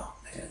 Oh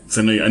man.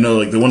 So I know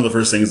like one of the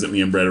first things that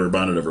me and Brad ever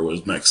bonded over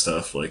was mech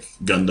stuff, like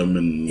Gundam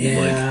and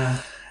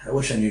Yeah, I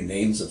wish I knew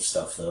names of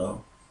stuff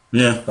though,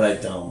 yeah. but I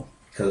don't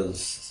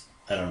because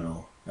I don't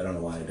know. I don't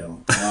know why I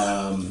don't.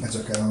 That's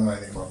okay. I don't know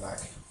anything about Mac.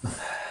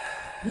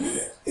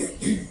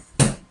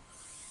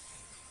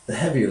 The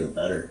heavier the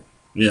better.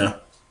 Yeah.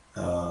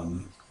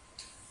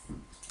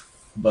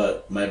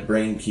 But my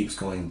brain keeps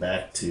going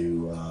back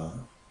to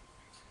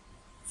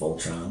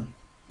Voltron.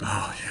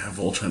 Oh yeah,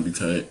 Voltron be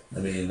tight. I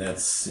mean,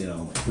 that's,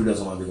 who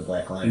doesn't want to be the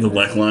Black Lion? The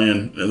Black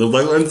Lion. The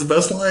Black Lion's the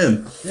best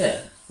lion.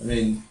 Yeah. I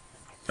mean,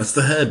 That's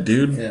the head,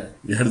 dude. Yeah.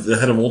 You had the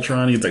head of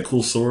Voltron. You get that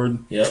cool sword.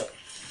 yep.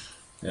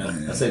 Yeah,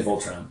 I say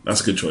Voltron. That's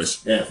a good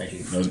choice. Yeah, thank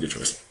you. That was a good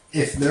choice.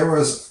 If there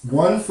was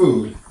one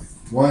food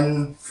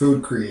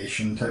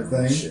creation type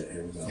thing, Shit,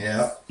 here we go.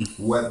 yeah,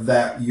 what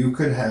that you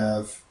could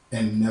have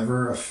and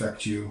never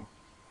affect you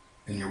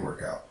in your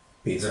workout.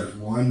 Pizza. There's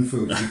one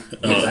food. You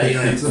don't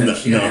have to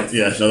finish. You don't have to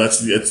Yeah, no, that's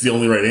the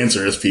only right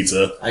answer is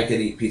pizza. I could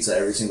eat pizza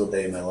every single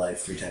day of my life,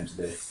 3 times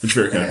a day. What's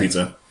your favorite kind of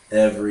pizza?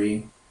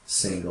 Every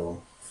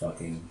single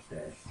fucking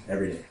day.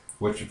 Every day.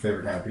 What's your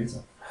favorite kind of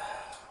pizza?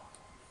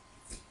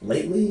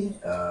 Lately,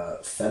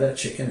 feta,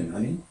 chicken, and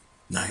onion.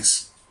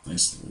 Nice.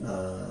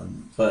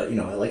 But,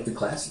 I like the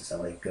classics. I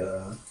like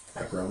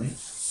pepperoni.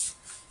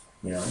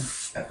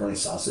 Pepperoni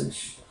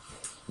sausage.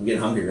 I'm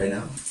getting hungry right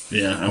now.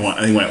 Yeah, I think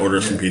I might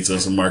order some pizza,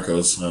 some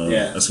Marco's,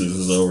 as soon as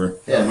this is over.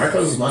 Yeah,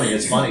 Marco's is money.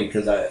 It's funny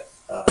because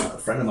a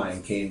friend of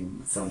mine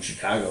came from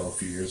Chicago a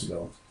few years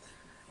ago,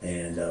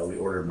 and we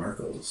ordered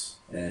Marco's,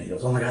 and he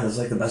goes, "Oh my god, this is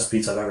like the best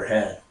pizza I've ever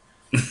had."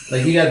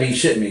 Like, you gotta be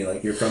shitting me!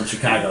 Like, you're from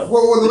Chicago.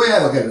 Well, the way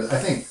I look at it, I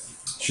think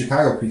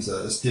Chicago pizza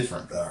is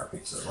different than our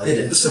pizza. Like, It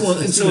is. So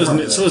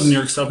is New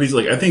York style pizza.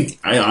 Like,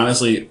 I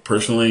honestly,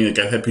 personally, like,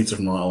 I've had pizza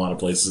from a lot of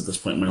places at this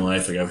point in my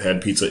life. Like, I've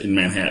had pizza in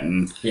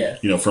Manhattan. Yeah.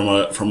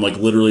 From like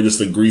literally just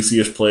the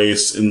greasiest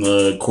place in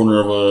the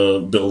corner of a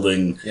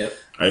building. Yep.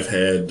 I've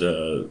had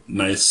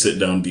nice sit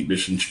down deep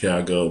dish in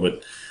Chicago,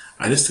 but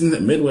I just think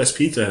that Midwest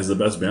pizza has the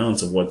best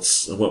balance of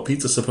what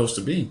pizza's supposed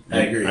to be.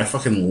 I agree. I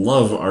fucking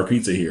love our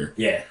pizza here.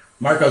 Yeah.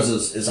 Marco's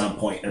is on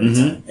point every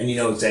time, and you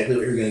know exactly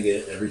what you're gonna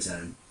get every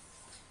time.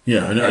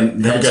 Yeah, I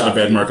never gotten a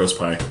bad Marco's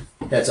pie.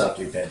 Hats off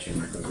to you, Pat G.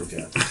 Marco. Good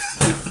job.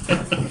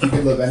 if you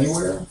could live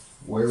anywhere,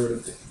 where would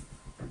it be?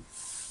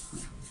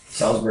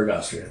 Salzburg,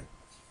 Austria.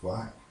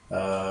 Why?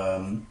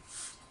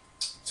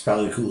 It's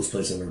probably the coolest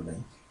place I've ever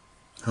been.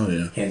 Oh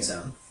yeah. Hands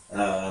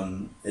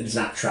down. It is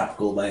not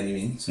tropical by any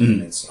means. I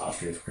mean, it's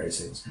Austria, for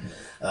Christ's sakes.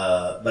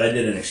 But I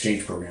did an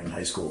exchange program in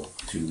high school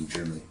to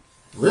Germany.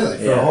 Really?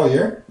 For Yeah. a whole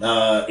year?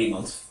 8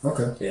 months.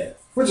 Okay. Yeah.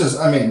 Which is,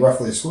 I mean,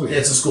 roughly a school year.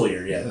 It's a school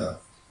year, yeah. Yeah.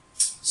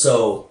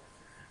 So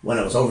when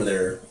I was over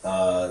there,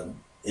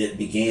 it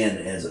began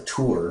as a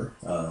tour.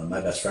 My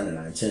best friend and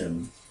I,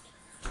 Tim.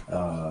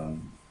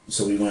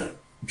 So we went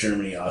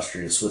Germany,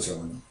 Austria,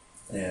 Switzerland.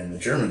 And the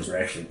Germans were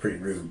actually pretty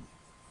rude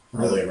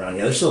all the way around.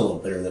 Yeah, they're still a little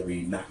bitter that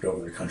we knocked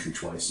over their country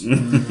twice.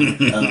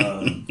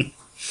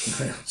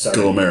 Sorry,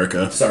 Go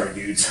America. Sorry,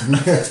 dudes.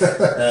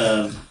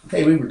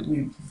 Hey,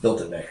 we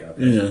built it back up.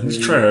 Yeah, let's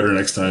try harder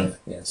next time.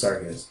 Yeah,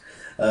 sorry, guys.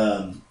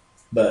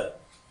 But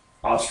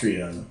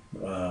Austria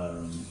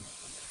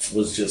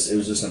was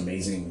just an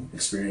amazing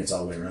experience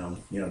all the way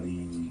around.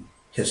 The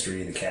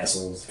history, the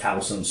castles, the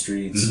cobblestone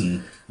streets,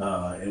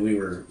 and we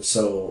were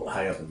so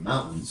high up in the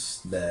mountains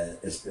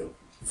that the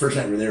first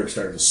night we were there, it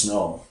started to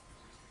snow.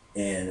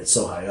 And it's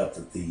so high up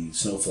that the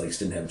snowflakes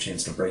didn't have a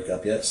chance to break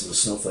up yet, so the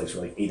snowflakes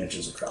were like 8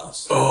 inches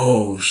across.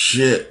 Oh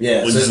shit!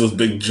 Yeah, like so just those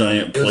big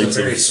giant It was plates.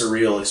 a very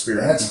surreal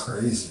experience. That's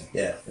crazy.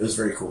 Yeah, it was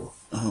very cool.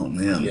 Oh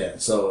man. Yeah,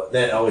 so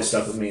that always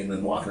stuck with me. And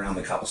then walking around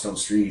the cobblestone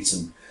streets,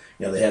 and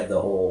they had the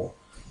whole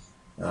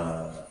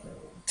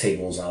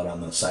tables out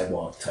on the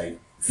sidewalk type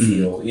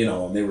feel,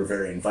 and they were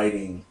very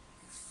inviting,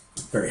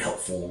 very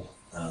helpful,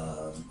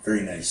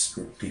 very nice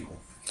group of people.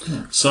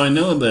 So I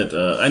know that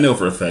I know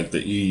for a fact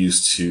that you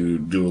used to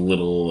do a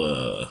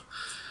little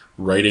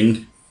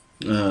writing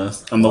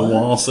on the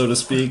wall, so to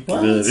speak.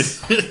 What?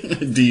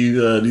 Do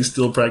you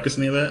still practice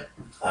any of that?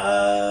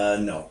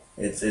 No,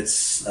 it's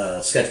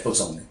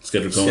sketchbooks only.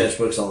 Sketchbooks only?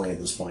 Sketchbooks only at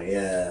this point.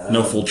 Yeah.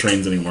 No full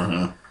trains anymore,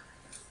 huh?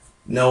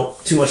 No,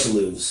 too much to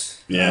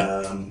lose.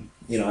 Yeah.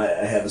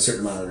 I have a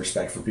certain amount of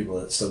respect for people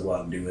that still go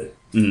out and do it.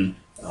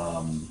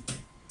 Mm-hmm.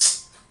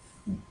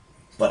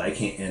 But I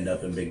can't end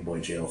up in big boy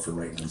jail for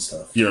writing and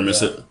stuff. You ever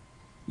miss it?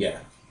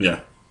 Yeah.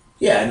 Yeah.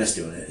 Yeah, I miss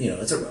doing it.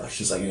 It's a rush,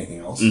 just like anything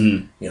else.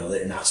 Mm-hmm. That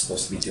you're not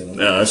supposed to be doing.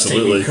 Yeah,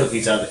 absolutely. Taking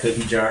cookies out of the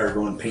cookie jar or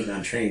going painting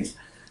on trains.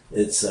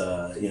 It's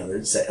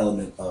there's that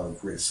element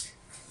of risk.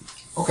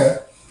 Okay.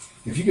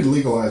 If you could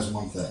legalize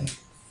one thing,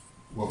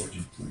 what would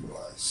you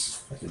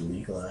legalize? If I could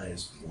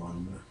legalize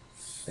one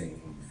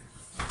thing,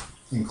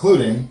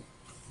 Including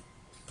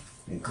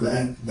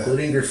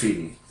including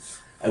graffiti.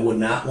 I would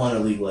not want to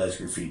legalize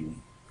graffiti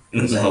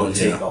because that would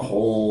take a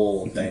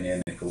whole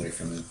dynamic away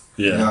from it.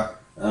 Yeah.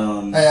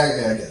 I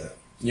get it.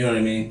 You know what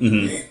I mean?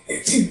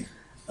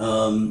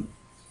 Mm-hmm.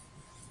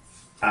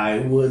 I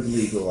would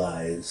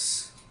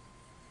legalize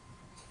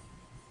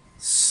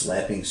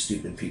slapping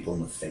stupid people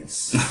in the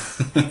face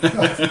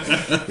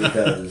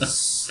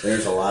because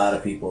there's a lot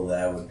of people that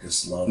I would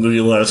just love. There'll be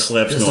a lot of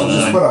slaps Just going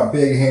Just on. put a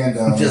big hand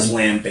down. Just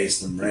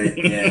lambaste them, right?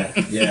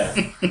 Yeah.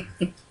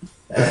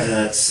 And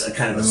that's a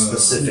kind of a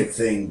specific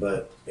thing,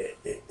 but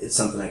it's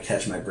something I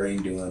catch my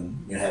brain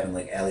doing. Having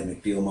like Ally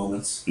McBeal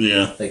moments.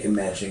 Yeah. Like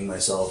imagining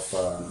myself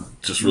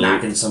Just really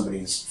knocking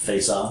somebody's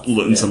face off,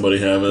 letting somebody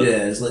have it.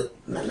 Yeah, it's like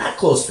not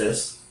close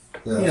fist.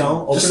 Yeah.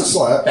 Open Just a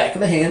slap. back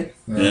of the hand,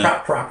 Yeah.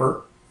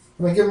 proper.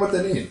 I mean, give them what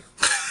they need.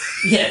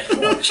 Yeah.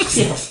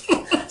 Just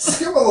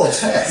give them a little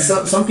tag.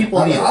 Some people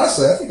I need mean, it.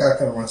 honestly, I think I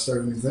kind of want to start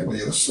a new thing with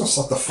you. Let's just go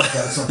slap the fuck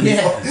out of some people.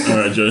 Yeah. All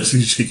right, Joe,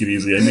 you take it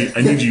easy.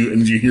 I need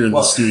you here in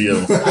the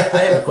studio. I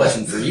have a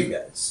question for you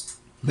guys.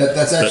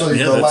 That's actually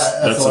yeah, the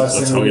that's last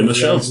that's thing. how we end the do,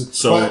 show. guys.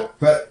 So-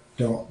 but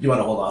don't. You want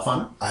to hold off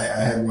on it? I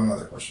had one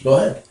other question. Go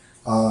ahead.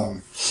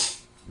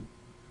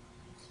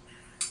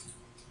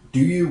 Do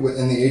you,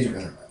 in the age of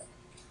internet,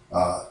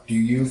 do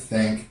you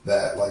think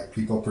that like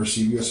people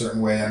perceive you a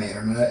certain way on the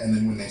internet, and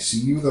then when they see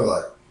you, they're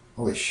like,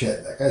 "Holy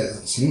shit, that guy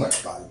doesn't seem like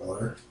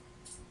a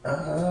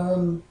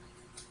bodybuilder"?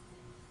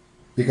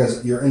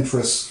 Because your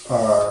interests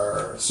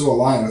are so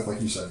aligned with,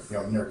 like you said,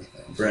 nerdy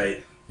things.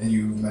 Right. And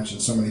you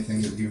mentioned so many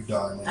things that you've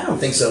done. I don't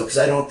think so because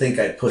I don't think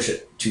I'd push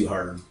it too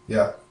hard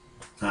Yeah.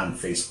 on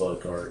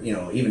Facebook or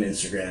even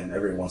Instagram.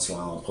 Every once in a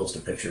while, I'll post a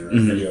picture or a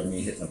video of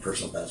me hitting a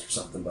personal best or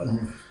something, but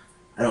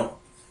I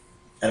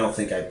don't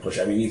think I'd push.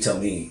 I mean, you tell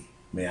me.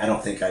 I mean, I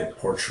don't think I'd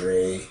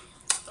portray.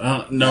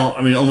 No,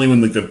 I mean only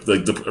when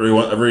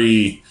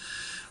every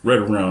right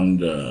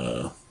around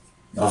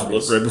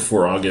right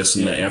before August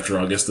and after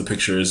August, the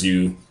picture is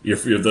you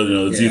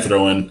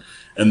throw in,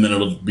 and then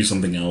it'll be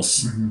something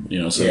else.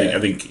 So I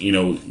think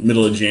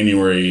middle of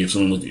January, if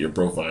someone looked at your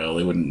profile,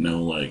 they wouldn't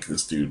know like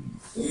this dude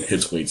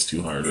hits weights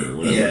too hard or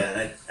whatever.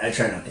 Yeah, I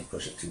try not to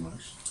push it too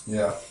much.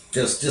 Yeah.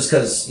 Just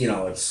because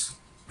it's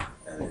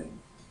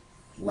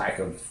lack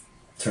of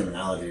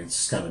terminology. It's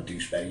just kind of a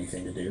douchebaggy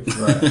thing to do.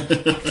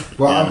 Right.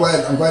 Well, I'm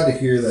glad to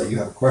hear that you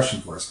have a question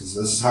for us because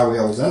this is how we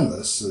always end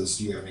this. Is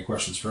do you have any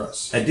questions for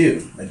us? I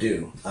do.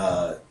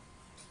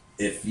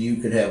 If you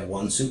could have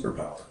one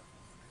superpower,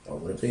 what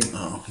would it be?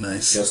 Oh,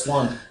 nice. Just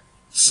one.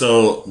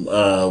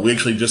 So we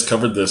actually just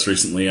covered this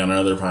recently on our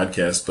other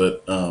podcast,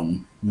 but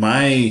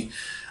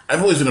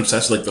I've always been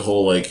obsessed with like the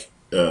whole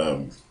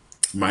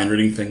mind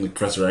reading thing. Like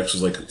Professor X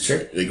was like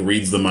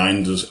reads the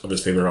minds of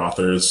his favorite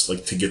authors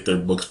like to get their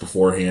books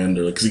beforehand,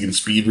 or because he can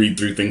speed read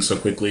through things so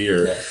quickly,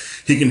 or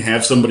he can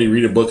have somebody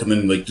read a book and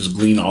then like just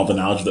glean all the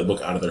knowledge of that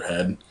book out of their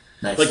head.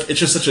 Nice. Like it's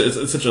just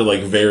such a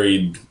like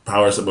varied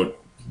power set. But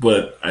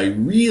what I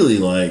really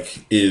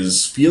like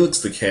is Felix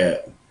the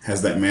cat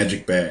has that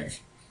magic bag.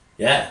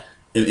 Yeah.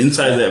 And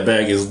inside that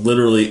bag is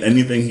literally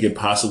anything he could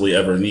possibly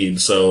ever need.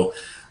 So,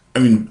 I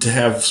mean, to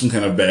have some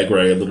kind of bag where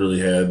I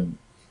literally had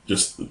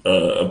just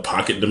a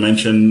pocket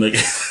dimension, like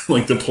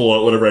to pull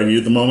out whatever I need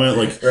at the moment.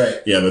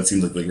 Yeah, that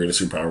seems like the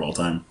greatest superpower of all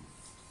time.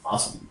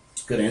 Awesome.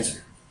 Good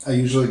answer. I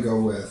usually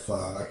go with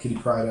Kitty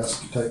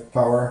Pryde-esque type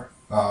power.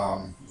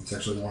 It's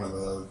actually one of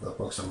the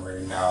books I'm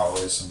reading now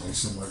is something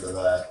similar to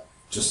that.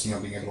 Just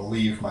being able to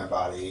leave my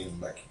body and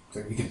like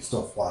you can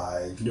still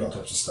fly, you can do all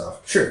types of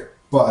stuff. Sure.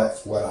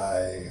 But what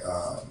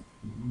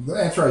the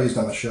answer I used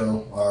on the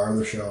show, our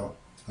other show,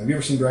 have you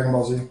ever seen Dragon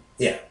Ball Z?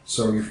 Yeah.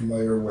 So you're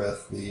familiar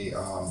with the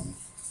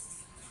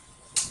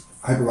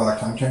hyperbolic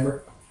time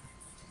chamber?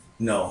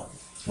 No.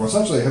 Well,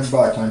 essentially, a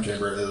hyperbolic time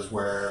chamber is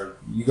where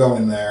you go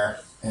in there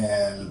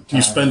and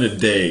You spend a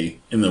day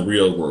in the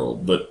real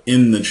world, but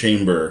in the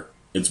chamber,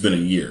 it's been a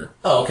year.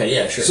 Oh, okay.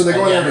 Yeah, sure. So they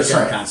go in there to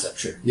understand the train. concept.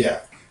 Sure.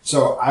 Yeah.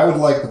 So I would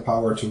like the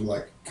power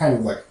to kind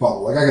of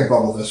bubble. Like I could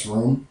bubble this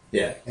room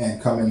Yeah.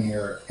 and come in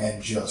here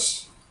and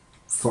just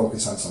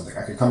focus on something.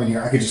 I could come in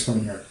here. I could just come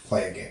in here and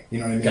play a game. You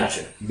know what I mean?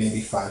 Gotcha.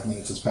 Maybe 5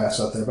 minutes has passed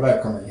out there, but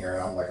I come in here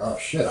and I'm like, oh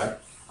shit,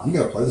 I'm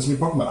gonna play this new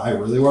Pokemon. I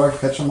really want to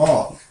catch them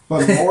all,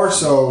 but more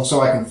so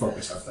I can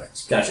focus on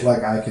things. Gotcha.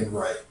 Like I can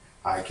write.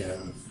 I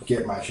can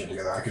get my shit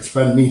together. I can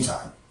spend me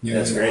time. You know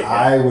That's what I mean? great,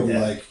 I yeah. would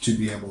Yeah. like to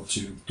be able to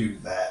do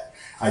that.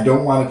 I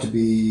don't want it to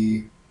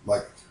be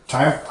like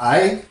time.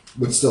 I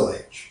would still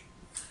age.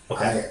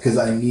 Okay. Because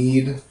I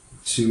need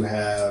to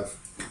have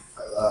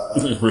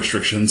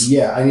restrictions.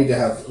 Yeah, I need to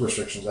have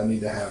restrictions. I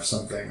need to have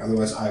something.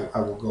 Otherwise, I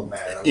will go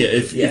mad.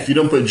 If you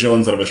don't put Joe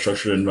inside of a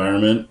structured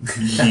environment,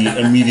 he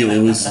immediately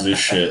loses his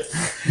shit.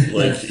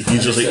 Like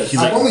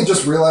I've only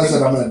just realized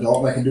that I'm an adult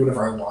and I can do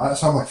whatever I want.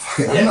 So I'm like, fuck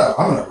it, I'm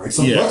gonna write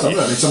some books. I'm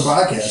gonna make some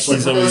podcasts.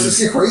 Like, let's just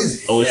get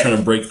crazy. Always trying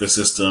to break the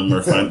system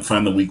or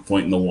find the weak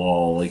point in the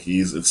wall. Like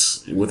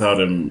it's without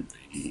him,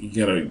 you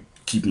gotta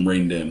keep him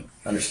reined in.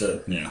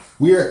 Understood. Yeah,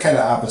 we are kind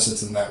of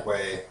opposites in that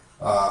way.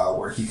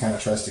 Where he kind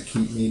of tries to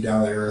keep me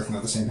down to earth, and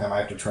at the same time,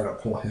 I have to try to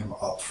pull him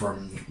up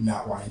from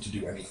not wanting to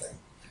do anything.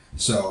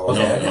 So,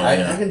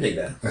 I can dig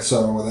that.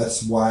 So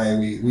that's why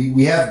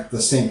we have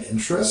the same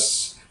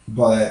interests,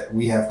 but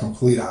we have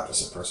complete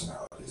opposite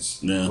personalities.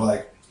 Yeah.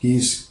 Like,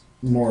 he's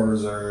more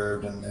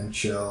reserved and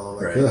chill.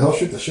 Like, Right. he'll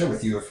shoot the shit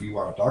with you if you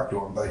want to talk to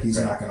him, but he's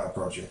not going to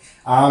approach you.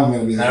 I'm going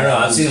to be. I don't know.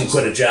 I've seen him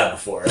quit a job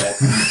before. Right?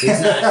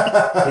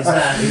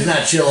 He's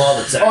not chill all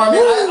the time. Oh, I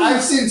mean,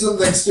 I've seen some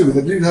things too.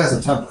 The dude has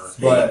a temper,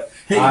 but.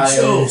 Hey,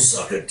 Joe,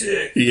 suck a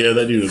dick. Yeah,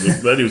 that dude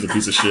was a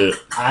piece of shit.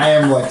 I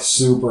am like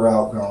super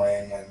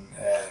outgoing and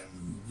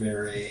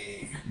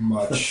very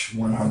much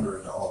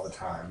 100 all the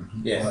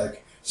time. Yeah.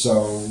 Like,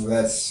 so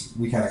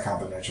we kind of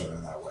complement each other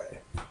in that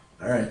way.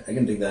 All right, I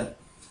can dig that.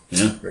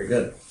 Yeah. Very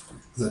good.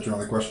 Is that your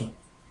only question?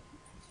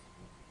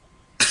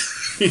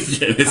 I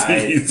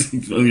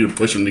need to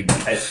push him to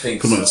I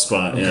think put him on so. the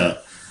spot. Okay. Yeah.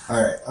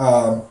 All right.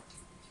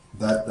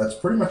 That's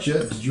pretty much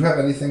it. Did you have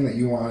anything that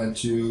you wanted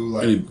to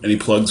like? Any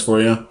plugs for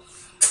you?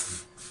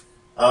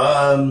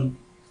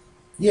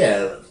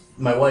 Yeah,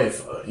 my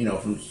wife,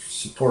 from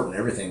supporting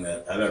everything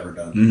that I've ever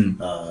done,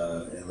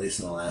 at least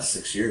in the last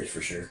 6 years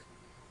for sure.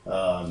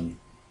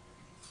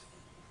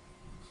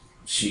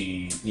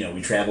 She,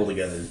 we travel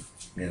together.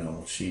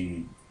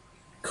 She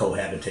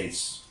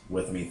cohabitates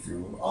with me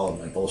through all of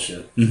my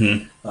bullshit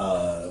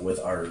with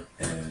art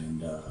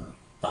and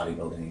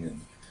bodybuilding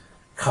and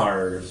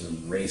cars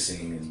and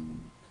racing and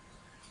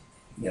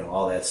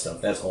all that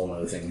stuff. That's a whole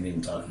other thing we didn't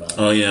even talk about.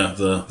 Oh yeah,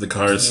 the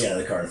cars. Yeah,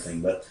 the car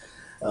thing. But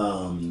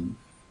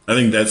I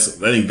think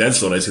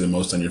that's what I see the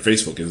most on your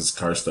Facebook is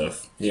car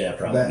stuff. yeah,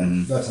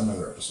 probably. That's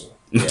another episode.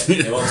 Yeah,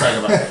 we'll talk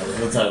about that.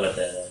 We'll talk about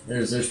that.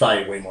 There's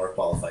probably way more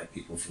qualified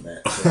people for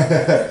that.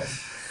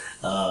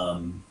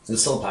 So.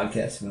 It's still a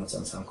podcast. It's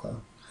on SoundCloud.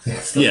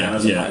 Still Yeah,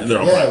 counts as a podcast. they're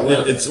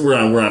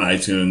all. We're on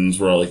iTunes.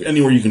 We're all like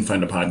anywhere you can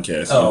find a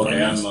podcast. Oh, you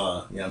can okay. find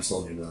us. I'm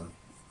still new to.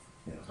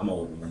 I'm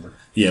old. Remember?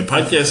 Yeah,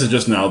 podcast is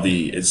just now I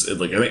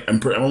think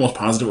I'm almost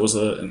positive it was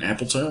an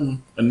Apple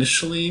term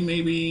initially.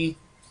 Maybe.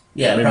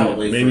 Yeah, maybe,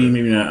 probably.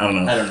 Maybe not. I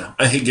don't know. I don't know.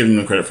 I hate giving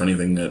them credit for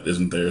anything that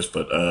isn't theirs,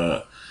 but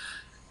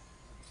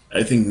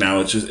I think now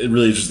it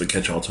really is just the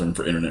catch-all term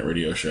for internet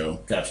radio show.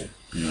 Gotcha.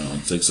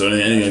 It's like so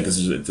anything like this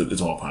is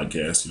it's all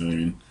podcast. You know what I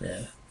mean?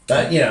 Yeah,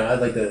 but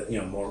I'd like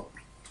to more.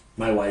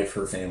 My wife,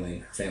 her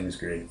family's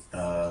great.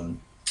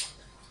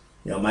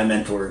 My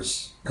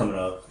mentors coming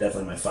up,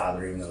 definitely my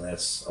father, even though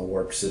that's a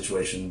warped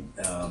situation.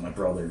 My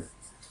brother,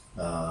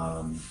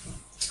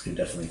 who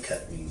definitely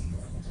kept me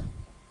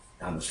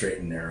on the straight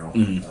and narrow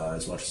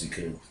as much as he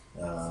could.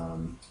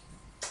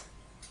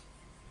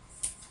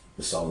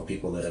 Just all the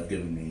people that have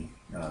given me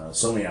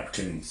so many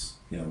opportunities,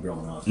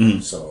 growing up.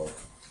 So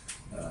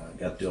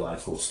got to do a lot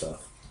of cool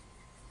stuff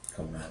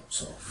coming up.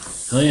 So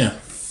Hell yeah!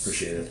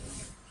 appreciate it,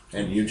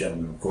 and you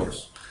gentlemen, of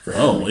course.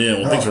 Oh yeah,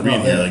 well thanks for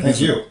being here. Thank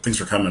you. Thanks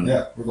for coming.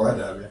 Yeah, we're glad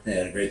to have you. Yeah,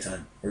 had a great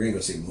time. We're gonna go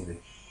see a movie.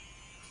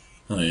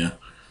 Oh yeah.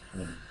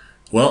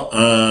 Well,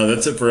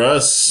 that's it for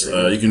us.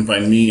 You can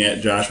find me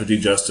at Joshua D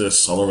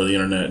Justice all over the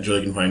internet.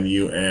 Joey can find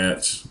you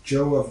at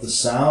Joe of the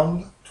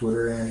Sound,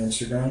 Twitter and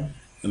Instagram.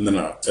 And then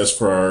as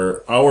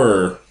for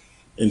our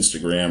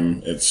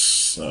Instagram,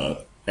 it's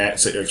at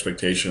Set Your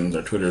Expectations.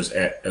 Our Twitter is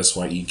at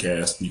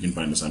SYEcast. You can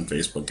find us on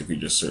Facebook if you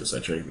just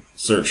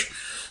search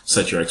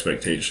Set Your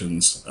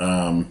Expectations.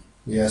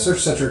 Yeah, search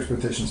Set Your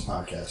Expectations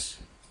podcast.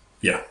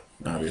 Yeah,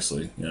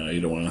 obviously.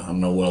 You don't want to. I don't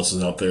know what else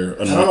is out there.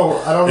 I don't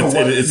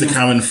know. It's a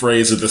common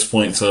phrase at this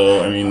point,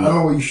 so I mean. I don't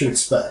know what you should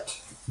expect.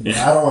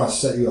 Yeah. I don't want to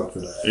set you up for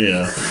that.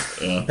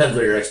 Yeah. Depends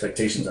what your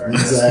expectations are.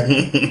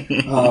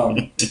 Exactly.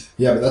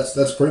 Yeah, but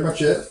that's pretty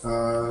much it.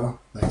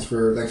 Thanks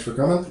for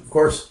coming. Of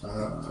course.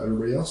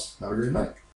 Everybody else, have a great night.